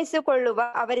ವಿಶ್ರಮಿಸಿಕೊಳ್ಳುವ,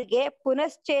 ಅವರಿಗೆ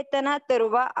ಪುನಶ್ಚೇತನ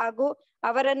ತರುವ ಹಾಗೂ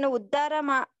ಅವರನ್ನು ಉದ್ಧಾರ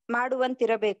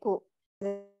ಮಾಡುವಂತಿರಬೇಕು.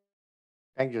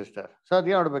 Thank you sister. ಸೊ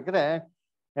ಅದೇನ್ ನೋಡ್ಬೇಕಾದ್ರೆ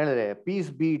ಹೇಳಿದ್ರೆ piece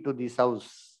B to this house.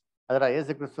 ಅದರ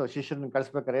ಯೇಸು ಕ್ರಿಸ್ತ ಶಿಷ್ಯರನ್ನ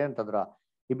ಕಳಿಸ್ಬೇಕಾರೆ ಅಂತಂದ್ರ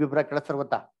ಇಬ್ಬಿಬ್ರ ಕಳಿಸ್ತಾರ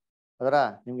ಗೊತ್ತಾ? ಅದರ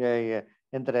ನಿಮ್ಗೆ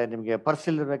ಎಂತಾರೆ ನಿಮ್ಗೆ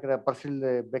ಪರ್ಸಿಲ್ ಬೇಕಾದ್ರೆ ಪರ್ಸಿಲ್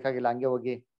ಬೇಕಾಗಿಲ್ಲ ಹಂಗೆ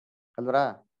ಹೋಗಿ ಅಲ್ವರ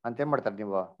ಅಂತೇನ್ ಮಾಡ್ತಾರೆ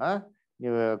ನೀವು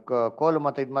ನೀವು ಕೋಲು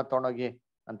ಮತ್ತೆ ಇದ್ ಮಾತು ತಗೊಂಡೋಗಿ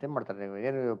ಅಂತೇನ್ ಮಾಡ್ತಾರೆ ನೀವು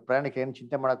ಏನು ಪ್ರಯಾಣಕ್ಕೆ ಏನು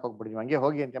ಚಿಂತೆ ಮಾಡಕ್ ಹೋಗ್ಬಿಡಿ ನೀವು ಹಂಗೆ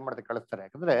ಹೋಗಿ ಅಂತ ಮಾಡ್ತಾರೆ ಕಳಿಸ್ತಾರೆ.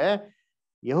 ಯಾಕಂದ್ರೆ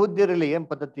ಯಹೂದ್ಯರಲ್ಲಿ ಏನ್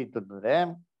ಪದ್ಧತಿ ಇತ್ತು ಅಂದ್ರೆ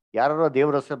ಯಾರೋ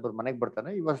ದೇವ್ರ ಹೆಸರು ಮನೆಗೆ ಬರ್ತಾನೆ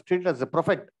ಇವಾಗ ಸ್ಟ್ರೀಟ್ ಅಸ್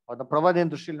ಪ್ರೊಫೆಕ್ಟ್ ಅವ್ರನ್ನ ಪ್ರವಾದಿಯ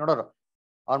ದೃಷ್ಟಿಯಲ್ಲಿ ನೋಡೋರು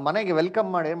ಅವ್ರ ಮನೆಗೆ ವೆಲ್ಕಮ್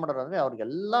ಮಾಡಿ ಏನ್ ಮಾಡೋರು ಅಂದ್ರೆ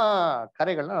ಅವ್ರಿಗೆಲ್ಲಾ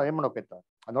ಕಾರ್ಯಗಳನ್ನ ಏನ್ ಮಾಡ್ಬೇಕಾಯ್ತು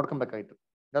ನೋಡ್ಕೊಬೇಕಾಯ್ತು.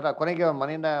 ಕೊನೆಗೆ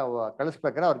ಮನೆಯಿಂದ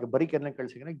ಕಳಿಸ್ಬೇಕಾದ್ರೆ ಅವ್ರಿಗೆ ಬರೀ ಕೆನೆ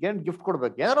ಕಳ್ಸಿದ್ರೆ ಏನ್ ಗಿಫ್ಟ್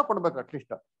ಕೊಡ್ಬೇಕು ಏನಾರೋ ಕೊಡ್ಬೇಕು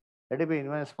ಅಟ್ಲೀಸ್ಟ್ ರೆಡಿ ಬಿ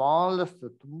ಸ್ಮಾಲೆಸ್ಟ್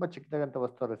ತುಂಬಾ ಚಿಕ್ಕದಾಗಂತ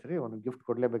ವಸ್ತು ಸರಿ ಒಂದು ಗಿಫ್ಟ್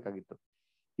ಕೊಡ್ಲೇಬೇಕಾಗಿತ್ತು.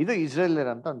 ಇದು ಇಸ್ರೇಲ್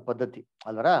ಅಂತ ಒಂದು ಪದ್ಧತಿ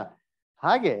ಅಲ್ವರ.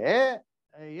 ಹಾಗೆ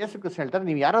ಯೇಸು ಕ್ರಿಸ್ತ ಹೇಳ್ತಾರೆ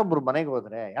ನೀವು ಯಾರೋ ಒಬ್ರು ಮನೆಗೆ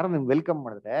ಹೋದ್ರೆ ಯಾರೋ ನಿಮ್ಗೆ ವೆಲ್ಕಮ್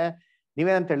ಮಾಡಿದ್ರೆ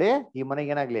ನೀವೇನಂತೇಳಿ ಈ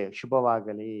ಮನೆಗೇನಾಗ್ಲಿ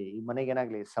ಶುಭವಾಗಲಿ, ಈ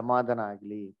ಮನೆಗೇನಾಗ್ಲಿ ಸಮಾಧಾನ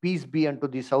ಆಗ್ಲಿ, ಪೀಸ್ ಬಿ ಅಂಟು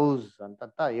ದಿಸ್ ಹೌಸ್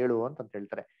ಅಂತ ಹೇಳು ಅಂತ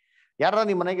ಹೇಳ್ತಾರೆ. ಯಾರೋ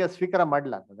ನಿಮ್ ಮನೆಗೆ ಸ್ವೀಕಾರ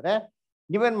ಮಾಡ್ಲಾ ಅಂತಂದ್ರೆ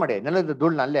ನೀವೇನ್ ಮಾಡಿ ನೆಲದ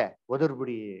ಧೂಳ್ನ ಅಲ್ಲೇ ಒದರ್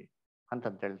ಬಿಡಿ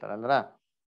ಅಂತ ಹೇಳ್ತಾರೆ ಅಲ್ರ.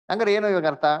 ಹಂಗಾರೆ ಏನು ಇವಾಗ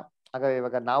ಅರ್ಥ? ಆಗ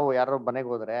ಇವಾಗ ನಾವು ಯಾರೋ ಮನೆಗೆ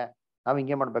ಹೋದ್ರೆ ನಾವ್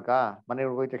ಹಿಂಗೆ ಮಾಡ್ಬೇಕಾ? ಮನೆಗೆ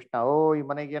ಹೋಗಿದ ತಕ್ಷಣ ಈ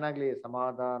ಮನೆಗೆ ಏನಾಗ್ಲಿ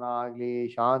ಸಮಾಧಾನ ಆಗ್ಲಿ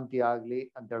ಶಾಂತಿ ಆಗ್ಲಿ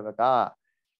ಅಂತ ಹೇಳ್ಬೇಕಾ?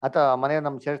 ಅಥವಾ ಮನೆ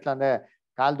ನಮ್ ಸೇರ್ಸ್ಲಾ ಅಂದ್ರೆ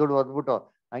ಕಾಲ್ ದುಡ್ಡು ಒದ್ಬಿಟ್ಟು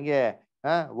ಹಂಗೆ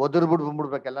ಒದರ್ಬಿಟ್ಟು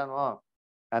ಬಂದ್ಬಿಡ್ಬೇಕೆಲ್ಲಾನು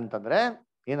ಅಂತಂದ್ರೆ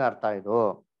ಏನ್ ಅರ್ಥ ಇದು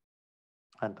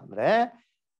ಅಂತಂದ್ರೆ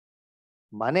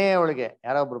ಮನೆಯೊಳಗೆ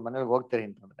ಯಾರೊಬ್ರು ಮನೇಲಿ ಹೋಗ್ತೀರಿ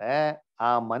ಅಂತಂದ್ರೆ ಆ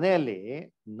ಮನೆಯಲ್ಲಿ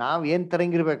ನಾವ್ ಏನ್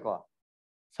ತರಂಗಿರ್ಬೇಕು?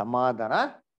 ಸಮಾಧಾನ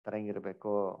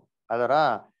ತರಂಗಿರ್ಬೇಕು ಅದರ.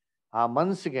 ಆ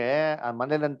ಮನ್ಸಿಗೆ ಆ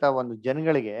ಮನೇಲಂತ ಒಂದು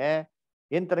ಜನಗಳಿಗೆ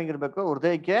ಏನ್ ತರಂಗಿರ್ಬೇಕು?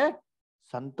 ಹೃದಯಕ್ಕೆ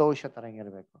ಸಂತೋಷ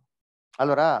ತರಂಗಿರ್ಬೇಕು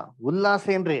ಅಲ್ವರ. ಉಲ್ಲಾಸ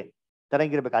ಏನ್ರಿ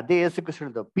ತರಂಗಿರ್ಬೇಕು. ಅದೇ ಯೇಸು ಕ್ರಿಸ್ತ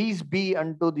ಹೇಳಿದ್ದು ಪೀಸ್ ಬಿ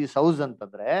ಅಂಟು ದಿಸ್ ಹೌಸ್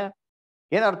ಅಂತಂದ್ರೆ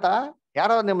ಏನರ್ಥ?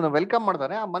 ಯಾರೋ ನಿಮ್ಮನ್ನ ವೆಲ್ಕಮ್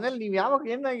ಮಾಡ್ತಾರೆ ಆ ಮನೇಲಿ ನೀವ್ ಯಾವಾಗ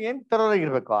ಏನ್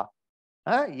ತರೋರಾಗಿರ್ಬೇಕು?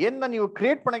 ಏನ್ನ ನೀವು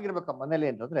ಕ್ರಿಯೇಟ್ ಮಾಡಾಗಿರ್ಬೇಕು ಮನೇಲಿ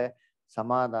ಅಂತಂದ್ರೆ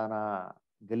ಸಮಾಧಾನ,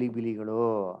 ಗಲಿಬಿಲಿಗಳು,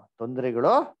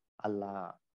 ತೊಂದರೆಗಳು ಅಲ್ಲ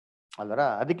ಅಲ್ವರ.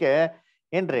 ಅದಕ್ಕೆ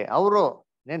ಏನ್ರಿ ಅವರು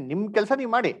ನಿಮ್ ಕೆಲ್ಸ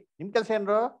ನೀವ್ ಮಾಡಿ. ನಿಮ್ ಕೆಲ್ಸ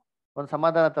ಏನ್ರು? ಒಂದ್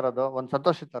ಸಮಾಧಾನ ತರೋದು, ಒಂದ್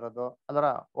ಸಂತೋಷ ತರೋದು ಅಲ್ವರ.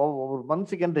 ಒಬ್ಬರ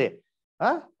ಮನ್ಸಿಗೇನ್ರಿ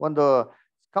ಒಂದು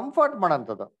ಕಂಫರ್ಟ್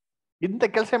ಮಾಡೋಂಥದ್ದು ಇಂಥ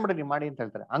ಕೆಲಸ ಮಾಡಿ ನೀವು ಮಾಡಿ ಅಂತ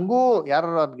ಹೇಳ್ತಾರೆ. ಹಂಗೂ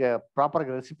ಯಾರು ಅದ್ಗೆ ಪ್ರಾಪರ್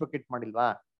ಆಗಿ ರೆಸಿಪ್ರಿಕೇಟ್ ಮಾಡಿಲ್ವಾ?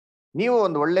 ನೀವು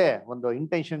ಒಂದು ಒಳ್ಳೆ ಒಂದು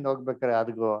ಇಂಟೆನ್ಷನ್ ಹೋಗ್ಬೇಕಾದ್ರೆ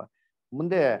ಅದಕ್ಕೂ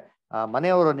ಮುಂದೆ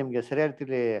ಮನೆಯವರು ನಿಮ್ಗೆ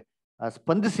ಸರಿಯಾಗಿ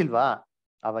ಸ್ಪಂದಿಸಿಲ್ವಾ?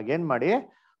 ಅವಾಗ ಏನ್ ಮಾಡಿ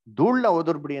ಧೂಳ್ನ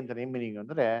ಓದರ್ಬಿಡಿ ಅಂತ ಏನ್ ಮೀನಿಂಗ್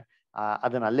ಅಂದ್ರೆ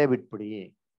ಅದನ್ನ ಅಲ್ಲೇ ಬಿಟ್ಬಿಡಿ.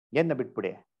 ಏನ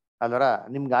ಬಿಟ್ಬಿಡಿ ಅಲ್ವರ.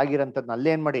 ನಿಮ್ಗೆ ಆಗಿರೋಂಥದ್ನ ಅಲ್ಲೇ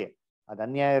ಏನ್ ಮಾಡಿ, ಅದ್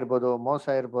ಅನ್ಯಾಯ ಇರ್ಬೋದು, ಮೋಸ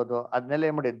ಇರ್ಬೋದು, ಅದನ್ನೆಲ್ಲ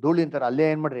ಏನ್ ಮಾಡಿ ಧೂಳಿ ಅಂತಾರ ಅಲ್ಲೇ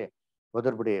ಏನ್ ಮಾಡ್ರಿ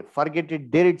ಓದರ್ಬಿಡಿ. Forget it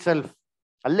there it self.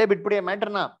 ಅಲ್ಲೇ ಬಿಟ್ಬಿಡಿ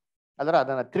ಮ್ಯಾಟರ್ನ ಅಲ್ವರ.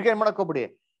 ಅದನ್ನ ತಿರ್ಗೇನ್ ಮಾಡಕ್ ಹೋಗ್ಬಿಡಿ,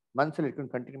 ಮನ್ಸಲ್ಲಿ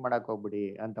ಇಟ್ಕೊಂಡು ಕಂಟಿನ್ಯೂ ಮಾಡಕ್ ಹೋಗ್ಬಿಡಿ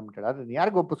ಅಂತ ಹೇಳ್ತಾರೆ. ಅದನ್ನ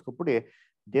ಯಾರಿಗೂ ಒಪ್ಪಿಸ್ಕೊಬಿಡಿ,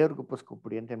 ದೇವ್ರಿಗೆ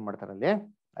ಒಪ್ಪಿಸ್ಕೊಬಿಡಿ ಅಂತ ಏನ್ ಮಾಡ್ತಾರೆ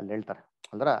ಅಲ್ಲಿ ಹೇಳ್ತಾರೆ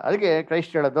ಅಲ್ವರ. ಅದಕ್ಕೆ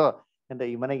ಕ್ರೈಸ್ಟ್ ಹೇಳೋದು ಅಂತ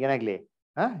ಈ ಮನೆಗೆ ಏನಾಗ್ಲಿ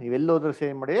ನೀವೆಲ್ಲೋದ್ರೂ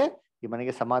ಸೇವ್ ಮಾಡಿ ಈ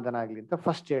ಮನೆಗೆ ಸಮಾಧಾನ ಆಗ್ಲಿ ಅಂತ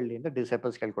ಫಸ್ಟ್ ಹೇಳಿ ಅಂತ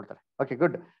disciples ಕೇಳ್ಕೊಡ್ತಾರೆ. Okay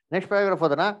good. Next paragraph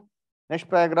ಹೋದನಾ? Next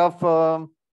paragraph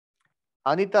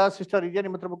Anita sister ಇದೆಯಾ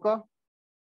ನಿಮ್ಮ ಹತ್ರ ಬುಕ್?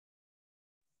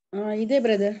 ಇದೆ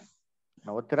ಬ್ರದರ್.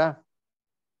 ಓದ್ತೀರಾ?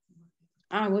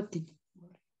 ಓದ್ತೀನಿ.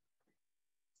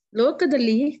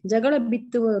 ಲೋಕದಲ್ಲಿ ಜಗಳ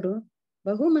ಬಿತ್ತುವವರು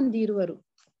ಬಹು ಮಂದಿ ಇರುವರು.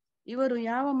 ಇವರು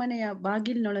ಯಾವ ಮನೆಯ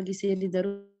ಬಾಗಿಲಿನೊಳಗೆ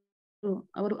ಸೇರಿದರೂ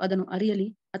ಅವರು ಅದನ್ನು ಅರಿಯಲಿ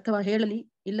ಅಥವಾ ಹೇಳಲಿ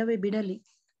ಇಲ್ಲವೇ ಬಿಡಲಿ,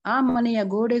 ಆ ಮನೆಯ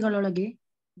ಗೋಡೆಗಳೊಳಗೆ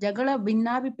ಜಗಳ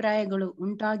ಭಿನ್ನಾಭಿಪ್ರಾಯಗಳು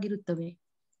ಉಂಟಾಗಿರುತ್ತವೆ.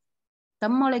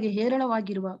 ತಮ್ಮೊಳಗೆ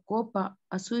ಹೇರಳವಾಗಿರುವ ಕೋಪ,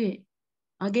 ಅಸೂಯೆ,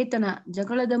 ಹಗೆತನ,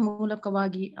 ಜಗಳದ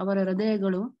ಮೂಲಕವಾಗಿ ಅವರ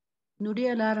ಹೃದಯಗಳು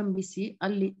ನುಡಿಯಲಾರಂಭಿಸಿ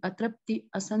ಅಲ್ಲಿ ಅತೃಪ್ತಿ,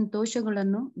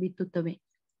 ಅಸಂತೋಷಗಳನ್ನು ಬಿತ್ತುತ್ತವೆ.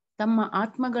 ತಮ್ಮ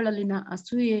ಆತ್ಮಗಳಲ್ಲಿನ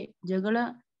ಅಸೂಯೆ,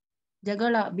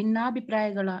 ಜಗಳ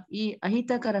ಭಿನ್ನಾಭಿಪ್ರಾಯಗಳ ಈ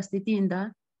ಅಹಿತಕರ ಸ್ಥಿತಿಯಿಂದ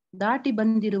ದಾಟಿ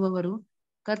ಬಂದಿರುವವರು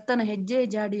ಕರ್ತನ ಹೆಜ್ಜೆ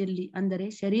ಜಾಡಿಯಲ್ಲಿ ಅಂದರೆ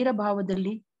ಶರೀರ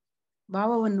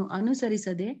ಭಾವವನ್ನು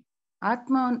ಅನುಸರಿಸದೆ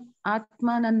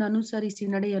ಆತ್ಮನನ್ನು ಅನುಸರಿಸಿ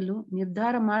ನಡೆಯಲು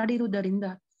ನಿರ್ಧಾರ ಮಾಡಿರುವುದರಿಂದ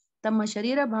ತಮ್ಮ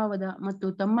ಶರೀರ ಭಾವದ ಮತ್ತು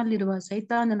ತಮ್ಮಲ್ಲಿರುವ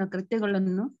ಸೈತಾನನ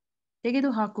ಕೃತ್ಯಗಳನ್ನು ತೆಗೆದು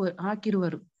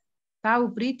ಹಾಕಿರುವರು. ತಾವು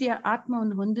ಪ್ರೀತಿಯ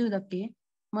ಆತ್ಮವನ್ನು ಹೊಂದುವುದಕ್ಕೆ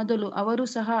ಮೊದಲು ಅವರು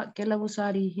ಸಹ ಕೆಲವು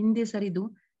ಸಾರಿ ಹಿಂದೆ ಸರಿದು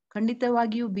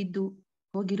ಖಂಡಿತವಾಗಿಯೂ ಬಿದ್ದು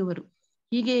ಹೋಗಿರುವರು.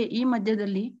 ಹೀಗೆ ಈ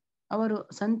ಮಧ್ಯದಲ್ಲಿ ಅವರು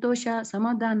ಸಂತೋಷ,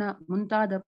 ಸಮಾಧಾನ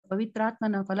ಮುಂತಾದ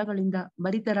ಪವಿತ್ರಾತ್ಮನ ಫಲಗಳಿಂದ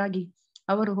ಭರಿತರಾಗಿ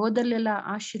ಅವರು ಹೋದಲ್ಲೆಲ್ಲ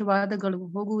ಆಶೀರ್ವಾದಗಳು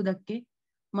ಹೋಗುವುದಕ್ಕೆ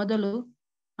ಮೊದಲು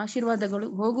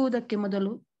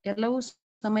ಕೆಲವು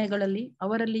ಸಮಯಗಳಲ್ಲಿ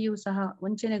ಅವರಲ್ಲಿಯೂ ಸಹ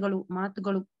ವಂಚನೆಗಳು,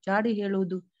 ಮಾತುಗಳು, ಚಾಡಿ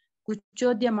ಹೇಳುವುದು,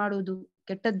 ಕುಚೋದ್ಯ ಮಾಡುವುದು,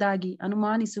 ಕೆಟ್ಟದ್ದಾಗಿ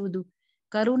ಅನುಮಾನಿಸುವುದು,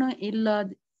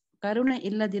 ಕರುಣೆ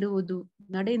ಇಲ್ಲದಿರುವುದು,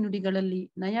 ನಡೆ ನುಡಿಗಳಲ್ಲಿ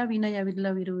ನಯ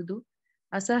ವಿನಯವಿಲ್ಲವಿರುವುದು,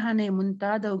 ಅಸಹನೆ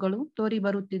ಮುಂತಾದವುಗಳು ತೋರಿ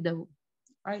ಬರುತ್ತಿದ್ದವು.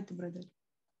 ಆಯ್ತು ಬ್ರದರ್.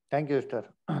 Thank you sister.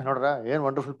 ನೋಡ್ರ ಏನ್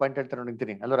ವಂಡರ್ಫುಲ್ ಪಾಯಿಂಟ್ ಹೇಳ್ತಾರೆ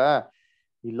ನೋಡ್ತೀನಿ ಅಲ್ವರ.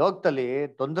 ಈ ಲೋಕದಲ್ಲಿ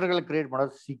ತೊಂದರೆಗಳು ಕ್ರಿಯೇಟ್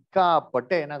ಮಾಡೋದು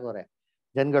ಸಿಕ್ಕಾಪಟ್ಟೆ ಏನಾಗೋರೆ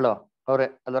ಜನಗಳು ಅವ್ರೆ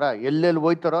ಅಲ್ವರ. ಎಲ್ಲೆಲ್ಲಿ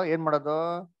ಹೋಯ್ತಾರೋ ಏನ್ ಮಾಡೋದು,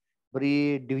 ಬರೀ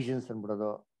ಡಿವಿಷನ್ಸ್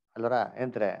ಅನ್ಬಿಡೋದು ಅಲ್ವರ.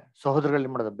 ಏನಂತಾರೆ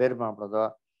ಸಹೋದರಗಳು ಮಾಡೋದು ಬೇರೆ ಮಾಡ್ಬಿಡೋದು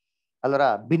ಅಲ್ವರ.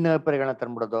 ಭಿನ್ನ ಅಭಿಪ್ರಾಯಗಳನ್ನ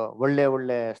ತಂದ್ಬಿಡೋದು,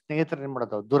 ಒಳ್ಳೆ ಸ್ನೇಹಿತರನ್ನ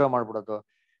ಮಾಡೋದು ದೂರ ಮಾಡ್ಬಿಡೋದು,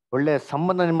 ಒಳ್ಳೆ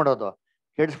ಸಂಬಂಧ ಏನ್ ಮಾಡೋದು,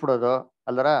 ಕೆಡಿಸ್ಬಿಡೋದು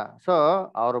ಅಲ್ದರ. ಸೊ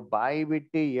ಅವ್ರು ಬಾಯಿ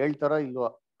ಬಿಟ್ಟು ಹೇಳ್ತಾರೋ ಇಲ್ವೋ,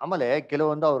 ಆಮೇಲೆ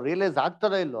ಕೆಲವೊಂದು ಅವ್ರು ರಿಯಲೈಸ್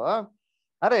ಆಗ್ತಾರೋ ಇಲ್ವೋ,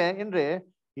 ಅರೆ ಏನ್ರಿ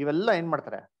ಇವೆಲ್ಲ ಏನ್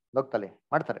ಮಾಡ್ತಾರೆ ಲೋಕದಲ್ಲಿ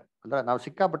ಮಾಡ್ತಾರೆ ಅಲ್ದ್ರ. ನಾವು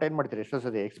ಸಿಕ್ಕಾಪಟ್ಟೆ ಏನ್ ಮಾಡ್ತೀರಿ ಎಷ್ಟೋ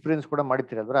ಸತಿ ಎಕ್ಸ್ಪೀರಿಯನ್ಸ್ ಕೂಡ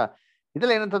ಮಾಡಿರ್ತೀರಿ ಅಲ್ದ್ರ.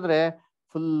 ಇದೆಲ್ಲ ಏನಂತಂದ್ರೆ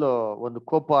ಫುಲ್ ಒಂದು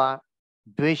ಕೋಪ,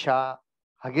 ದ್ವೇಷ,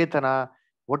 ಹಗೆತನ,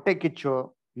 ಹೊಟ್ಟೆ ಕಿಚ್ಚು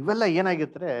ಇವೆಲ್ಲ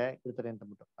ಏನಾಗಿರ್ತಾರೆ ಇರ್ತಾರೆ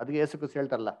ಅಂತಂದ್ಬಿಟ್ಟು. ಅದಕ್ಕೆ ಯೇಸು ಕ್ರಿಸ್ತ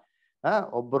ಹೇಳ್ತಾರಲ್ಲ,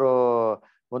 ಒಬ್ರು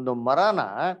ಒಂದು ಮರನ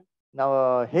ನಾವು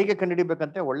ಹೇಗೆ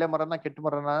ಕಂಡುಹಿಡಿಬೇಕಂತೆ, ಒಳ್ಳೆ ಮರನ ಕೆಟ್ಟ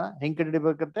ಮರನ ಹೆಂಗ್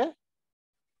ಕಂಡುಹಿಡಿಬೇಕಂತೆ,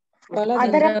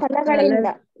 ಅದರ ಫಲಗಳಿಂದ.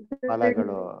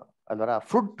 ಫಲಗಳು ಅಲ್ವರ.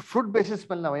 ಫ್ರೂಟ್ ಬೇಸಿಸ್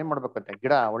ಮೇಲೆ ನಾವ್ ಏನ್ ಮಾಡ್ಬೇಕಂತೆ,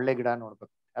 ಗಿಡ ಒಳ್ಳೆ ಗಿಡ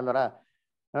ನೋಡ್ಬೇಕು ಅಲ್ವರ.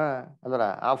 ಅಲ್ವರ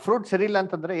ಆ ಫ್ರೂಟ್ ಸರಿ ಇಲ್ಲ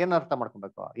ಅಂತಂದ್ರೆ ಏನ್ ಅರ್ಥ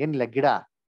ಮಾಡ್ಕೊಬೇಕು, ಏನಿಲ್ಲ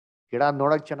ಗಿಡ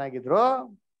ನೋಡಕ್ ಚೆನ್ನಾಗಿದ್ರು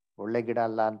ಒಳ್ಳೆ ಗಿಡ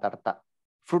ಅಲ್ಲ ಅಂತ ಅರ್ಥ.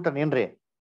 ಫ್ರೂಟ್ ಅನ್ ಏನ್ರಿ,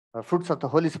 ಫ್ರೂಟ್ಸ್ ಆಫ್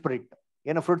ಹೋಲಿ ಸ್ಪಿರಿಟ್.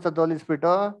 ಏನು ಫ್ರೂಟ್ಸ್ ಆಫ್ ಹೋಲಿ ಸ್ಪಿರಿಟ್?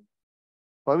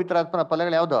 ಪವಿತ್ರ ಆತ್ಮನ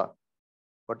ಫಲಗಳು ಯಾವ್ದು?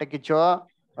 ಹೊಟ್ಟೆ ಕಿಚ್ಚು,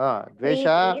 ದ್ವೇಷ,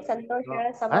 ಪ್ರೀತಿ, ಸಂತೋಷ,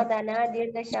 ಸಮಾಧಾನ,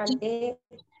 ದೀರ್ಘಶಾಂತಿ,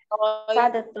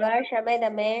 ಸಾಧುತ್ವ, ಕ್ಷಮೆ,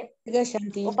 ದಮೆ,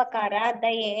 ಉಪಕಾರ,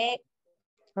 ದಯೆ.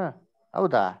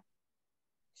 ಹೌದಾ?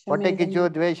 ಹೊಟ್ಟೆ ಕಿಚ್ಚು,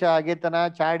 ದ್ವೇಷ, ಹಗೆತನ,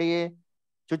 ಚಾಡಿ,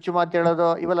 ಚುಚ್ಚು ಮಾತು ಹೇಳೋದು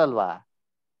ಇವೆಲ್ಲಲ್ವಾ?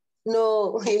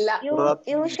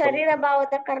 ಇವು ಶರೀರ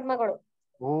ಭಾವದ ಕರ್ಮಗಳು.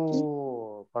 ಓ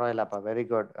ಪರವಾಗಿಲ್ಲಪ್ಪ, ವೆರಿ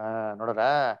ಗುಡ್. ನೋಡ್ರ,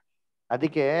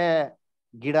 ಅದಕ್ಕೆ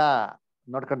ಗಿಡ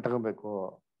ನೋಡ್ಕೊಂಡು ತಗೋಬೇಕು,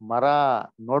 ಮರ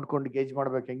ನೋಡ್ಕೊಂಡು ಗೇಜ್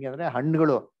ಮಾಡ್ಬೇಕು. ಹೆಂಗೆ ಅಂದ್ರೆ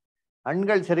ಹಣ್ಣುಗಳು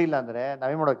ಸರಿ ಇಲ್ಲ ಅಂದ್ರೆ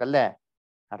ನಾವೇನ್ ಮಾಡ್ಬೇಕು, ಅಲ್ಲೇ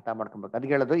ಅರ್ಥ ಮಾಡ್ಕೊಬೇಕು.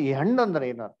 ಅದಕ್ಕೆ ಹೇಳೋದು ಈ ಹಣ್ಣು ಅಂದ್ರೆ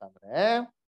ಏನು ಅರ್ಥ ಅಂದ್ರೆ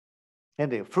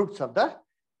ಏನ್ರಿ, ಫ್ರೂಟ್ಸ್ ಆಫ್ ದ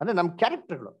ಅಂದ್ರೆ ನಮ್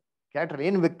ಕ್ಯಾರೆಕ್ಟರ್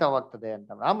ಏನ್ ವ್ಯಕ್ತವಾಗ್ತದೆ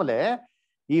ಅಂತ. ಆಮೇಲೆ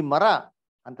ಈ ಮರ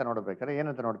ಅಂತ ನೋಡ್ಬೇಕಾದ್ರೆ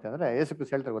ಏನಂತ ನೋಡ್ತೇವೆ ಅಂದ್ರೆ ಯೇಸು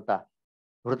ಕ್ರಿಸ್ತ ಹೇಳ್ತಾರೆ ಗೊತ್ತಾ,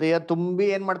 ಹೃದಯ ತುಂಬಿ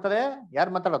ಏನ್ ಮಾಡ್ತಾರೆ,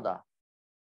 ಯಾರು ಮಾತಾಡೋದ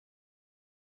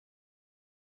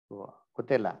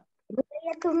ಗೊತ್ತೇ ಇಲ್ಲ.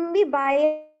 ಹೃದಯ ತುಂಬಿ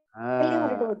ಬಾಯಲ್ಲಿ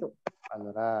ಹೊರಡುವುದು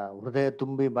ಅಲ್ವರ. ಹೃದಯ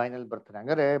ತುಂಬಿ ಬಾಯಿನಲ್ಲಿ ಬರ್ತಾರೆ.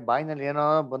 ಹಂಗಾರೆ ಬಾಯಿನಲ್ಲಿ ಏನೋ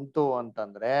ಬಂತು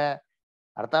ಅಂತಂದ್ರೆ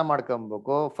ಅರ್ಥ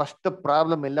ಮಾಡ್ಕೊಬೇಕು, ಫಸ್ಟ್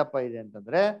ಪ್ರಾಬ್ಲಮ್ ಎಲ್ಲಪ್ಪ ಇದೆ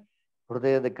ಅಂತಂದ್ರೆ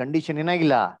ಹೃದಯದ ಕಂಡೀಷನ್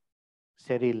ಏನಾಗಿಲ್ಲ,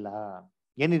 ಸರಿ ಇಲ್ಲ.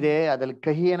 ಏನಿದೆ ಅದ್ರಲ್ಲಿ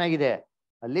ಕಹಿ ಏನಾಗಿದೆ,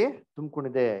 ಅಲ್ಲಿ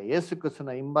ತುಂಬಿಕೊಂಡಿದೆ. ಯೇಸು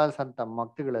ಕ್ರಿಸ್ತನ ಹಿಂಬಾಲಿಸಂತ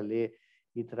ಮಕ್ಕಳುಗಳಲ್ಲಿ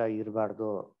ಈ ತರ ಇರಬಾರ್ದು.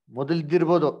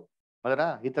 ಮೊದಲಿದ್ದಿರ್ಬೋದು ಅದರ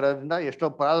ಈ ತರದಿಂದ ಎಷ್ಟೋ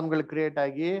ಪ್ರಾಬ್ಲಮ್ಗಳು ಕ್ರಿಯೇಟ್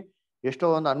ಆಗಿ ಎಷ್ಟೋ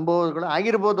ಒಂದು ಅನುಭವಗಳು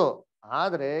ಆಗಿರ್ಬೋದು.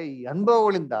 ಆದ್ರೆ ಈ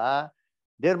ಅನುಭವಗಳಿಂದ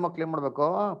ದೇವ್ರ ಮಕ್ಳು ಏನ್ ಮಾಡ್ಬೇಕು,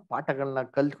 ಪಾಠಗಳನ್ನ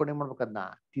ಕಲ್ತ್ಕೊಂಡು ಏನ್ ಮಾಡ್ಬೇಕು, ಅದನ್ನ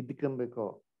ತಿದ್ಕೊಬೇಕು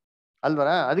ಅಲ್ವರ.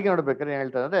 ಅದಕ್ಕೆ ನೋಡ್ಬೇಕಾದ್ರೆ ಏನ್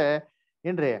ಹೇಳ್ತಾ ಇದ್ರೆ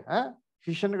ಏನ್ರಿ,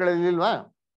 ಶಿಷ್ಯನುಗಳಿಲ್ವಾ?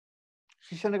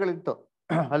 ಶಿಷ್ಯನುಗಳಿತ್ತು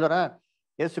ಅಲ್ವರ.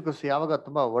 ಯೇಸು ಕ್ರಿಸ್ತ ಯಾವಾಗ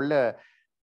ತುಂಬಾ ಒಳ್ಳೆ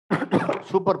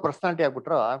ಸೂಪರ್ ಪರ್ಸನಾಲಿಟಿ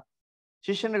ಆಗ್ಬಿಟ್ರು,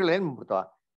 ಶಿಷ್ಯನುಗಳು ಏನ್ ಮಾಡ್ಬಿಡ್ತಾವ,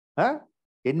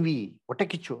 ಎನ್ವಿ, ಹೊಟ್ಟೆ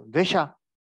ಕಿಚ್ಚು, ದ್ವೇಷ,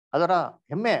 ಅದರ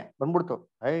ಹೆಮ್ಮೆ ಬಂದ್ಬಿಡ್ತು.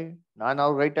 ನಾನು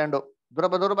ಅವ್ರ ರೈಟ್ ಹ್ಯಾಂಡು,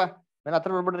 ದೂರ ಬಾ ನಾನು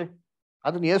ಹತ್ರ ಬರ್ಬಿಡ್ರಿ.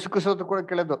 ಅದನ್ನ ಯೇಸು ಕ್ರಿಸ್ತ ಕೂಡ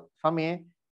ಕೇಳೋದು, ಸ್ವಾಮಿ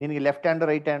ನಿನಗೆ ಲೆಫ್ಟ್ ಹ್ಯಾಂಡ್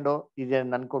ರೈಟ್ ಹ್ಯಾಂಡು ಇದೆ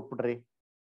ನನ್ ಕೊಟ್ಬಿಡ್ರಿ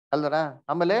ಅಲ್ದರ.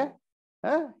 ಆಮೇಲೆ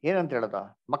ಏನಂತ ಹೇಳೋದ,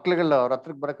 ಮಕ್ಳುಗಳು ಅವ್ರ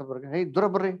ಹತ್ರಕ್ಕೆ ಬರಕ್ ದೂರ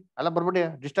ಬರ್ರಿ, ಅಲ್ಲ ಬರ್ಬಿಡಿ,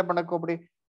 ಡಿಸ್ಟರ್ಬ್ ಮಾಡಕ್ ಹೋಗ್ಬಿಡಿ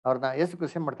ಅವ್ರನ್ನ. ಯೇಸು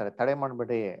ಕ್ರಿಸ್ತ ಏನ್ ಮಾಡ್ತಾರೆ, ತಡೆ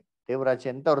ಮಾಡ್ಬೇಡಿ, ದೇವರಾಚೆ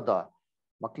ಎಂತವ್ರದ್ದು,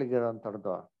 ಮಕ್ಳಿಗೆ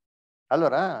ಇರೋಂಥವ್ರದ್ದು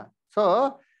ಅಲ್ವರ. ಸೊ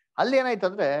ಅಲ್ಲಿ ಏನಾಯ್ತು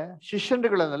ಅಂದ್ರೆ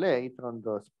ಶಿಷ್ಯರುಗಳಲ್ಲಿ ಈ ತರ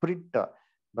ಒಂದು ಸ್ಪಿರಿಟ್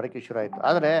ಬರಕ್ಕೆ ಶುರು ಆಯ್ತು.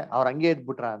 ಆದ್ರೆ ಅವ್ರ ಹಂಗೆ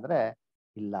ಇದ್ಬಿಟ್ರ ಅಂದ್ರೆ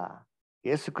ಇಲ್ಲ.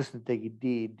 ಯೇಸು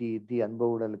ಕ್ರಿಸ್ತನಿಗೆ ಇದ್ದಿ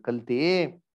ಅನುಭವಗಳಲ್ಲಿ ಕಲ್ತಿ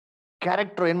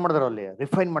ಕ್ಯಾರೆಕ್ಟರ್ ಏನ್ ಮಾಡಿದ್ರು, ಅಲ್ಲಿ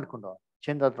ರಿಫೈನ್ ಮಾಡ್ಕೊಂಡು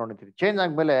ಚೇಂಜ್ ಆದ್ ನೋಡಿರ್ತೀವಿ. ಚೇಂಜ್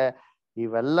ಆದ್ಮೇಲೆ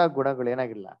ಇವೆಲ್ಲ ಗುಣಗಳು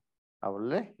ಏನಾಗಿಲ್ಲ,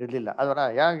 ಅವಲ್ಲೇ ಇರ್ಲಿಲ್ಲ ಅಲ್ವರ.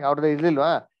 ಅವ್ರದ್ದು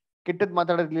ಇರ್ಲಿಲ್ವಾ, ಕೆಟ್ಟದ್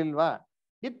ಮಾತಾಡೋದಿರ್ಲಿಲ್ವಾ,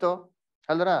 ಇತ್ತು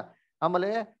ಅಲ್ವರ. ಆಮೇಲೆ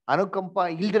ಅನುಕಂಪ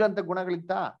ಇಲ್ದಿರಂತ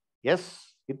ಗುಣಗಳಿತ್ತ, ಎಸ್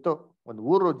ಇತ್ತು. ಒಂದು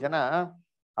ಊರು ಜನ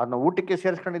ಅವ್ರನ್ನ ಊಟಕ್ಕೆ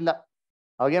ಸೇರಿಸ್ಕೊಂಡಿಲ್ಲ.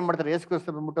 ಅವಾಗ ಏನ್ ಮಾಡ್ತಾರೆ, ಯೇಸು ಕ್ರಿಸ್ತ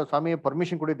ಬಂದ್ಬಿಟ್ಟು, ಸ್ವಾಮಿ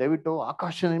ಪರ್ಮಿಷನ್ ಕೊಡಿ, ದಯವಿಟ್ಟು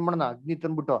ಆಕಾಶ ಏನ್ ಮಾಡೋಣ, ಅಗ್ನಿ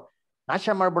ತಂದ್ಬಿಟ್ಟು ನಾಶ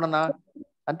ಮಾಡ್ಬಿಡೋಣ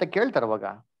ಅಂತ ಕೇಳ್ತಾರ. ಅವಾಗ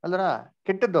ಅಲ್ವರ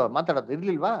ಕೆಟ್ಟದ್ದು ಮಾತಾಡೋದು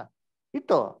ಇರ್ಲಿಲ್ವಾ,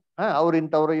 ಇತ್ತು. ಅವ್ರು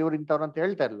ಇಂಥವ್ರು ಇವ್ರು ಇಂಥವ್ರು ಅಂತ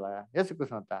ಹೇಳ್ತಾ ಇಲ್ವಾ ಯೇಸು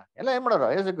ಕ್ರಿಸ್ತ ಅಂತ. ಎಲ್ಲ ಏನ್ ಮಾಡೋರು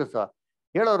ಯೇಸು ಕ್ರಿಸ್ತ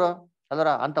ಹೇಳೋರು ಅಲ್ವರ,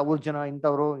 ಅಂತ ಊರ್ ಜನ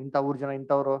ಇಂಥವ್ರು, ಇಂಥ ಊರ್ ಜನ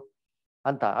ಇಂಥವ್ರು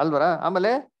ಅಂತ ಅಲ್ವರ.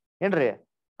 ಆಮೇಲೆ ಏನ್ರಿ,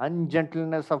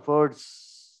 ಅನ್ಜೆಂಟ್ಲ್ನೆಸ್ ಆಫ್ ವರ್ಡ್ಸ್,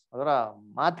 ಅದರ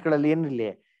ಮಾತುಗಳಲ್ಲಿ ಏನಿರ್ಲಿ,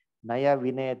 ನಯ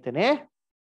ವಿನಯತೆನೇ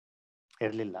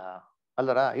ಇರ್ಲಿಲ್ಲ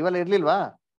ಅಲ್ವರ. ಇವೆಲ್ಲ ಇರ್ಲಿಲ್ವಾ?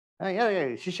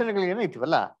 ಶಿಷ್ಯನುಗಳಿಗೆ ಏನೋ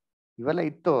ಇತ್ವಲ್ಲ, ಇವೆಲ್ಲ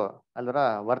ಇತ್ತು ಅಲ್ವರ.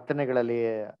 ವರ್ತನೆಗಳಲ್ಲಿ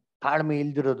ತಾಳ್ಮೆ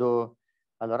ಇಲ್ದಿರೋದು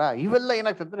ಅಲ್ವರ, ಇವೆಲ್ಲ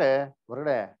ಏನಾಗ್ತಂದ್ರೆ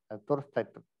ಹೊರಗಡೆ ತೋರಿಸ್ತಾ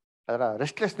ಇತ್ತು ಅದರ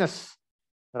ರೆಸ್ಟ್ಲೆಸ್ನೆಸ್.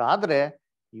 ಆದ್ರೆ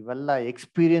ಇವೆಲ್ಲ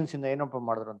ಎಕ್ಸ್ಪೀರಿಯನ್ಸ್ ಇಂದ ಏನಪ್ಪ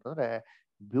ಮಾಡಿದ್ರು ಅಂತಂದ್ರೆ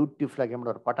ಬ್ಯೂಟಿಫುಲ್ ಆಗಿ ಏನ್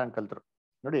ಮಾಡೋರು, ಪಾಠ ಕಲ್ತರು.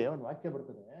 ನೋಡಿ ಒಂದು ವಾಕ್ಯ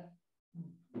ಬರ್ತದೆ,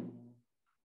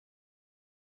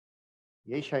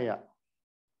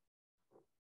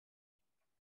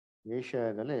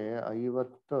 ಏಷಯದಲ್ಲಿ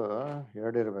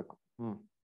 52 ಇರಬೇಕು.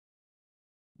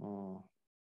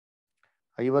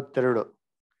 52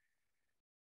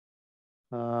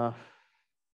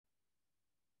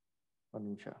 ಒಂದು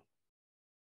ನಿಮಿಷ.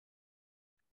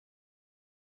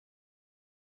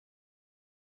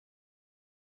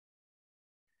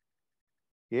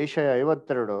 ಏಷಯ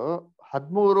 52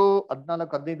 13, 14,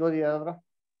 15 ಓದಿ ಯಾವ್ದ್ರ.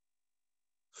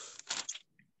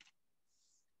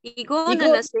 ಇಗೋ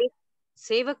ನನ್ನ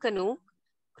ಸೇವಕನು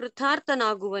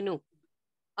ಕೃತಾರ್ಥನಾಗುವನು.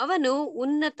 ಅವನು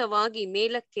ಉನ್ನತವಾಗಿ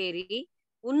ಮೇಲಕ್ಕೇರಿ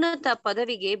ಉನ್ನತ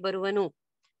ಪದವಿಗೆ ಬರುವನು.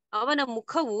 ಅವನ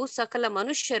ಮುಖವು ಸಕಲ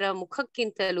ಮನುಷ್ಯರ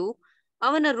ಮುಖಕ್ಕಿಂತಲೂ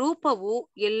ಅವನ ರೂಪವು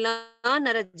ಎಲ್ಲಾ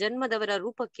ನರ ಜನ್ಮದವರ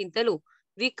ರೂಪಕ್ಕಿಂತಲೂ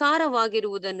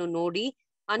ವಿಕಾರವಾಗಿರುವುದನ್ನು ನೋಡಿ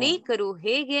ಅನೇಕರು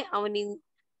ಹೇಗೆ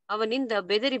ಅವನಿಂದ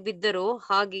ಬೆದರಿ ಬಿದ್ದರೋ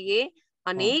ಹಾಗೆಯೇ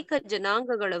ಅನೇಕ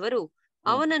ಜನಾಂಗಗಳವರು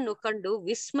ಅವನನ್ನು ಕಂಡು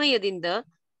ವಿಸ್ಮಯದಿಂದ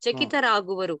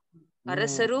ಚಕಿತರಾಗುವರು.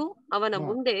 ಅರಸರು ಅವನ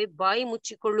ಮುಂದೆ ಬಾಯಿ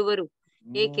ಮುಚ್ಚಿಕೊಳ್ಳುವರು.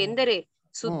 ಏಕೆಂದರೆ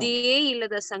ಸುದ್ದಿಯೇ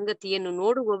ಇಲ್ಲದ ಸಂಗತಿಯನ್ನು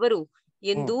ನೋಡುವವರು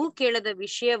ಎಂದೂ ಕೇಳದ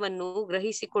ವಿಷಯವನ್ನು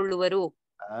ಗ್ರಹಿಸಿಕೊಳ್ಳುವರು.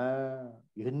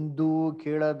 ಎಂದೂ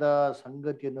ಕೇಳದ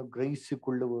ಸಂಗತಿಯನ್ನು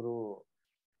ಗ್ರಹಿಸಿಕೊಳ್ಳುವರು.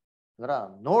 ಅದರ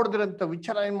ನೋಡಿದ್ರಂತ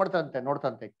ವಿಚಾರ ಏನ್ ಮಾಡ್ತಾರಂತೆ,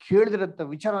 ನೋಡ್ತಾರಂತೆ. ಕೇಳಿದ್ರಂತ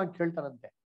ವಿಚಾರ ಕೇಳ್ತಾರಂತೆ.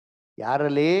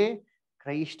 ಯಾರಲ್ಲಿ?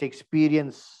 Christ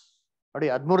experience. ನೋಡಿ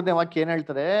 13ನೇ ವಾಕ್ಯ ಏನ್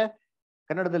ಹೇಳ್ತಾರೆ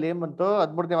ಕನ್ನಡದಲ್ಲಿ? ಏನ್ ಬಂತು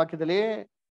 13ನೇ ವಾಕ್ಯದಲ್ಲಿ?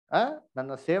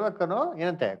 ನನ್ನ ಸೇವಕನು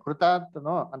ಏನಂತೆ?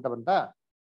 ಕೃತಾರ್ಥನು ಅಂತ ಬಂತ.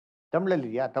 ತಮಿಳಲ್ಲಿ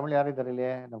ಇದೆಯಾ? ತಮಿಳು ಯಾರಿದ್ದಾರೆ ಇಲ್ಲಿ?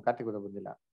 ನಮ್ ಕಾರ್ತಿಕ್ ಬಂದಿಲ್ಲ.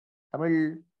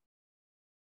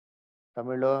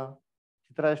 ತಮಿಳು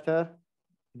ಚಿತ್ರಾಷ್ಟರ್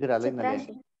ಇದ್ದೀರಾ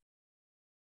ಅಲ್ಲಿನಲ್ಲಿ?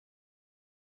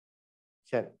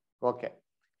 ಸರಿ, ಓಕೆ.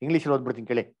 ಇಂಗ್ಲಿಷಲ್ಲಿ ಓದ್ಬಿಡ್ತೀನಿ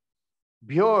ಕೇಳಿ.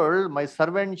 ಬಿಹೋಲ್ಡ್ ಮೈ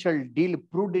ಸರ್ವೆಂಟ್ ಶಲ್ ಡೀಲ್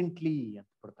ಪ್ರೂಡೆಂಟ್ಲಿ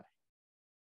ಅಂತ ಕೊಡ್ತಾರೆ.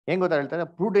 ಹೆಂಗ್ ಗೊತ್ತಾ ಹೇಳ್ತಾರೆ?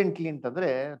 ಪ್ರೂಡೆಂಟ್ಲಿ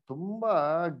ಅಂತಂದ್ರೆ ತುಂಬಾ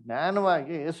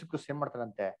ಜ್ಞಾನವಾಗಿ ಯೇಸು ಕ್ರಿಸ್ತ ಏನ್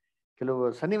ಮಾಡ್ತಾರಂತೆ, ಕೆಲವು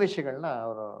ಸನ್ನಿವೇಶಗಳನ್ನ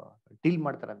ಅವರು ಡೀಲ್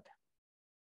ಮಾಡ್ತಾರಂತೆ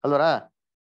ಅಲ್ವರ.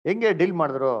 ಹೆಂಗೆ ಡೀಲ್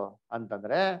ಮಾಡಿದ್ರು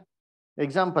ಅಂತಂದ್ರೆ,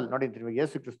 ಎಕ್ಸಾಂಪಲ್ ನೋಡಿ,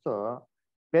 ಯೇಸು ಕ್ರಿಸ್ತು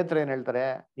ಪೇತ್ರ ಏನ್ ಹೇಳ್ತಾರೆ,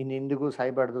 ಇನ್ನು ಇಂದಿಗೂ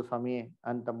ಸಾಯ್ಬಾರ್ದು ಸ್ವಾಮಿ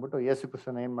ಅಂತಂದ್ಬಿಟ್ಟು ಯೇಸು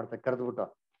ಕ್ರಿಸ್ತನ ಏನ್ ಮಾಡ್ತಾರೆ, ಕರೆದ್ಬಿಟ್ಟು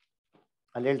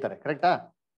ಅಲ್ಲಿ ಹೇಳ್ತಾರೆ. ಕರೆಕ್ಟಾ?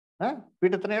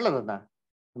 ಪೀಠತನ ಹೇಳೋದನ್ನ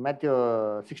ಮ್ಯಾಥ್ಯೂ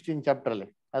 16 ಚಾಪ್ಟರ್ ಅಲ್ಲಿ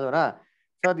ಅಲ್ವರ.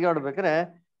 ಸೊ ಅದ್ಗೆ ನೋಡ್ಬೇಕಾರೆ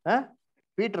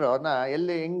ಪೀಟರ್ ಅವ್ರನ್ನ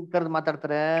ಎಲ್ಲಿ ಹೆಂಗ್ ಕರೆದು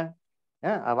ಮಾತಾಡ್ತಾರೆ?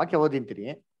 ಆ ವಾಕ್ಯ ಓದಿಂತೀನಿ.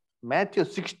 ಮ್ಯಾಥ್ಯೂ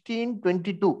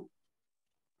 16:22.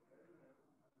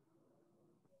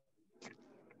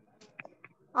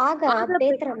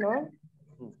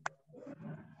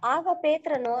 ಆಗ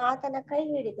ಪೇತ್ರನು ಆತನ ಕೈ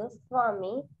ಹಿಡಿದು,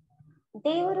 ಸ್ವಾಮಿ,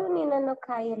 ದೇವರು ನಿನ್ನನ್ನು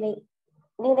ಕಾಯಲಿ,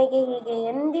 ನಿನಗೆ ಹೀಗೆ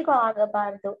ಎಂದಿಗೂ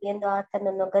ಆಗಬಾರದು ಎಂದು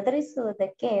ಆತನನ್ನು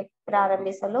ಗದರಿಸುವುದಕ್ಕೆ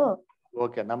ಪ್ರಾರಂಭಿಸಲು.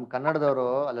 ಓಕೆ, ನಮ್ ಕನ್ನಡದವರು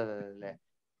ಅಲ್ಲ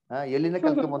ಎಲ್ಲಿಂದ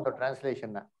ಕಲ್ತ್ಕೊಂಡ್ಬಂದು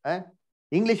ಟ್ರಾನ್ಸ್ಲೇಷನ್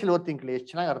ಇಂಗ್ಲಿಷ್ ಅಲ್ಲಿ ಓದ್ತೀನಿ, ಎಷ್ಟು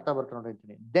ಚೆನ್ನಾಗಿ ಅರ್ಥ ಬರ್ತಾ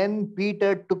ನೋಡಿರ್ತೀನಿ. Then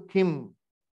Peter took him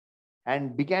and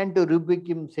began to ರಿಬ್ಯುಕ್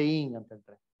him saying ಅಂತ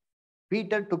ಹೇಳ್ತಾರೆ.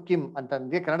 ಪೀಟರ್ ಟುಕ್ ಹಿಮ್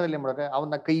ಅಂತಂದ್ರೆ ಕನ್ನಡದಲ್ಲಿ ಏನ್ ಮಾಡ್ತಾರೆ,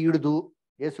 ಅವನ್ನ ಕೈ ಹಿಡಿದು,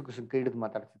 ಯೇಸು ಕ್ರಿಸ್ತನ ಕೈ ಹಿಡಿದು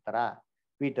ಮಾತಾಡ್ತಿರ್ತಾರ.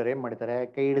 ಪೀಟರ್ ಏನ್ ಮಾಡ್ತಾರೆ,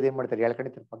 ಕೈ ಹಿಡಿದು ಏನ್ ಮಾಡ್ತಾರೆ,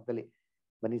 ಎಳ್ಕೊಂಡಿರ್ತಾರೆ ಪಕ್ಕದಲ್ಲಿ.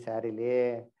 ಬನ್ನಿ ಸ್ಯಾರ್ ಇಲ್ಲಿ,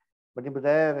 ಬನ್ನಿ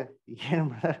ಬ್ರದರ್, ಏನ್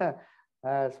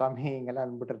ಮಾಡ್ತಾರ ಸ್ವಾಮಿ ಹಿಂಗೆಲ್ಲ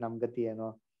ಅಂದ್ಬಿಟ್ರೆ ನಮ್ ಗತಿ ಏನು?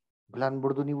 ಇಲ್ಲ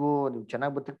ಅನ್ಬಿಡ್ದು, ನೀವು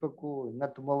ಚೆನ್ನಾಗಿ ಬದುಕ್ಬೇಕು,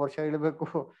 ಇನ್ನ ತುಂಬಾ ವರ್ಷ ಇಳ್ಬೇಕು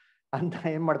ಅಂತ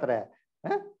ಏನ್ ಮಾಡ್ತಾರೆ.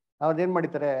 ಅವ್ರದೇನ್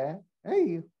ಮಾಡಿತಾರೆ,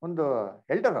 ಒಂದು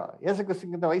ಎಲ್ಡರು, ಯೇಸು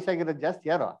ಕ್ರಿಸ್ತನಿಗಿಂತ ವಯಸ್ಸಾಗಿರೋದು ಜಾಸ್ತಿ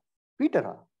ಯಾರು?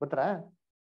 ಪೀಟರ್. ಗೊತ್ತಾ?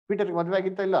 ಪೀಟರ್ಗೆ ಮದ್ವೆ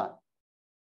ಆಗಿತ್ತ ಇಲ್ಲ?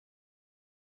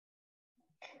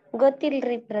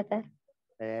 ಗೊತ್ತಿಲ್ರಿ ಬ್ರದರ್.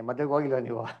 ಮದ್ವೆಗೆ ಹೋಗಿಲ್ವ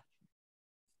ನೀವು?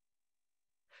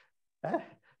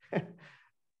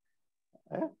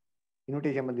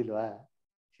 ಇನ್ವಿಟೇಷನ್ ಬಂದಿಲ್ವಾ?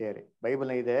 ಸರಿ,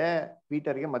 ಬೈಬಲ್ ಇದೆ,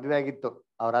 ಪೀಟರ್ಗೆ ಮದ್ವೆ ಆಗಿತ್ತು.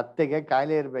 ಅವ್ರ ಅತ್ತೆಗೆ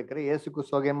ಕಾಯಿಲೆ ಇರ್ಬೇಕಾದ್ರೆ ಯೇಸು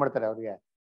ಕ್ರಿಸ್ತ ಹೋಗಿ ಏನ್ ಮಾಡ್ತಾರೆ, ಅವ್ರಿಗೆ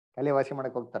ಕಾಯಿಲೆ ವಾಸಿ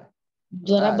ಮಾಡಕ್ ಹೋಗ್ತಾರೆ.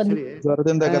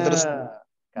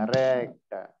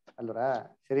 ಕರೆಕ್ಟ್ ಅಲ್ವರಾ?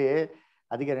 ಸರಿ,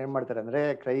 ಅದಕ್ಕೆ ಏನ್ ಮಾಡ್ತಾರೆ ಅಂದ್ರೆ,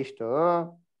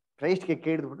 ಕ್ರೈಸ್ಟ್ಗೆ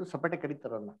ಕೇಳಿದ್ಬಿಟ್ಟು ಸಪಟೆ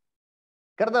ಕರೀತಾರ. ಅವ್ರನ್ನ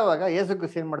ಕರೆದವಾಗ ಯೇಸು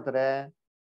ಕ್ರಿಸ್ತ ಏನ್ ಮಾಡ್ತಾರೆ,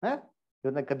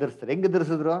 ಇವನ್ನ ಗದರಿಸ್ತಾರೆ. ಹೆಂಗ್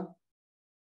ಗದರಿಸಿದ್ರು?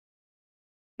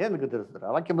 ಏನ್ ಗದರಿಸಿದ್ರು?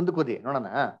 ವಾಕ್ಯ ಮುಂದಕ್ಕೆ ಓದಿ ನೋಡೋಣ.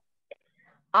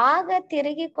 ಆಗ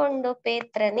ತಿರುಗಿಕೊಂಡು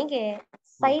ಪೇತ್ರನಿಗೆ,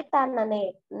 ಸೈತಾನನೇ,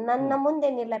 ನನ್ನ ಮುಂದೆ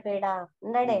ನಿಲ್ಲಬೇಡ,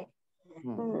 ನಡೆ,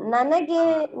 ನನಗೆ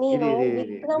ನೀನು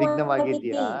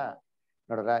ವಿಘ್ನವಾಗಿದ್ದೀಯಾ.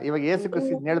 ನೋಡ್ರ, ಇವಾಗ ಯೇಸು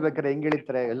ಕ್ರಿಸ್ತ ಹೇಳ್ಬೇಕಾರೆ ಹೆಂಗ್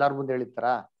ಹೇಳಿರ್ತಾರೆ? ಎಲ್ಲಾರ ಮುಂದೆ ಹೇಳಿರ್ತಾರ?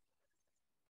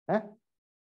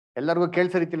 ಎಲ್ಲರಿಗೂ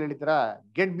ಕೇಳ್ಸೋ ರೀತಿಯಲ್ಲಿ ಹೇಳಿತಾರ?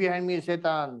 ಗೆಟ್ ಬಿಹೈಂಡ್ ಮೀ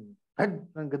ಸೈತಾನ್,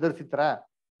 ಗದರ್ಸಿರ್ತಾರ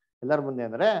ಎಲ್ಲಾರ ಮುಂದೆ?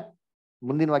 ಅಂದ್ರೆ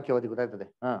ಮುಂದಿನ ವಾಕ್ಯ ಓದಿ ಗೊತ್ತಾಗ್ತದೆ.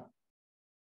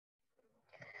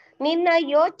 ನಿನ್ನ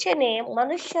ಯೋಚನೆ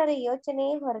ಮನುಷ್ಯರ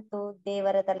ಯೋಚನೆಯೇ ಹೊರತು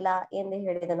ದೇವರದಲ್ಲ ಎಂದು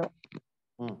ಹೇಳಿದನು.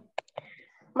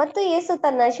 ಮತ್ತು ಯೇಸು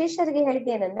ತನ್ನ ಶಿಷ್ಯರಿಗೆ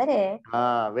ಹೇಳಿದ್ದೇನೆಂದರೆ,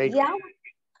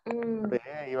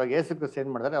 ಇವಾಗ ಯೇಸು ಕ್ರಿಸ್ತ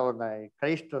ಏನ್ ಮಾಡ್ತಾರೆ, ಅವ್ರನ್ನ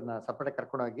ಕ್ರೈಸ್ಟ್ನ ಸಪರೇಟ್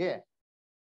ಕರ್ಕೊಂಡೋಗಿ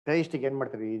ಕ್ರೈಸ್ಟಿಗೆ ಏನ್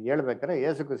ಮಾಡ್ತಾರೆ ಹೇಳ್ಬೇಕಾರೆ,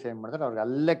 ಯೇಸು ಕ್ರಿಸ್ತ ಏನ್ ಮಾಡ್ತಾರೆ, ಅವ್ರಿಗೆ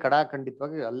ಅಲ್ಲೇ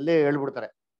ಖಂಡಿತವಾಗಿ ಅಲ್ಲೇ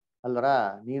ಹೇಳ್ಬಿಡ್ತಾರೆ ಅಲ್ವರ,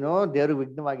 ನೀನು ದೇವ್ರಿಗೆ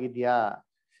ವಿಘ್ನವಾಗಿದ್ಯಾ,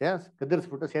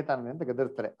 ಗದರ್ಸ್ಬಿಟ್ಟು ಸೇತಾನ ಅಂತ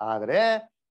ಗದರ್ಸ್ತಾರೆ. ಆದ್ರೆ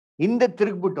ಹಿಂದೆ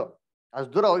ತಿರುಗ್ಬಿಟ್ಟು, ಅಷ್ಟು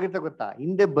ದೂರ ಹೋಗಿರ್ತ ಗೊತ್ತಾ,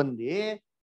 ಹಿಂದೆ ಬಂದು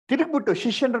ತಿರುಗ್ಬಿಟ್ಟು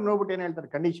ಶಿಷ್ಯನ್ರ ನೋಡ್ಬಿಟ್ಟು ಏನ್ ಹೇಳ್ತಾರೆ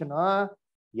ಕಂಡೀಷನ್,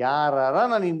 ಯಾರ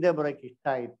ನಾನು ಹಿಂದೆ ಬರೋಕೆ ಇಷ್ಟ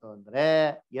ಆಯ್ತು ಅಂದ್ರೆ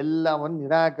ಎಲ್ಲವನ್ನು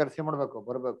ನಿರಾಕರಿಸಿ ಮಾಡ್ಬೇಕು,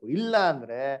 ಬರ್ಬೇಕು. ಇಲ್ಲ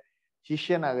ಅಂದ್ರೆ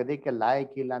ಶಿಷ್ಯನಾಗೋದಕ್ಕೆ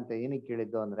ಲಾಯಕ್ ಇಲ್ಲ ಅಂತ ಏನಕ್ಕೆ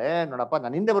ಕೇಳಿದ್ದು ಅಂದ್ರೆ, ನೋಡಪ್ಪ,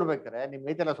 ನಾನು ಹಿಂದೆ ಬರ್ಬೇಕಾರೆ ನಿಮ್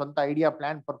ಐತೆಲ್ಲ ಸ್ವಂತ ಐಡಿಯಾ,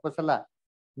 ಪ್ಲಾನ್, ಪರ್ಪಸ್ ಅಲ್ಲ,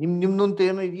 ನಿಮ್ದಂತ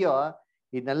ಏನು ಇದೆಯೋ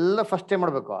ಇದನ್ನೆಲ್ಲ ಫಸ್ಟ್ ಏನ್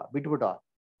ಮಾಡ್ಬೇಕು, ಬಿಟ್ಬಿಟ್ಟು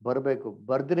ಬರ್ಬೇಕು.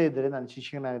 ಬರ್ದಿರೇ ಇದ್ರೆ ನಾನು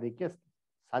ಶಿಷ್ಯನಾಗೋದಕ್ಕೆ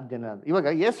ಸಾಧ್ಯನೇ ಅದು. ಇವಾಗ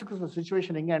ಯೇಸು ಕ್ರಿಸ್ತ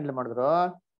ಸಿಚುವೇಶನ್ ಹೆಂಗೆ ಹ್ಯಾಂಡಲ್ ಮಾಡಿದ್ರು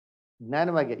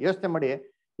ಜ್ಞಾನವಾಗಿ ಯೋಚನೆ ಮಾಡಿ.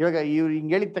 ಇವಾಗ ಇವ್ರು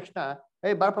ಹಿಂಗೆ ಹೇಳಿದ ತಕ್ಷಣ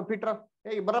ಬರಪ್ಪ ಪೀಟ್ರ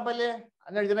ಬರಪ್ಪ ಇಲ್ಲಿ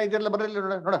 12 ಜನ ಇದೆಲ್ಲ ಬರಲಿ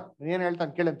ನೋಡ ಏನ್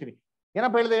ಹೇಳ್ತಾನೆ ಕೇಳಂತೀನಿ.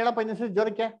 ಏನಪ್ಪ ಹೇಳಿದೆ ಹೇಳಪ್ಪ ಇನ್ನೊಂದ್ಸರಿ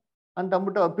ಜೋರಕ್ಕೆ ಅಂತ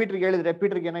ಅಂದ್ಬಿಟ್ಟು ಪೀಟ್ರಿಗೆ ಹೇಳಿದ್ರೆ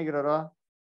ಪೀಟ್ರಿಗೆ ಏನಾಗಿರೋರು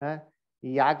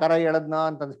ಯಾಕಾರ ಹೇಳದ್ನ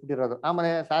ಅಂತ ಅನ್ಸ್ಬಿಟ್ಟಿರೋದು.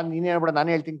 ಆಮೇಲೆ ಸಾರ್ ನೀನೇ ಹೇಳ್ಬಿಡ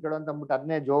ನಾನೇ ಹೇಳ್ತೀನಿ ಕೇಳು ಅಂತ ಅಂದ್ಬಿಟ್ಟು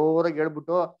ಅದನ್ನೇ ಜೋರಾಗಿ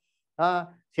ಹೇಳ್ಬಿಟ್ಟು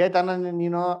ಸೇತಾನ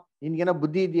ನೀನು ನಿನ್ಗೇನೋ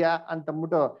ಬುದ್ಧಿ ಇದೆಯಾ ಅಂತ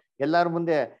ಅಂದ್ಬಿಟ್ಟು ಎಲ್ಲಾರ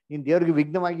ಮುಂದೆ ನೀನ್ ದೇವ್ರಿಗೆ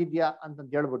ವಿಘ್ನವಾಗಿದ್ಯಾ ಅಂತ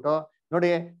ಹೇಳ್ಬಿಟ್ಟು ನೋಡಿ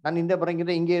ನಾನು ಹಿಂದೆ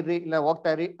ಬರಂಗಿದ್ರೆ ಹಿಂಗೆ ಇರ್ರಿ ಇಲ್ಲ ಹೋಗ್ತಾ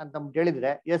ಇರಿ ಅಂತ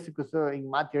ಹೇಳಿದ್ರೆ ಯೇಸು ಕ್ರಿಸ್ತ ಹಿಂಗ್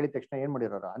ಮಾತು ಹೇಳಿದ ತಕ್ಷಣ ಏನ್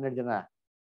ಮಾಡಿರೋರು 12 ಜನ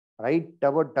ರೈಟ್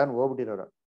ಅಬೌಟ್ ಟರ್ನ್ ಹೋಗ್ಬಿಟ್ಟಿರೋರು.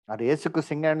 ಆದ್ರೆ ಯೇಸು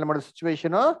ಕ್ರಿಸ್ತ ಹೆಂಗೆ ಹ್ಯಾಂಡಲ್ ಮಾಡೋ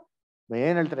ಸಿಚುವೇಶನ್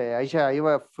ಏನ್ ಹೇಳ್ತಾರೆ ಐಶಾ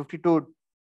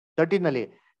 52:13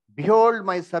 ಬಿಹೋಲ್ಡ್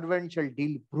ಮೈ ಸರ್ವೆಂಟ್ ಶಲ್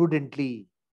ಡೀಲ್ ಪ್ರೂಡೆಂಟ್ಲಿ.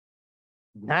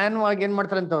 ಜ್ಞಾನವಾಗಿ ಏನ್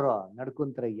ಮಾಡ್ತಾರೆ ಅಂತವ್ರು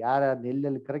ನಡ್ಕೊಂತಾರೆ. ಯಾರ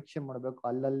ಎಲ್ಲೆಲ್ಲಿ ಕರೆಕ್ಷನ್ ಮಾಡ್ಬೇಕು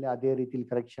ಅಲ್ಲಲ್ಲಿ ಅದೇ ರೀತಿಲಿ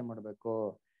ಕರೆಕ್ಷನ್ ಮಾಡ್ಬೇಕು.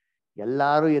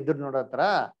 ಎಲ್ಲಾರು ಎದುರು ನೋಡೋತರ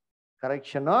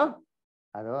ಕರೆಕ್ಷನ್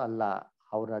ಅದು ಅಲ್ಲ,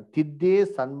 ಅವ್ರ ತಿದ್ದಿ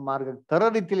ಸನ್ಮಾರ್ಗ ತರ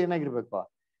ರೀತಿಲಿ ಏನಾಗಿರ್ಬೇಕು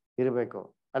ಇರ್ಬೇಕು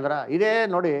ಅಲ್ರ. ಇದೇ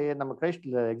ನೋಡಿ ನಮ್ಮ ಕ್ರೈಸ್ಟ್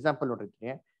ಎಕ್ಸಾಂಪಲ್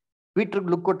ನೋಡಿರ್ತೀನಿ. ಪೀಟರ್ಗ್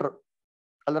ಲುಕ್ ಕೊಟ್ರು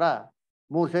ಅಲ್ರ,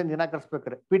 3 ಸರಿ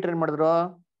ನಿರಾಕರಿಸ್ಬೇಕ್ರೆ ಪೀಟರ್ ಏನ್ ಮಾಡಿದ್ರು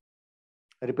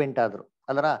ರಿಪೆಂಟ್ ಆದ್ರು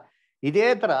ಅಲ್ರ. ಇದೇ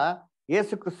ತರ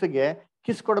ಯೇಸು ಕ್ರಿಸ್ತಗೆ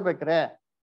ಕಿಸ್ ಕೊಡ್ಬೇಕ್ರೆ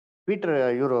ಪೀಟರ್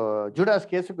ಇವರು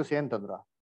ಜುಡಾಸ್ಗೆ ಯೇಸು ಕ್ರಿಸ್ತ ಅಂತಂದ್ರು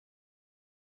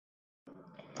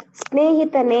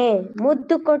ಸ್ನೇಹಿತನೇ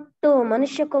ಮುದ್ದು ಕೊಟ್ಟು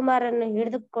ಮನುಷ್ಯ ಕುಮಾರನ್ನು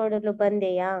ಹಿಡಿದುಕೊಡಲು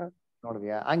ಬಂದೆಯಾ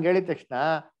ನೋಡಿದ್ಯಾ. ಹಂಗ ಹೇಳಿದ ತಕ್ಷಣ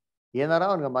ಏನಾರ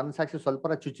ಅವ್ನಿಗೆ ಮನಸಾಕ್ಷಿ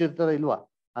ಸ್ವಲ್ಪ ಚುಚ್ಚಿರ್ತದ ಇಲ್ವಾ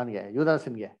ಅವನಿಗೆ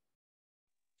ಯುವದಾಸನ್ಗೆ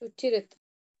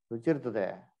ಚುಚ್ಚಿರ್ತದೆ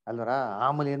ಅಲ್ವರ.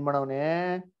 ಆಮೇಲೆ ಏನ್ ಮಾಡವನೇ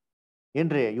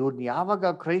ಏನ್ರಿ ಇವ್ರನ್ನ ಯಾವಾಗ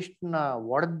ಕ್ರೈಸ್ಟ್ನ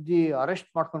ಒಡೆದಿ ಅರೆಸ್ಟ್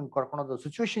ಮಾಡ್ಕೊಂಡು ಕರ್ಕೊಳೋದು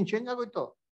ಸಿಚುವೇಶನ್ ಚೇಂಜ್ ಆಗೋಯ್ತು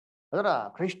ಅದರ.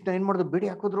 ಕ್ರೈಸ್ಟ್ನ ಏನ್ ಮಾಡಿದ್ರು ಬೇಡಿ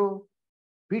ಹಾಕಿದ್ರು.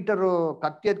 ಪೀಟರು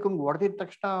ಕತ್ತಿ ಎತ್ಕೊಂಡ್ ಹೊಡೆದಿದ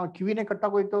ತಕ್ಷಣ ಕಿವಿನೇ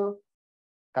ಕಟ್ಟಾಗೋಯ್ತು.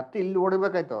 ಕತ್ತಿ ಇಲ್ಲಿ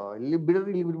ಹೊಡಿಬೇಕಾಯ್ತು, ಇಲ್ಲಿ ಬಿಡಿದ್ರು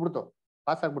ಇಲ್ಲಿ ಬಿದ್ಬಿಡ್ತು,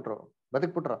 ಪಾಸ್ ಆಗ್ಬಿಟ್ರು,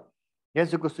 ಬದುಕ್ಬಿಟ್ರು.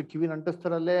 ಯೇಸು ಕ್ರಿಸ್ತ ಕಿವಿನ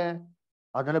ಅಂಟಿಸ್ತಾರಲ್ಲೇ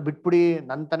ಅದನ್ನೆಲ್ಲ ಬಿಟ್ಬಿಡಿ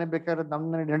ನನ್ ತಾನೇ ಬೇಕಾದ್ರೆ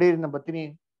ನನ್ನ ನಡೀರಿ ನಾ ಬರ್ತೀನಿ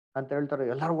ಅಂತ ಹೇಳ್ತಾರೆ.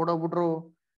 ಎಲ್ಲಾರು ಓಡೋಗ್ಬಿಟ್ರು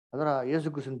ಅದರ. ಯೇಸು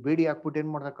ಕ್ರಿಸ್ತನ್ ಬೇಡಿ ಹಾಕ್ಬಿಟ್ಟು ಏನ್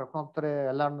ಮಾಡ್ತಾರೆ ಕರ್ಕೊಂಡ್ ಹೋಗ್ತಾರೆ.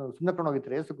 ಎಲ್ಲಾರು ಸುಮ್ಮನೆ ಕರ್ಕೊಂಡು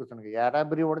ಹೋಗಿರ್ತಾರೆ. ಯೇಸು ಕ್ರಿಸ್ತನಿಗೆ ಯಾರ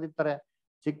ಬರೀ ಹೊಡೆದಿರ್ತಾರೆ.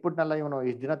 ಸಿಕ್ಬಿಟ್ನಲ್ಲ ಇವನು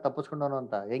ಇಷ್ಟು ದಿನ ತಪ್ಪಿಸ್ಕೊಂಡವನು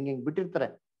ಅಂತ ಹೆಂಗ್ ಬಿಟ್ಟಿರ್ತಾರೆ.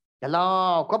 ಎಲ್ಲಾ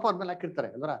ಕೋಪ ಅವ್ರ ಮೇಲೆ ಹಾಕಿರ್ತಾರೆ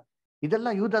ಅಲ್ವರ. ಇದೆಲ್ಲ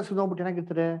ಯೂದಾಸ್ ನೋಡ್ಬಿಟ್ಟು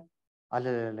ಏನಾಗಿರ್ತಾರೆ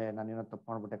ಅಲ್ಲೇ ನಾನೇನೋ ತಪ್ಪು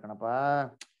ಮಾಡ್ಬಿಟ್ಟೆ ಕಣಪ್ಪ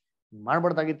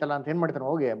ಮಾಡ್ಬಾರ್ದಾಗಿತ್ತಲ್ಲ ಅಂತ ಏನ್ ಮಾಡ್ತಾನೆ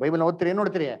ಹೋಗಿ ಬೈಬಲ್ ಓದ್ತೀರಿ ಏನ್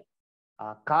ನೋಡ್ತೀರಿ ಆ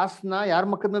ಕಾಸನ್ನ ಯಾರ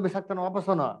ಮಕ್ಕದ ಮೇಲೆ ಬಿಸಾಕ್ತಾನ ವಾಪಸ್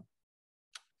ಅವನು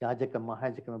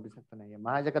ಮಹಾಜಕ ಮೇಲೆ ಬಿಸಾಕ್ತಾನೆ.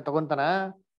 ಮಹಾಜಕ ತಗೊಂತಾನ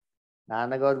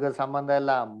ನನಗೋರ್ಗ ಸಂಬಂಧ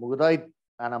ಇಲ್ಲ ಮುಗ್ದೋಯ್ತು.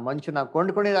 ನಾನು ಆ ಮನುಷ್ಯನ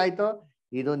ಕೊಂಡ್ಕೊಂಡಿದ್ದಾಯ್ತು,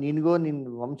 ಇದು ನಿನ್ಗೂ ನಿನ್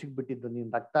ವಂಶಕ್ಕೆ ಬಿಟ್ಟಿದ್ದು, ನಿನ್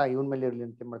ರಕ್ತ ಇವನ್ ಮೇಲೆ ಇರ್ಲಿ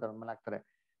ಅಂತ ಏನ್ ಮಾಡ್ತಾರೆ ಮೇಲೆ ಹಾಕ್ತಾರೆ.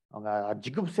 ಅವಾಗ ಆ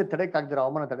ಜಿಗುಪ್ಸೆ ತಡೆಕಾಗ್ದಿರ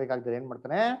ಅವಮಾನ ತಡೆಕಾಗ್ದಿರ ಏನ್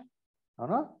ಮಾಡ್ತಾನೆ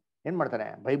ಅವನು ಏನ್ ಮಾಡ್ತಾನೆ.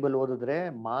 ಬೈಬಲ್ ಓದಿದ್ರೆ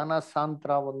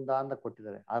ಮಾನಸಾಂತರ ಅಂತ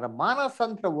ಕೊಟ್ಟಿದ್ದಾರೆ. ಆದ್ರೆ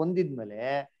ಮಾನಸಾಂತರ ಹೊಂದಿದ್ಮೇಲೆ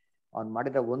ಅವ್ನ್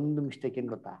ಮಾಡಿದ ಒಂದು ಮಿಸ್ಟೇಕ್ ಏನ್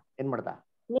ಗೊತ್ತಾ ಏನ್ ಮಾಡ್ದ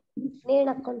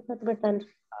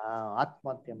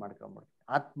ಆತ್ಮಹತ್ಯೆ ಮಾಡ್ಕೊಂಡ್ಬಿಡ್ತ.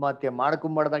 ಆತ್ಮಹತ್ಯೆ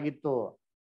ಮಾಡ್ಕೊಂಬಾರ್ದಾಗಿತ್ತು.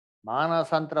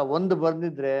 ಮಾನಸಾಂತರ ಒಂದು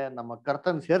ಬಂದಿದ್ರೆ ನಮ್ಮ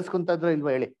ಕರ್ತನ್ ಸೇರ್ಸ್ಕೊಂತ ಇದ್ರು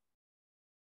ಇಲ್ವಾ ಹೇಳಿ?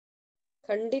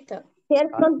 ಖಂಡಿತ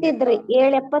ಸೇರ್ಕೊಂತಿದ್ರಿ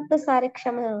 70 ಸಾರಿ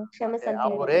ಕ್ಷಮಿಸಂತ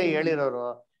ಅವರೇ ಹೇಳಿರೋರು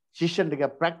ಶಿಷ್ಯನಿಗೆ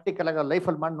ಪ್ರಾಕ್ಟಿಕಲ್ ಆಗ ಲೈಫ್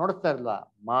ಅಲ್ಲಿ ಮಾಡಿ ನೋಡಿಸ್ತಾ ಇರ್ಲಿಲ್ಲ,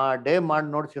 ಮಾಡಿ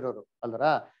ನೋಡ್ಸಿರೋರು ಅಲ್ರ.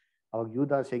 ಅವಾಗ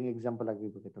ಯೂದಾಸ್ ಹೆಂಗ್ ಎಕ್ಸಾಂಪಲ್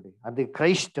ಆಗಿರ್ಬೇಕು ನೋಡಿ. ಅದೇ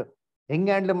ಕ್ರೈಸ್ಟ್ ಹೆಂಗ್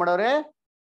ಹ್ಯಾಂಡಲ್ ಮಾಡೋರೆ,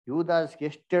 ಯೂದಾಸ್ಗೆ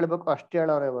ಎಷ್ಟು ಹೇಳ್ಬೇಕು ಅಷ್ಟು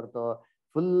ಹೇಳೋರೆ ಹೊರತು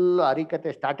ಫುಲ್ ಅರಿಕತೆ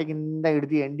ಸ್ಟಾರ್ಟಿಂಗ್ ಇಂದ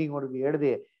ಹಿಡ್ದು ಎಂಡಿಂಗ್ ಹೊಡ್ದು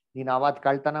ಹೇಳ್ದಿ ನೀನ್ ಅವತ್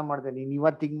ಕಳ್ತನ ಮಾಡ್ದೆ, ನೀನ್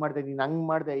ಇವತ್ತು ಹಿಂಗ್ ಮಾಡ್ದೆ, ನೀನ್ ಹಂಗ್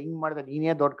ಮಾಡ್ದೆ ಹಿಂಗ್ ಮಾಡ್ದೆ,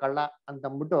 ನೀನೇ ದೊಡ್ಡ ಕಳ್ಳ ಅಂತ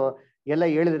ಅಂದ್ಬಿಟ್ಟು ಎಲ್ಲ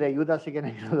ಹೇಳಿದ್ರೆ ಯೂದಾಸಿಗೆ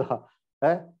ಏನಾಗಿರೋದು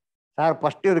ಸಾರ್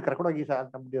ಫಸ್ಟ್ ಇವ್ರಿಗೆ ಕರ್ಕೊಂಡೋಗಿ ಸಾರ್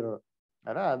ಅಂತ ಅಂದ್ಬಿಟ್ಟಿರೋರು.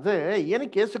 ಅದೇ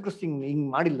ಏನಕ್ಕೆ ಯೇಸು ಕ್ರಿಸ್ತ ಹಿಂಗ್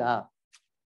ಮಾಡಿಲ್ಲ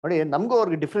ನೋಡಿ. ನಮಗೂ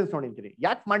ಅವ್ರಿಗೆ ಡಿಫ್ರೆನ್ಸ್ ನೋಡಿಂತೀರಿ.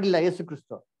 ಯಾಕೆ ಮಾಡಿಲ್ಲ ಯೇಸು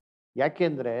ಕ್ರಿಸ್ತ?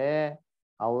 ಯಾಕೆಂದ್ರೆ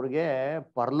ಅವ್ರಿಗೆ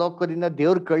ಪರಲೋಕದಿಂದ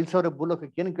ದೇವ್ರು ಕಳ್ಸೋರು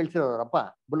ಭೂಲೋಕಕ್ಕೆ ಏನ್ ಕಳ್ಸಿರೋರಪ್ಪ?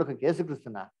 ಭೂಲೋಕಕ್ಕೆ ಯೇಸು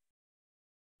ಕ್ರಿಸ್ತನ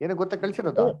ಏನು ಗೊತ್ತಾ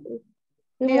ಕಳ್ಸಿರೋದು?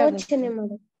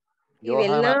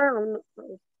 ಇವೆಲ್ಲ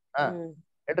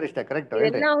ಹೇಳ್ರಿ ಇಷ್ಟ ಕರೆಕ್ಟ್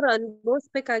ಇವೆಲ್ಲ ಅವ್ರು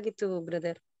ಅನುಭವಿಸ್ಬೇಕಾಗಿತ್ತು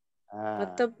ಬ್ರದರ್.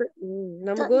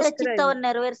 ನಮಗೋಸ್ಕರ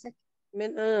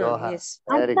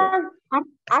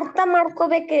ಅರ್ಥ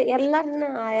ಮಾಡ್ಕೋಬೇಕು.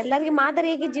 ಎಲ್ಲರಿಗೂ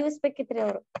ಮಾದರಿಯಾಗಿ ಜೀವಿಸ್ಬೇಕಿತ್ರಿ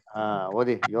ಅವ್ರು.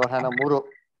 ಓದಿ ಯೋಹಾನ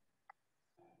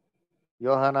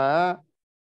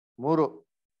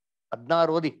 3:16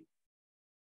 ಓದಿ.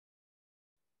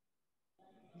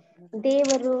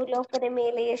 ದೇವರು ಲೋಕದ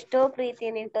ಮೇಲೆ ಎಷ್ಟೋ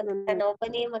ಪ್ರೀತಿಯನ್ನು ಇಟ್ಟನು, ತನ್ನ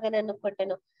ಒಬ್ಬನೇ ಮಗನನ್ನು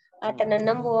ಕೊಟ್ಟನು. ಆತನ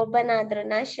ನಂಬುವ ಒಬ್ಬನಾದ್ರೂ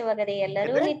ನಾಶವಾಗದೆ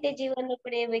ಎಲ್ಲರೂ ನಿತ್ಯ ಜೀವನ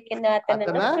ಪಡೆಯಬೇಕೆಂದು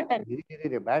ಆತನನ್ನು ಕೊಟ್ಟನು.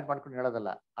 ಬ್ಯಾಟ್ ಮಾಡ್ಕೊಂಡು ಹೇಳೋದಲ್ಲ,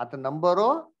 ಆತನ ನಂಬೋರು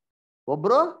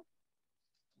ಒಬ್ರು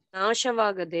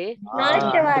ನಾಶವಾಗದೆ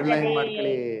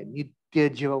ಮಾಡ್ಕೊಳ್ಳಿ. ನಿತ್ಯ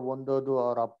ಜೀವ ಹೊಂದೋದು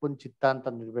ಅವ್ರ ಅಪ್ಪನ್ ಚಿತ್ತ ಅಂತ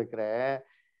ನಿರ್ಬೇಕ್ರೆ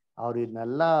ಅವ್ರ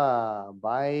ಇದನ್ನೆಲ್ಲ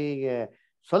ಬಾಯಿಗೆ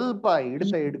ಸ್ವಲ್ಪ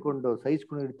ಹಿಡ್ಕೊಂಡು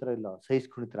ಸಹಿಸ್ಕೊಂಡು ಇಡ್ತಾರ ಇಲ್ಲ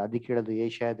ಸಹಿಸ್ಕೊಂಡಿರ್ತಾರೆ. ಅದಕ್ಕೆ ಹೇಳೋದು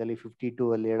ಏಷ್ಯಾದಲ್ಲಿ 52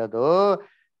 ಅಲ್ಲಿ ಹೇಳೋದು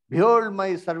ಬಿಹೋಲ್ಡ್ ಮೈ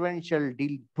ಸರ್ವೆಂಟ್ ಶಲ್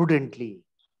ಡೀಲ್ ಪ್ರೂಡೆಂಟ್ಲಿ.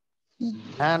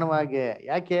 ಜ್ಞಾನವಾಗಿ.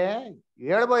 ಯಾಕೆ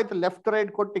ಹೇಳ್ಬೋಯ್ತು ಲೆಫ್ಟ್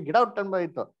ರೈಟ್ ಕೊಟ್ಟು ಗಿಡ ಔಟ್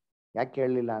ಅನ್ಬೋಯ್ತು. ಯಾಕೆ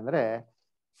ಹೇಳಲಿಲ್ಲ ಅಂದ್ರೆ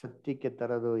ಸತ್ಯಕ್ಕೆ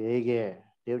ತರೋದು ಹೇಗೆ,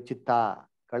 ದೇವ್ಚಿತ್ತ,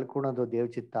 ಕಳ್ಕೊಳೋದು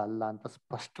ದೇವ್ಚಿತ್ತ ಅಲ್ಲ ಅಂತ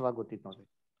ಸ್ಪಷ್ಟವಾಗಿ ಗೊತ್ತಿತ್ತು ನೋಡ್ರಿ.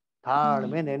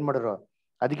 ತಾಳ್ಮೇನ್ ಏನ್ ಮಾಡಿದ್ರು,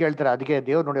 ಅದಕ್ಕೆ ಹೇಳ್ತಾರೆ, ಅದಕ್ಕೆ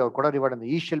ದೇವ್ರು ನೋಡಿ ಅವ್ರು ಕೊಡೋ ರಿವಾರ್ಡ್ ಅಂದ್ರೆ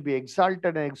ಈ shall be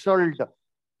exalted exalt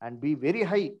and be very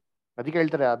high. ಅದಕ್ಕೆ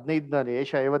ಹೇಳ್ತಾರೆ 15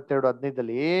 ಏಷ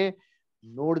 52:15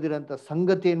 ನೋಡ್ದಿರಂತ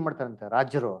ಸಂಗತಿ ಏನ್ ಮಾಡ್ತಾರಂತೆ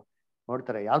ರಾಜರು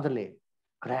ನೋಡ್ತಾರೆ. ಯಾವ್ದ್ರಲ್ಲಿ?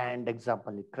 Grand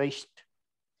example Christ.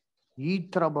 ಈ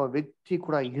ತರ ಒಬ್ಬ ವ್ಯಕ್ತಿ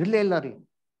ಕೂಡ ಇರ್ಲೇ ಇಲ್ಲ ರೀ.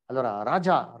 ಅಲ್ವರ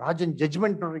ರಾಜನ್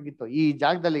ಜಜ್ಮೆಂಟ್ ನೋಡಿಗಿತ್ತು ಈ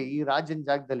ಜಾಗದಲ್ಲಿ, ಈ ರಾಜನ್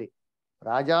ಜಾಗದಲ್ಲಿ,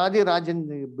 ರಾಜಾದಿ ರಾಜನ್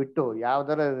ಬಿಟ್ಟು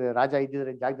ಯಾವ್ದಾರ ರಾಜ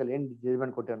ಇದ್ದಿದ್ರೆ ಜಾಗದಲ್ಲಿ ಏನ್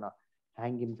ಜಜ್ಮೆಂಟ್ ಕೊಟ್ಟಿರೋ,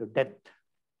 ಹ್ಯಾಂಗ್ ಇನ್ ಟು ಡೆತ್.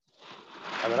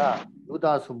 ಅದರ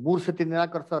ಯುವದಾಸು 3 ಸತಿ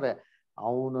ನಿರಾಕರಿಸವ್ರೆ,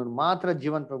 ಅವನು ಮಾತ್ರ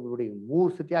ಜೀವಂತ ಬಿಡಿ 3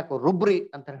 ಸತಿ ಹಾಕೋ ರುಬ್ರಿ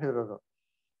ಅಂತ ಹೇಳಿರೋರು.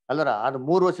 ಅಲ್ಲರ ಅದು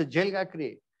 3 ವರ್ಷ ಜೈಲ್ಗೆ ಹಾಕ್ರಿ,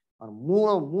 ಅವ್ನು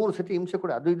 3 ಸತಿ ಹಿಂಸೆ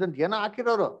ಕೊಡಿ, ಅದು ಇದಂತ ಏನೋ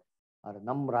ಹಾಕಿರೋರು. ಆದ್ರೆ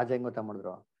ನಮ್ ರಾಜ ಹೆಂಗ್ ಗೊತ್ತಾ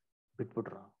ಮಾಡಿದ್ರು,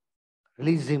 ಬಿಟ್ಬಿಟ್ರು,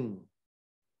 ರಿಲೀಸ್ ಹಿಮ್.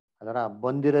 ಅದರ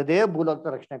ಬಂದಿರೋದೇ ಭೂಲೋಕ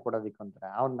ರಕ್ಷಣೆ ಕೊಡೋದಿಕ್ಕಂತಾರೆ,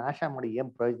 ಅವ್ನ ನಾಶ ಮಾಡಿ ಏನ್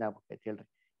ಪ್ರಯೋಜನ ಆಗ್ಬೇಕೈತೆ ಹೇಳ್ರಿ?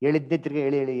 ಹೇಳಿದ್ದೇ ತಿರ್ಗಿ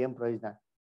ಹೇಳಿ ಏನ್ ಪ್ರಯೋಜನ?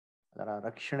 ಅದರ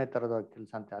ರಕ್ಷಣೆ ತರೋದ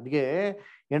ಕೆಲಸ ಅಂತ. ಅದ್ಗೆ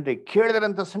ಏನ್ರಿ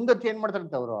ಕೇಳಿದ್ರಂತ ಸಂಗತಿ ಏನ್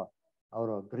ಮಾಡ್ತಾರಂತೆ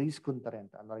ಅವರು ಗ್ರಹಿಸ್ಕೊಂತಾರೆ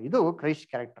ಅಂತ ಅಲ್ವಾ. ಇದು ಕ್ರೈಸ್ಟ್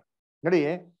ಕ್ಯಾರೆಕ್ಟರ್ ನೋಡಿ.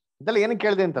 ಇದೆಲ್ಲ ಏನಕ್ಕೆ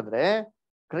ಕೇಳಿದೆ ಅಂತಂದ್ರೆ,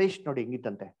 ಕ್ರೈಸ್ಟ್ ನೋಡಿ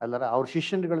ಹೆಂಗಿತ್ತಂತೆ ಅಲ್ಲರ, ಅವ್ರ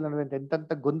ಶಿಷ್ಯನ್ಗಳ ನಡುವೆ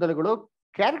ಎಂತ ಗೊಂದಲಗಳು,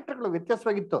 ಕ್ಯಾರೆಕ್ಟರ್ಗಳು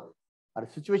ವ್ಯತ್ಯಾಸವಾಗಿತ್ತು. ಅವ್ರ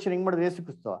ಸಿಚುವೇಶನ್ ಹೆಂಗ್ ಮಾಡಿದ್ರೆ ಯೇಸು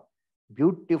ಕ್ರಿಸ್ತ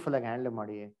ಬ್ಯೂಟಿಫುಲ್ ಆಗಿ ಹ್ಯಾಂಡಲ್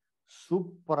ಮಾಡಿ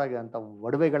ಸೂಪರ್ ಆಗಿ ಅಂತ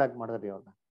ಒಡವೆಗಳಾಗಿ ಮಾಡಿದ್ರಿ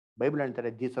ಅವ್ರನ್ನ. ಬೈಬಲ್ ಹೇಳ್ತಾರೆ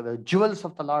these are the jewels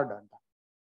of the lord ಅಂತ.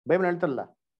 ಬೈಬಲ್ ಹೇಳ್ತಾರಲ್ಲ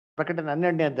ಪ್ರಕಟಣೆ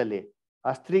 12ನೇ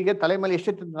ಆ ಸ್ತ್ರೀಗೆ ತಲೆ ಮೇಲೆ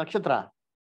ಎಷ್ಟಿತ್ತು ನಕ್ಷತ್ರ?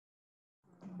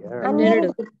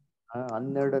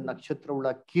 12 ನಕ್ಷತ್ರವುಳ್ಳ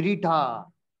ಕಿರೀಟ.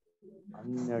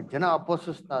 12 ಜನ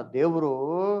ಅಪೋಸ್ತಲರನ್ನ ದೇವರು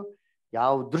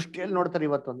ಯಾವ ದೃಷ್ಟಿಯಲ್ಲಿ ನೋಡ್ತಾರೆ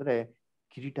ಇವತ್ತು ಅಂದ್ರೆ,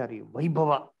 ಕಿರೀಟ ರೀ,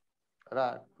 ವೈಭವ. ಅದರ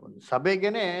ಒಂದು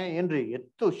ಸಭೆಗೆನೆ ಏನ್ರಿ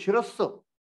ಎತ್ತು ಶಿರಸ್ಸು.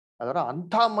 ಅದರ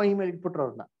ಅಂಥ ಮಹಿಮೆ ಇಟ್ಬಿಟ್ರು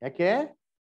ಅವ್ರನ್ನ.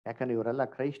 ಯಾಕಂದ್ರೆ ಇವರೆಲ್ಲ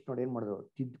ಕ್ರೈಸ್ಟ್ ನೋಡಿ ಏನ್ ಮಾಡಿದ್ರು,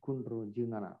 ತಿದ್ಕೊಂಡ್ರು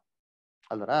ಜೀವನನ.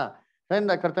 ಅಲ್ವರ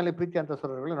ಕರ್ತನಲ್ಲಿ ಪ್ರೀತಿ ಅಂತ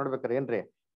ಸ್ವರಗಳು ನೋಡ್ಬೇಕಾರೆ ಏನ್ರಿ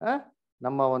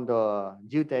ನಮ್ಮ ಒಂದು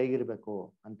ಜೀವಿತ ಹೇಗಿರ್ಬೇಕು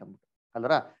ಅಂತಂದ್ಬಿಟ್ಟು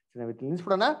ಅಲ್ವರ. ನಾವಿತ್ತು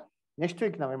ನಿಲ್ಸ್ಬಿಡೋಣ, ನೆಕ್ಸ್ಟ್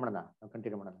ವೀಕ್ ನಾವೇನ್ ಮಾಡೋಣ, ನಾವು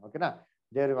ಕಂಟಿನ್ಯೂ ಮಾಡೋಣ. ಓಕೆನಾ?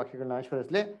 ದೇವರ ವಾಕ್ಯಗಳನ್ನ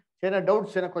ಆಶೀರ್ವದಿಸಲಿ. ಏನೋ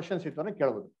ಡೌಟ್ಸ್ ಏನೋ ಕ್ವಶನ್ಸ್ ಇತ್ತು ಅಂದ್ರೆ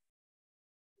ಕೇಳ್ಬೋದು.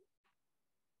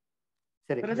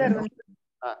 ಸರಿ,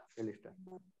 ಹಾ ಹೇಳಿ ಇಷ್ಟ.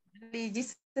 ಅಲ್ಲಿ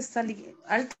ಜೀಸಸ್ ಅಲ್ಲಿ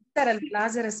ಅಳ್ತಾರಲ್ಲ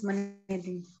ಲಾಜರಸ್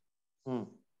ಮನೆಯಲ್ಲಿ,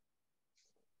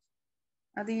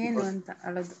 ಅದು ಏನು ಅಂತ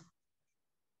ಅಳೋದು?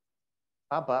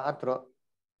 ಪಾಪ ಹತ್ರ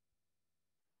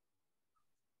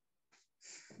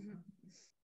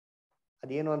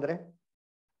ಅದೇನು ಅಂದ್ರೆ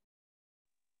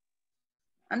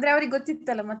ಅವ್ರಿಗೆ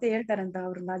ಗೊತ್ತಿತ್ತಲ್ಲ, ಮತ್ತೆ ಹೇಳ್ತಾರಂತ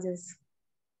ಅವ್ರು ಲಾಜರಸ್.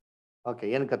 ಓಕೆ,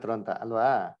 ಏನ್ ಕತ್ರು ಅಂತ ಅಲ್ವಾ?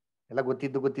 ಎಲ್ಲ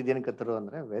ಗೊತ್ತಿದ್ದು ಏನ್ ಕತ್ರು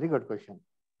ಅಂದ್ರೆ ವೆರಿ ಗುಡ್ ಕ್ವಶನ್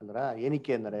ಅಲ್ರ.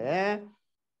 ಏನಕ್ಕೆ ಅಂದ್ರೆ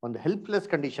ಒಂದು ಹೆಲ್ಪ್ಲೆಸ್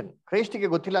ಕಂಡೀಷನ್. ಕ್ರೈಸ್ಟಿಗೆ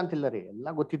ಗೊತ್ತಿಲ್ಲ ಅಂತಿಲ್ಲ ರೀ, ಎಲ್ಲ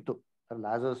ಗೊತ್ತಿತ್ತು.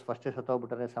 ಲಾಜರಸ್ ಫಸ್ಟೇ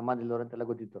ಸತ್ತೋಗ್ಬಿಟ್ರೆ, ಸಮಾಧಿ ಇಲ್ಲವ್ರು ಅಂತೆಲ್ಲ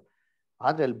ಗೊತ್ತಿತ್ತು.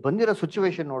 ಆದ್ರೆ ಅಲ್ಲಿ ಬಂದಿರೋ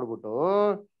ಸಿಚುವೇಶನ್ ನೋಡ್ಬಿಟ್ಟು,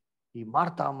 ಈ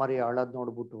ಮಾರ್ತಾ ಮರಿ ಅಳೋದ್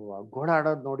ನೋಡ್ಬಿಟ್ಟು, ಆ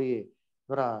ಗೋಳಾಡೋದ್ ನೋಡಿ,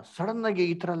 ಇವರ ಸಡನ್ ಆಗಿ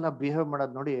ಈ ತರ ಎಲ್ಲ ಬಿಹೇವ್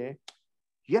ಮಾಡೋದ್ ನೋಡಿ,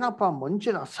 ಏನಪ್ಪಾ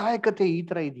ಮನುಷ್ಯನ ಅಸಹಾಯಕತೆ ಈ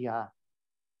ತರ ಇದೆಯಾ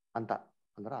ಅಂತ.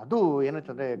 ಅಂದ್ರೆ ಅದು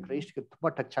ಏನಂತಂದ್ರೆ ಕ್ರೈಸ್ಟ್ಗೆ ತುಂಬಾ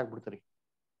ಟಚ್ ಆಗ್ಬಿಡ್ತಾರೆ.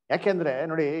 ಯಾಕೆಂದ್ರೆ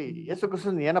ನೋಡಿ, ಯೇಸು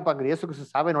ಕ್ರಿಸ್ತನ್ ಏನಪ್ಪಾ ಅಂದ್ರೆ, ಯೇಸು ಕ್ರಿಸ್ತನ್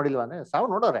ಸಾವೇ ನೋಡಿಲ್ವಾ ಅಂದ್ರೆ, ಸಾವು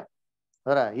ನೋಡೋರೆ.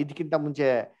 ಅದರ ಇದಕ್ಕಿಂತ ಮುಂಚೆ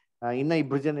ಇನ್ನ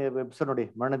 2 ಜನ ಎಬ್ಸರ್ ನೋಡಿ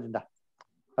ಮರಣದಿಂದ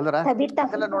ಅಲ್ವರ,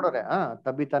 ಅದೆಲ್ಲ ನೋಡೋರೆ.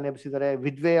 ತಬಿತಾನ ಎಬ್ಸಿದಾರೆ,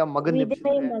 ವಿಧವೆಯ ಮಗನ್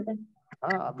ಎಬ್ಸಿದಾರೆ.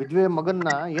 ವಿಧವೆಯ ಮಗನ್ನ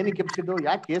ಏನಕ್ಕೆ ಎಬ್ಸಿದ್ದು?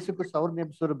 ಯಾಕೆ ಯೇಸು ಕ್ರಿಸ್ತ ಅವ್ರನ್ನ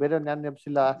ಎಬ್ಸಿದ್ರು, ಬೇರೆ ನ್ಯಾನ್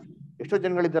ಎಬ್ಸಿಲ್ಲ? ಎಷ್ಟೋ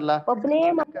ಜನಗಳಿದ್ರಲ್ಲ.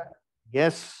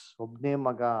 ಎಸ್, ಒಬ್ನೇ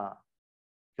ಮಗ.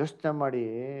 ಯೋಚನೆ ಮಾಡಿ,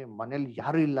 ಮನೇಲಿ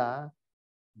ಯಾರು ಇಲ್ಲ,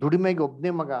 ದುಡಿಮೆಗೆ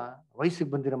ಒಬ್ನೇ ಮಗ,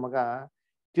 ವಯಸ್ಸಿಗೆ ಬಂದಿರೋ ಮಗ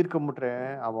ತೀರ್ಕೊಂಡ್ಬಿಟ್ರೆ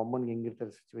ಆ ಅಮ್ಮನ್ಗೆ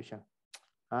ಹೆಂಗಿರ್ತಾರೆ ಸಿಚುವೇಶನ್?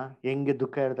 ಹೆಂಗೆ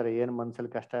ದುಃಖ ಇರ್ತಾರೆ, ಏನ್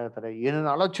ಮನ್ಸಲ್ಲಿ ಕಷ್ಟ ಇರ್ತಾರೆ, ಏನೇನು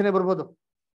ಆಲೋಚನೆ ಬರ್ಬೋದು.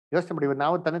 ಯೋಚನೆ ಮಾಡಿ,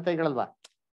 ನಾವು ತಂದೆ ತಾಯಿಗಳಲ್ವಾ,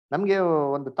 ನಮ್ಗೆ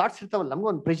ಒಂದು ಥಾಟ್ಸ್ ಇರ್ತಾವಲ್ಲ, ನಮ್ಗೆ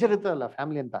ಒಂದು ಪ್ರೆಷರ್ ಇರ್ತಾವಲ್ಲ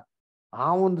ಫ್ಯಾಮಿಲಿ ಅಂತ. ಆ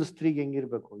ಒಂದು ಸ್ತ್ರೀಗೆ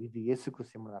ಹೆಂಗಿರ್ಬೇಕು, ಇದು ಯೇಸು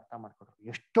ಕ್ರಿಸ್ತ ಅರ್ಥ ಮಾಡ್ಕೊಟ್ರು.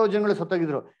 ಎಷ್ಟೋ ಜನಗಳು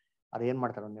ಸತ್ತೋಗಿದ್ರು, ಅವ್ರು ಏನ್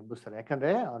ಮಾಡ್ತಾರೆ, ಅವ್ರು ನೆಬ್ಬಿಸ್ತಾರೆ.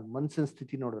 ಯಾಕಂದ್ರೆ ಅವ್ರ ಮನ್ಸಿನ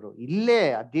ಸ್ಥಿತಿ ನೋಡಿದ್ರು. ಇಲ್ಲೇ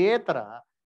ಅದೇ ತರ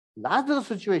ಲಾಜರಸ್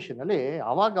ಸಿಚುವೇಶನ್ ಅಲ್ಲಿ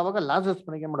ಅವಾಗ ಲಾಜರಸ್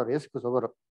ಮನೆಗೆ ಏನ್ ಮಾಡೋರು, ಯೇಸು ಕ್ರಿಸ್ತ ಹೋಗೋರು.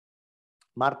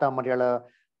 ಮಾರ್ತಾ ಮರಿಯಾಳ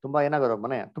ತುಂಬಾ ಏನಾಗೋರು,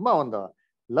 ಮನೆ ತುಂಬಾ ಒಂದು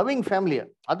ಲವಿಂಗ್ ಫ್ಯಾಮಿಲಿ.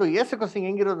 ಅದು ಯೇಸು ಕ್ರಿಸ್ತ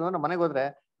ಹೆಂಗಿರೋದು ಅಂದ್ರೆ, ಮನೆಗೆ ಹೋದ್ರೆ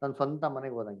ನನ್ನ ಸ್ವಂತ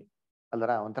ಮನೆಗೆ ಹೋದಂಗೆ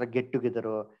ಅಲ್ಲರ. ಒಂಥರ ಗೆಟ್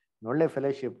ಟುಗೆದರು, ಒಳ್ಳೆ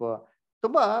ಫೆಲೋಶಿಪ್,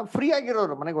 ತುಂಬಾ ಫ್ರೀ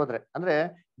ಆಗಿರೋರು ಮನೆಗೆ ಹೋದ್ರೆ. ಅಂದ್ರೆ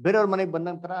ಬೇರೆಯವ್ರ ಮನೆಗೆ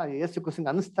ಬಂದಂತರ ಯೇಸು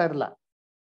ಕ್ರಿಸ್ತಂಗೆ ಅನಿಸ್ತಾ ಇರಲ್ಲ.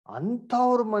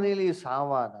 ಅಂಥವ್ರ ಮನೇಲಿ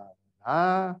ಸಾವಾದ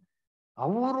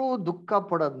ಅವರು ದುಃಖ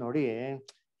ಪಡೋದ್ ನೋಡಿ,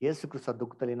 ಯೇಸು ಕ್ರಿಸ್ತ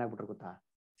ದುಃಖದಲ್ಲಿ ಏನಾಗ್ಬಿಟ್ರು ಗೊತ್ತಾ,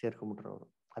 ಸೇರ್ಕೊಂಡ್ಬಿಟ್ರು ಅವರು.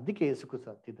 ಅದಕ್ಕೆ ಯೇಸು ಕ್ರಿಸ್ತ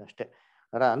ಹತ್ತಿದ್ದು ಅಷ್ಟೇ.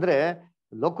 ಅಂದ್ರೆ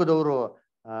ಲೋಕದವರು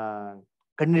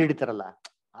ಕಣ್ಣೀರ್ ಹಿಡಿತಾರಲ್ಲ,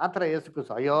 ಆತರ ಯೇಸು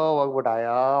ಕ್ರಿಸ್ತ ಅಯ್ಯೋ ಹೋಗ್ಬಿಟ್ಟ,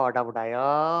 ಅಯ್ಯೋ ಹೊಟಾಬಿಟ್ಟ, ಅಯ್ಯೋ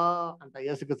ಅಂತ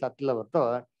ಯೇಸು ಕ್ರಿಸ್ತ ಹತ್ತಿಲ್ಲ ಹೊರತು,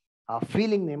 ಆ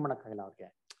ಫೀಲಿಂಗ್ ಏನ್ ಮಾಡಕ್ಕಾಗಿಲ್ಲ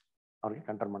ಅವ್ರಿಗೆ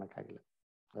control ಮಾಡಕ್ಕಾಗಿಲ್ಲ.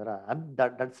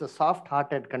 That's a soft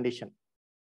hearted condition.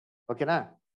 ಓಕೆನಾ?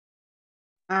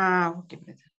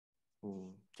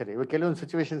 ಸರಿ. ಇವಾಗ ಕೆಲವೊಂದು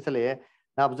ಸಿಚುವೇಶನ್ಸ್ ಅಲ್ಲಿ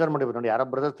ನಾವು ಅಬ್ಸರ್ವ್ ಮಾಡಿರ್ಬೋದು ನೋಡಿ, ಯಾರೋ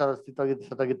ಬ್ರದರ್ಸ್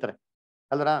ಸತ್ತೋಗಿರ್ತಾರೆ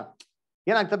ಅಲ್ರ,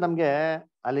 ಏನಾಗ್ತದೆ ನಮ್ಗೆ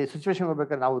ಅಲ್ಲಿ ಸಿಚುವೇಶನ್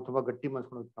ಹೋಗ್ಬೇಕಾದ್ರೆ ನಾವು ತುಂಬಾ ಗಟ್ಟಿ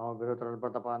ಮನ್ಸ್ಕೊಂಡು ನಾವು ಬೇರೆ ತರ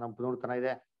ಬರ್ತಪ್ಪ ನಮ್ ನೋಡ್ತಾನ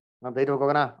ಇದೆ ನಾವು ಧೈರ್ಯವಾಗಿ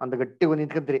ಹೋಗೋಣ ಅಂತ ಗಟ್ಟಿಗೆ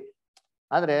ನಿಂತ್ಕೊಂತೀರಿ.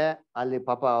 ಆದ್ರೆ ಅಲ್ಲಿ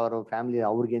ಪಾಪ ಅವ್ರ ಫ್ಯಾಮಿಲಿ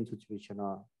ಅವ್ರಿಗೇನ್ ಸಿಚುವೇಶನ್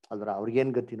ಅಲ್ದ್ರ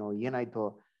ಅವ್ರಿಗೇನ್ ಗತಿನೋ ಏನಾಯ್ತೋ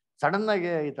ಸಡನ್ ಆಗಿ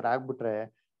ಈ ತರ ಆಗ್ಬಿಟ್ರೆ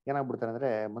ಏನಾಗ್ಬಿಡ್ತಾರೆ ಅಂದ್ರೆ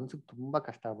ಮನ್ಸಿಗೆ ತುಂಬಾ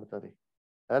ಕಷ್ಟ ಆಗ್ಬಿಡ್ತದೆ.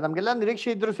 ನಮ್ಗೆಲ್ಲ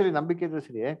ನಿರೀಕ್ಷೆ ಇದ್ರು ಸರಿ, ನಂಬಿಕೆ ಇದ್ರು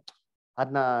ಸರಿ,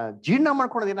 ಅದನ್ನ ಜೀರ್ಣ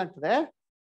ಮಾಡ್ಕೊಳೋದು ಏನಾಗ್ತದೆ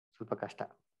ಸ್ವಲ್ಪ ಕಷ್ಟ.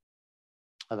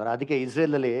 ಅದರ ಅದಕ್ಕೆ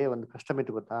ಇಸ್ರೇಲ್ ಅಲ್ಲಿ ಒಂದು ಕಷ್ಟ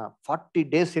ಮಿತ್ತು ಗೊತ್ತಾ, 40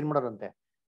 days ಏನ್ ಮಾಡೋರಂತೆ,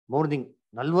 ಮಾರ್ನಿಂಗ್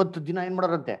 40 ದಿನ ಏನ್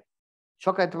ಮಾಡೋರಂತೆ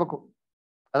ಶೋಕ ಎತ್ತಬೇಕು.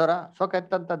 ಅದರ ಶೋಕ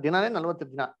ಎತ್ತಂತ ದಿನಾನೇ 40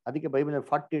 ದಿನ. ಅದಕ್ಕೆ ಬೈಬಲ್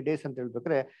 40 days ಅಂತ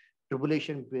ಹೇಳ್ಬೇಕಾದ್ರೆ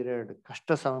ಟ್ರಿಬುಲೇಷನ್ ಪೀರಿಯಡ್,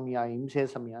 ಕಷ್ಟ ಸಮಯ, ಹಿಂಸೆ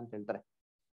ಸಮಯ ಅಂತ ಹೇಳ್ತಾರೆ.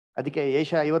 ಅದಕ್ಕೆ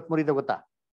ಏಷ 53 ಇದೆ ಗೊತ್ತಾ,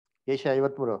 ಏಷ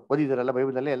 53 ಓದಿದಾರಲ್ಲ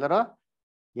ಬೈಬಲ್ ಅಲ್ಲಿ ಎಲ್ಲರೂ.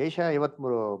 ಏಷ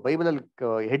 53 ಬೈಬಲ್ ಅಲ್ಲಿ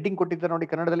ಹೆಡ್ಡಿಂಗ್ ಕೊಟ್ಟಿದ್ದಾರೆ ನೋಡಿ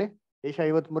ಕನ್ನಡದಲ್ಲಿ. ಏಷ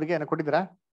 53ಗೆ ಏನೋ ಕೊಟ್ಟಿದ್ದೀರಾ?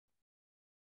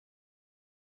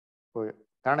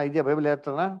 ಕನ್ನಡ ಇದೆಯಾ ಬೈಬಲ್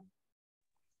ಹೇಳ್ತಾರ?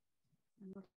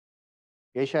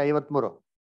 ಏಷ 53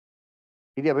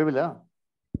 ಇದೆಯಾ ಬೈಬಲ್?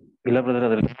 ಇಲ್ಲ ಬ್ರದರ್,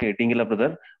 ಅದರಲ್ಲಿ ಹೆಡ್ಡಿಂಗ್ ಇಲ್ಲ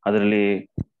ಬ್ರದರ್. ಅದರಲ್ಲಿ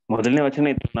ಮೊದಲನೇ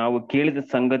ವಚನ ಇತ್ತು, ನಾವು ಕೇಳಿದ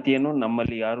ಸಂಗತಿಯನ್ನು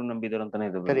ನಮ್ಮಲ್ಲಿ ಯಾರು ನಂಬಿದರು ಅಂತಾನೆ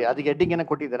ಇದೆ. ಸರಿ, ಅದಕ್ಕೆ ಹೆಡ್ಡಿಂಗ್ ಏನೋ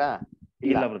ಕೊಟ್ಟಿದ್ದೀರಾ?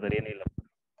 ಇಲ್ಲ ಬ್ರದರ್, ಏನಿಲ್ಲ.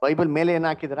 ಬೈಬಲ್ ಮೇಲೆ ಏನ್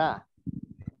ಹಾಕಿದಿರಾ?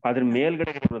 ಅದ್ರ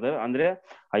ಮೇಲ್ಗಡೆ ಬ್ರದರ್, ಅಂದ್ರೆ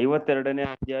 52ನೇ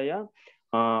ಅಧ್ಯಾಯ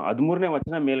 13ನೇ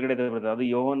ವಚನ ಮೇಲ್ಗಡೆ ಇದೆ ಬ್ರದರ್. ಅದು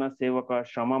ಯೋಹನ ಸೇವಕ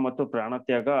ಶ್ರಮ ಮತ್ತು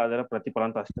ಪ್ರಾಣತ್ಯಾಗ ಅದರ ಪ್ರತಿಫಲ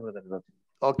ಅಂತ ಅಷ್ಟೇ ಬ್ರದರ್.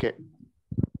 ಓಕೆ,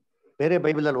 ಬೇರೆ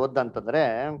ಬೈಬಲ್ ಅಲ್ಲಿ ಓದ್ದ ಅಂತಂದ್ರೆ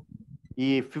ಈ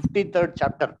 53rd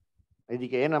ಚಾಪ್ಟರ್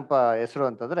ಇದಕ್ಕೆ ಏನಪ್ಪ ಹೆಸರು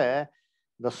ಅಂತಂದ್ರೆ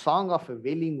the song of A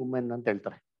wheeling women ಅಂತ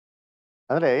ಹೇಳ್ತಾರೆ.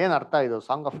 ಅಂದ್ರೆ ಏನ್ ಅರ್ಥ ಇದು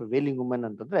song of A wheeling women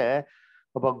ಅಂತಂದ್ರೆ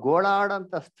ಒಬ್ಬ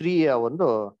ಗೋಳಾಡಂತ ಸ್ತ್ರೀಯ ಒಂದು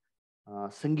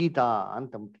ಸಂಗೀತ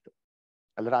ಅಂತ ಅಂತಿತ್ತು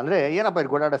ಅಲ್ರ. ಅಂದ್ರೆ ಏನಪ್ಪ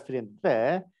ಇದು ಗೋಳಾಡ ಸ್ತ್ರೀ ಅಂತಂದ್ರೆ,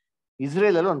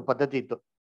 ಇಸ್ರೇಲ್ ಅಲ್ಲಿ ಒಂದು ಪದ್ಧತಿ ಇತ್ತು,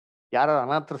 ಯಾರು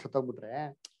ಅನಾಥರು ಸತ್ತೋಗ್ಬಿಟ್ರೆ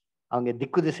ಅವ್ನಿಗೆ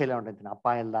ದಿಕ್ಕು ದಿಸೆ ಇಲ್ಲ ಹೊಂಟಿರ್ತಾನೆ, ಅಪ್ಪ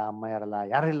ಇಲ್ಲ ಅಮ್ಮ ಯಾರಲ್ಲ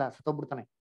ಯಾರಿಲ್ಲ ಸತ್ತೋಗ್ಬಿಡ್ತಾನೆ.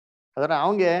 ಅದರ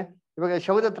ಅವಂಗೆ ಇವಾಗ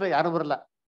ಶವದ ಹತ್ರ ಯಾರು ಬರಲ್ಲ,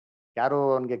 ಯಾರು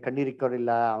ಅವನ್ಗೆ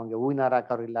ಕಣ್ಣೀರಿಕ್ಕವ್ರಿಲ್ಲ, ಅವ್ನಿಗೆ ಹೂವಿನ ಹಾರ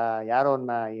ಹಾಕೋರಿಲ್ಲ, ಯಾರು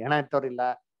ಅವನ್ನ ಹೆಣ ಎತ್ತೋರಿಲ್ಲ,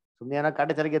 ಸುಮ್ನೆ ಏನೋ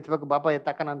ಕಾಟಚಾರಿಗೆ ಎತ್ತಬೇಕು ಬಾಪ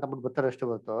ಎತ್ತಾಕನ ಅಂತ ಅಂದ್ಬಿಟ್ಟು ಬರ್ತಾರೆ ಅಷ್ಟು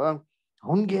ಹೊತ್ತು,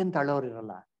 ಅವನ್ಗೆ ಅಂತ ಅಳೋರು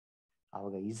ಇರಲ್ಲ.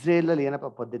 ಅವಾಗ ಇಸ್ರೇಲ್ ಅಲ್ಲಿ ಏನಪ್ಪ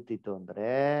ಪದ್ಧತಿ ಇತ್ತು ಅಂದ್ರೆ,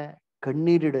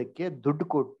 ಕಣ್ಣೀರಿಡಕ್ಕೆ ದುಡ್ಡು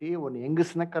ಕೊಟ್ಟು ಒಂದು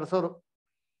ಹೆಂಗಸನ್ನ ಕರ್ಸೋರು.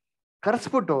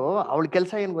 ಕರ್ಸ್ಬಿಟ್ಟು ಅವಳ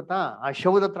ಕೆಲಸ ಏನ್ ಗೊತ್ತಾ, ಆ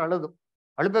ಶವದ ಹತ್ರ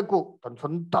ಅಳ್ಬೇಕು, ತನ್ನ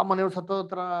ಸ್ವಂತ ಮನೆಯವ್ರ ಸತ್ತೋದ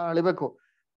ಹತ್ರ ಅಳ್ಬೇಕು,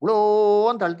 ಉಳೋ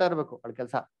ಅಂತ ಅಳ್ತಾ ಇರ್ಬೇಕು ಅವಳ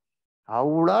ಕೆಲಸ.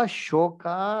 ಅವಳ ಶೋಕ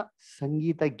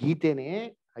ಸಂಗೀತ ಗೀತೆನೆ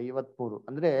 53.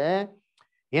 ಅಂದ್ರೆ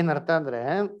ಏನ್ ಅರ್ಥ ಅಂದ್ರೆ,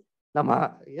 ನಮ್ಮ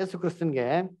ಯೇಸು ಕ್ರಿಸ್ತನ್ಗೆ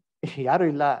ಯಾರು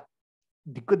ಇಲ್ಲ,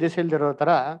 ದಿಕ್ಕು ದೇಶ ಇಲ್ದಿರೋ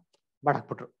ತರ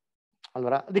ಮಾಡಾಕ್ಬಿಟ್ರು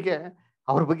ಅಲ್ವರ. ಅದಕ್ಕೆ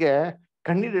ಅವ್ರ ಬಗ್ಗೆ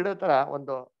ಕಣ್ಣೀರ್ ಇಡೋ ತರ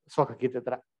ಒಂದು ಶೋಕ ಗೀತೆ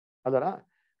ತರ ಅಲ್ವರ.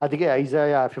 ಅದಕ್ಕೆ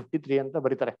ಐಸಾಯ 53 ಅಂತ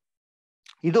ಬರೀತಾರೆ.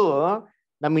 ಇದು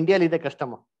ನಮ್ಮ ಇಂಡಿಯಾಲಿ ಇದೆ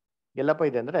ಕಸ್ಟಮ್. ಎಲ್ಲಪ್ಪ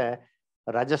ಇದೆ ಅಂದ್ರೆ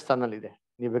ರಾಜಸ್ಥಾನಲ್ಲಿ ಇದೆ.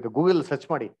 ನೀವು ಬೇಕು ಗೂಗಲ್ ಸರ್ಚ್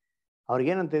ಮಾಡಿ.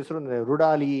 ಅವ್ರಿಗೇನಂತ ಹೆಸರು ಅಂದ್ರೆ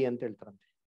ರುಡಾಲಿ ಅಂತ ಹೇಳ್ತಾರಂತೆ.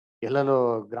 ಎಲ್ಲರೂ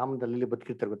ಗ್ರಾಮದಲ್ಲಿ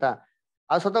ಬದುಕಿರ್ತಾರೆ ಗೊತ್ತಾ.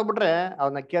 ಆ ಸತ್ತೋಗ್ಬಿಟ್ರೆ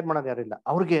ಅವ್ರನ್ನ ಕೇರ್ ಮಾಡೋದು ಯಾರಿಲ್ಲ,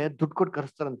 ಅವ್ರಿಗೆ ದುಡ್ಡು ಕೊಟ್ಟು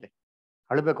ಕರೆಸ್ತಾರಂತೆ,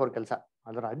 ಅಳ್ಬೇಕು ಅವ್ರ ಕೆಲಸ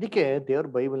ಅಲ್ರ. ಅದಕ್ಕೆ ದೇವ್ರ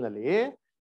ಬೈಬಲ್ ನಲ್ಲಿ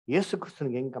ಯೇಸು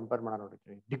ಕ್ರಿಸ್ತನ್ಗೆ ಹೆಂಗ್ ಕಂಪೇರ್ ಮಾಡೋ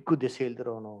ನೋಡಿದ್ರಿ, ದಿಕ್ಕು ದೆಸೆ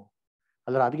ಇಲ್ದಿರೋನು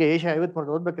ಅಲ್ರ. ಅದಕ್ಕೆ ಏಷ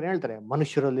 53 ಓದ್ಬೇಕಾದ್ರೆ ಹೇಳ್ತಾರೆ,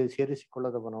 ಮನುಷ್ಯರಲ್ಲಿ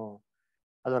ಸೇರಿಸಿಕೊಳ್ಳದವನು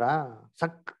ಅಲ್ವರ,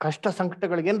 ಕಷ್ಟ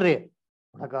ಸಂಕಟಗಳಿಗೇನ್ರಿ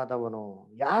ಒಳಗಾದವನು.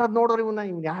 ಯಾರು ನೋಡೋರು ಇವನ್ನ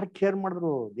ಯಾರು ಕೇರ್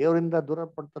ಮಾಡಿದ್ರು, ದೇವರಿಂದ ದೂರ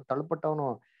ತಳ್ಪಟ್ಟವನು,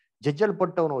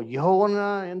 ಜಜ್ಜಲ್ಪಟ್ಟವನು, ಯೆಹೋವನ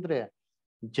ಅಂದ್ರೆ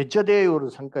ಜಜ್ಜದೇ ಇವರು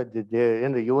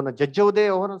ಏನ್ರಿ ಇವನ ಜಜ್ಜವುದೇ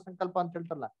ಯೆಹೋವನ ಸಂಕಲ್ಪ ಅಂತ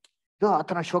ಹೇಳ್ತಾರಲ್ಲ, ಇದು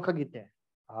ಆತನ ಶೋಕ ಗೀತೆ.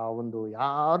 ಆ ಒಂದು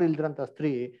ಯಾರು ಇಲ್ದಿರಂತ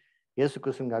ಸ್ತ್ರೀ ಯೇಸು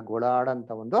ಕ್ರಿಸ್ತನ್ಗೆ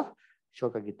ಗೋಳಾಡಂತ ಒಂದು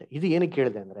ಶೋಕ ಗೀತೆ. ಇದು ಏನಕ್ಕೆ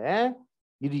ಕೇಳಿದೆ ಅಂದ್ರೆ,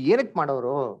 ಇದು ಏನಕ್ಕೆ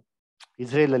ಮಾಡೋರು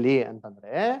ಇಸ್ರೇಲ್ ಅಲ್ಲಿ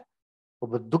ಅಂತಂದ್ರೆ,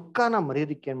 ಒಬ್ಬ ದುಃಖನ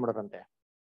ಮರೆಯೋದಿಕ್ಕೆ ಏನ್ ಮಾಡೋರಂತೆ,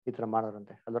 ಈ ತರ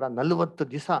ಮಾಡೋರಂತೆ ಅಲ್ವರ. 40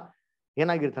 ದಿವಸ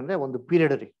ಏನಾಗಿರುತ್ತೆ ಅಂದ್ರೆ ಒಂದು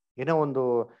ಪೀರಿಯಡ್ ರೀ, ಏನೋ ಒಂದು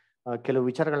ಕೆಲವು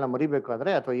ವಿಚಾರಗಳನ್ನ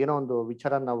ಮರಿಬೇಕಾದ್ರೆ ಅಥವಾ ಏನೋ ಒಂದು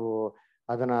ವಿಚಾರ ನಾವು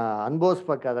ಅದನ್ನ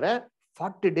ಅನುಭವಿಸ್ಬೇಕಾದ್ರೆ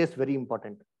 40 days ವೆರಿ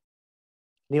ಇಂಪಾರ್ಟೆಂಟ್.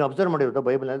 ನೀವು ಅಬ್ಸರ್ವ್ ಮಾಡಿರೋದು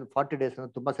ಬೈಬಲ್ ನಲ್ಲಿ 40 days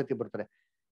ತುಂಬಾ ಸತಿ ಬರ್ತಾರೆ.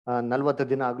 40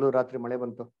 ದಿನ ಹಗಲು ರಾತ್ರಿ ಮಳೆ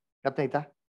ಬಂತು ಗೊತ್ತಾಯ್ತಾ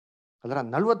ಅದ್ರ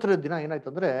 40 ದಿನ ಏನಾಯ್ತು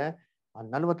ಅಂದ್ರೆ ಆ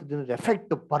 40 ದಿನದ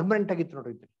ಎಫೆಕ್ಟ್ ಪರ್ಮನೆಂಟ್ ಆಗಿತ್ತು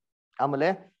ನೋಡ್ರಿ. ಆಮೇಲೆ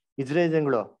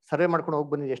ಇಸ್ರೇಲ್ಗಳು ಸರ್ವೆ ಮಾಡ್ಕೊಂಡು ಹೋಗಿ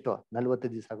ಬಂದಿದ್ದು ಎಷ್ಟು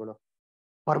 40 ದಿವಸಗಳು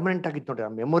ಪರ್ಮನೆಂಟ್ ಆಗಿತ್ತು ನೋಡ್ರಿ.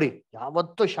 ಆ ಮೆಮೊರಿ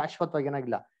ಯಾವತ್ತೂ ಶಾಶ್ವತವಾಗಿ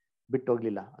ಏನಾಗಿಲ್ಲ, ಬಿಟ್ಟು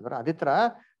ಹೋಗ್ಲಿಲ್ಲ. ಅಂದ್ರೆ ಅದೇ ತರ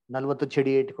 40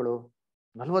 ಚಡಿ ಏಟ್ಗಳು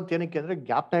 40 ಏನಕ್ಕೆ ಅಂದ್ರೆ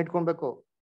ಗ್ಯಾಪ್ನ ಇಟ್ಕೊಳ್ಬೇಕು,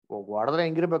 ಹೊಡೆದ್ರೆ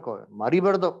ಹೆಂಗಿರ್ಬೇಕು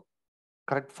ಮರಿಬಾರ್ದು.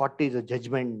 ಕರೆಕ್ಟ್ 40 ಇಸ್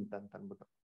ಜಜ್ಮೆಂಟ್ ಅಂತ ಅನ್ಬಿಟ್ಟು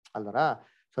ಅಲ್ವರ.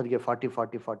 ಸೊ ಅದಕ್ಕೆ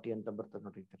 40 ಅಂತ ಬರ್ತದೆ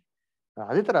ನೋಡ್ರಿ.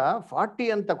 ಅದೇ ತರ 40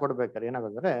 ಅಂತ ಕೊಡ್ಬೇಕಾದ್ರೆ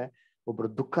ಏನಾಗೋದ್ರೆ ಒಬ್ರು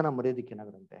ದುಃಖನ ಮರೆಯೋದಿಕ್ಕೆ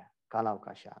ಏನಾಗುತ್ತೆ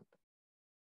ಕಾಲಾವಕಾಶ ಅಂತ.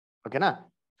 ಓಕೆನಾ?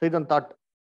 ಸೊ ಇದೊಂದು ಥಾಟ್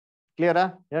ಕ್ಲಿಯರಾ?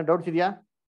 ಏನೋ ಡೌಟ್ಸ್ ಇದೆಯಾ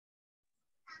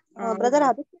ಬ್ರದರ್?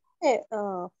 ಅದಕ್ಕೆ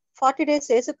 40 days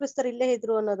ಯೇಸು ಕ್ರಿಸ್ತರು ಇಲ್ಲೇ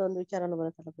ಇದ್ರು ಅನ್ನೋದೊಂದು ವಿಚಾರನೂ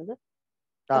ಬರುತ್ತಲ್ಲ ಬ್ರದರ್.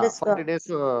 40 days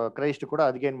ಕ್ರೈಸ್ಟ್ ಕೂಡ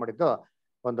ಅದಕ್ಕೆ ಏನ್ ಮಾಡಿದ್ದು,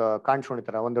 ಒಂದು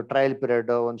ಕಾಣಿಸ್ಕೊಂಡಿರ್ತಾರ, ಒಂದು ಟ್ರಯಲ್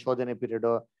ಪೀರಿಯಡ್, ಒಂದು ಶೋಧನೆ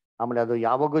ಪೀರಿಯಡ್. ಆಮೇಲೆ ಅದು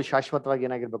ಯಾವಾಗೂ ಶಾಶ್ವತವಾಗಿ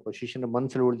ಏನಾಗಿರ್ಬೇಕು, ಶಿಷ್ಯನ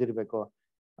ಮನ್ಸಲ್ಲಿ ಉಳಿದಿರ್ಬೇಕು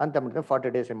ಅಂತ ಅಂದ್ಬಿಟ್ಟು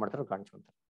 40 days ಏನ್ ಮಾಡ್ತಾರೆ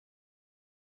ಕಾಣಿಸ್ಕೊಂತಾರೆ.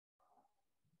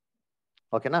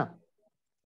 ಓಕೆನಾ?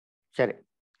 ಸರಿ,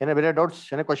 ಏನೇ ಬೇರೆ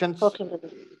ಡೌಟ್ಸ್, ಏನೇ ಕ್ವಶನ್ಸ್? Okay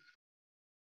brother.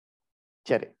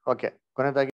 ಸರಿ, ಓಕೆ. ಕೊನೆಯದಾಗಿ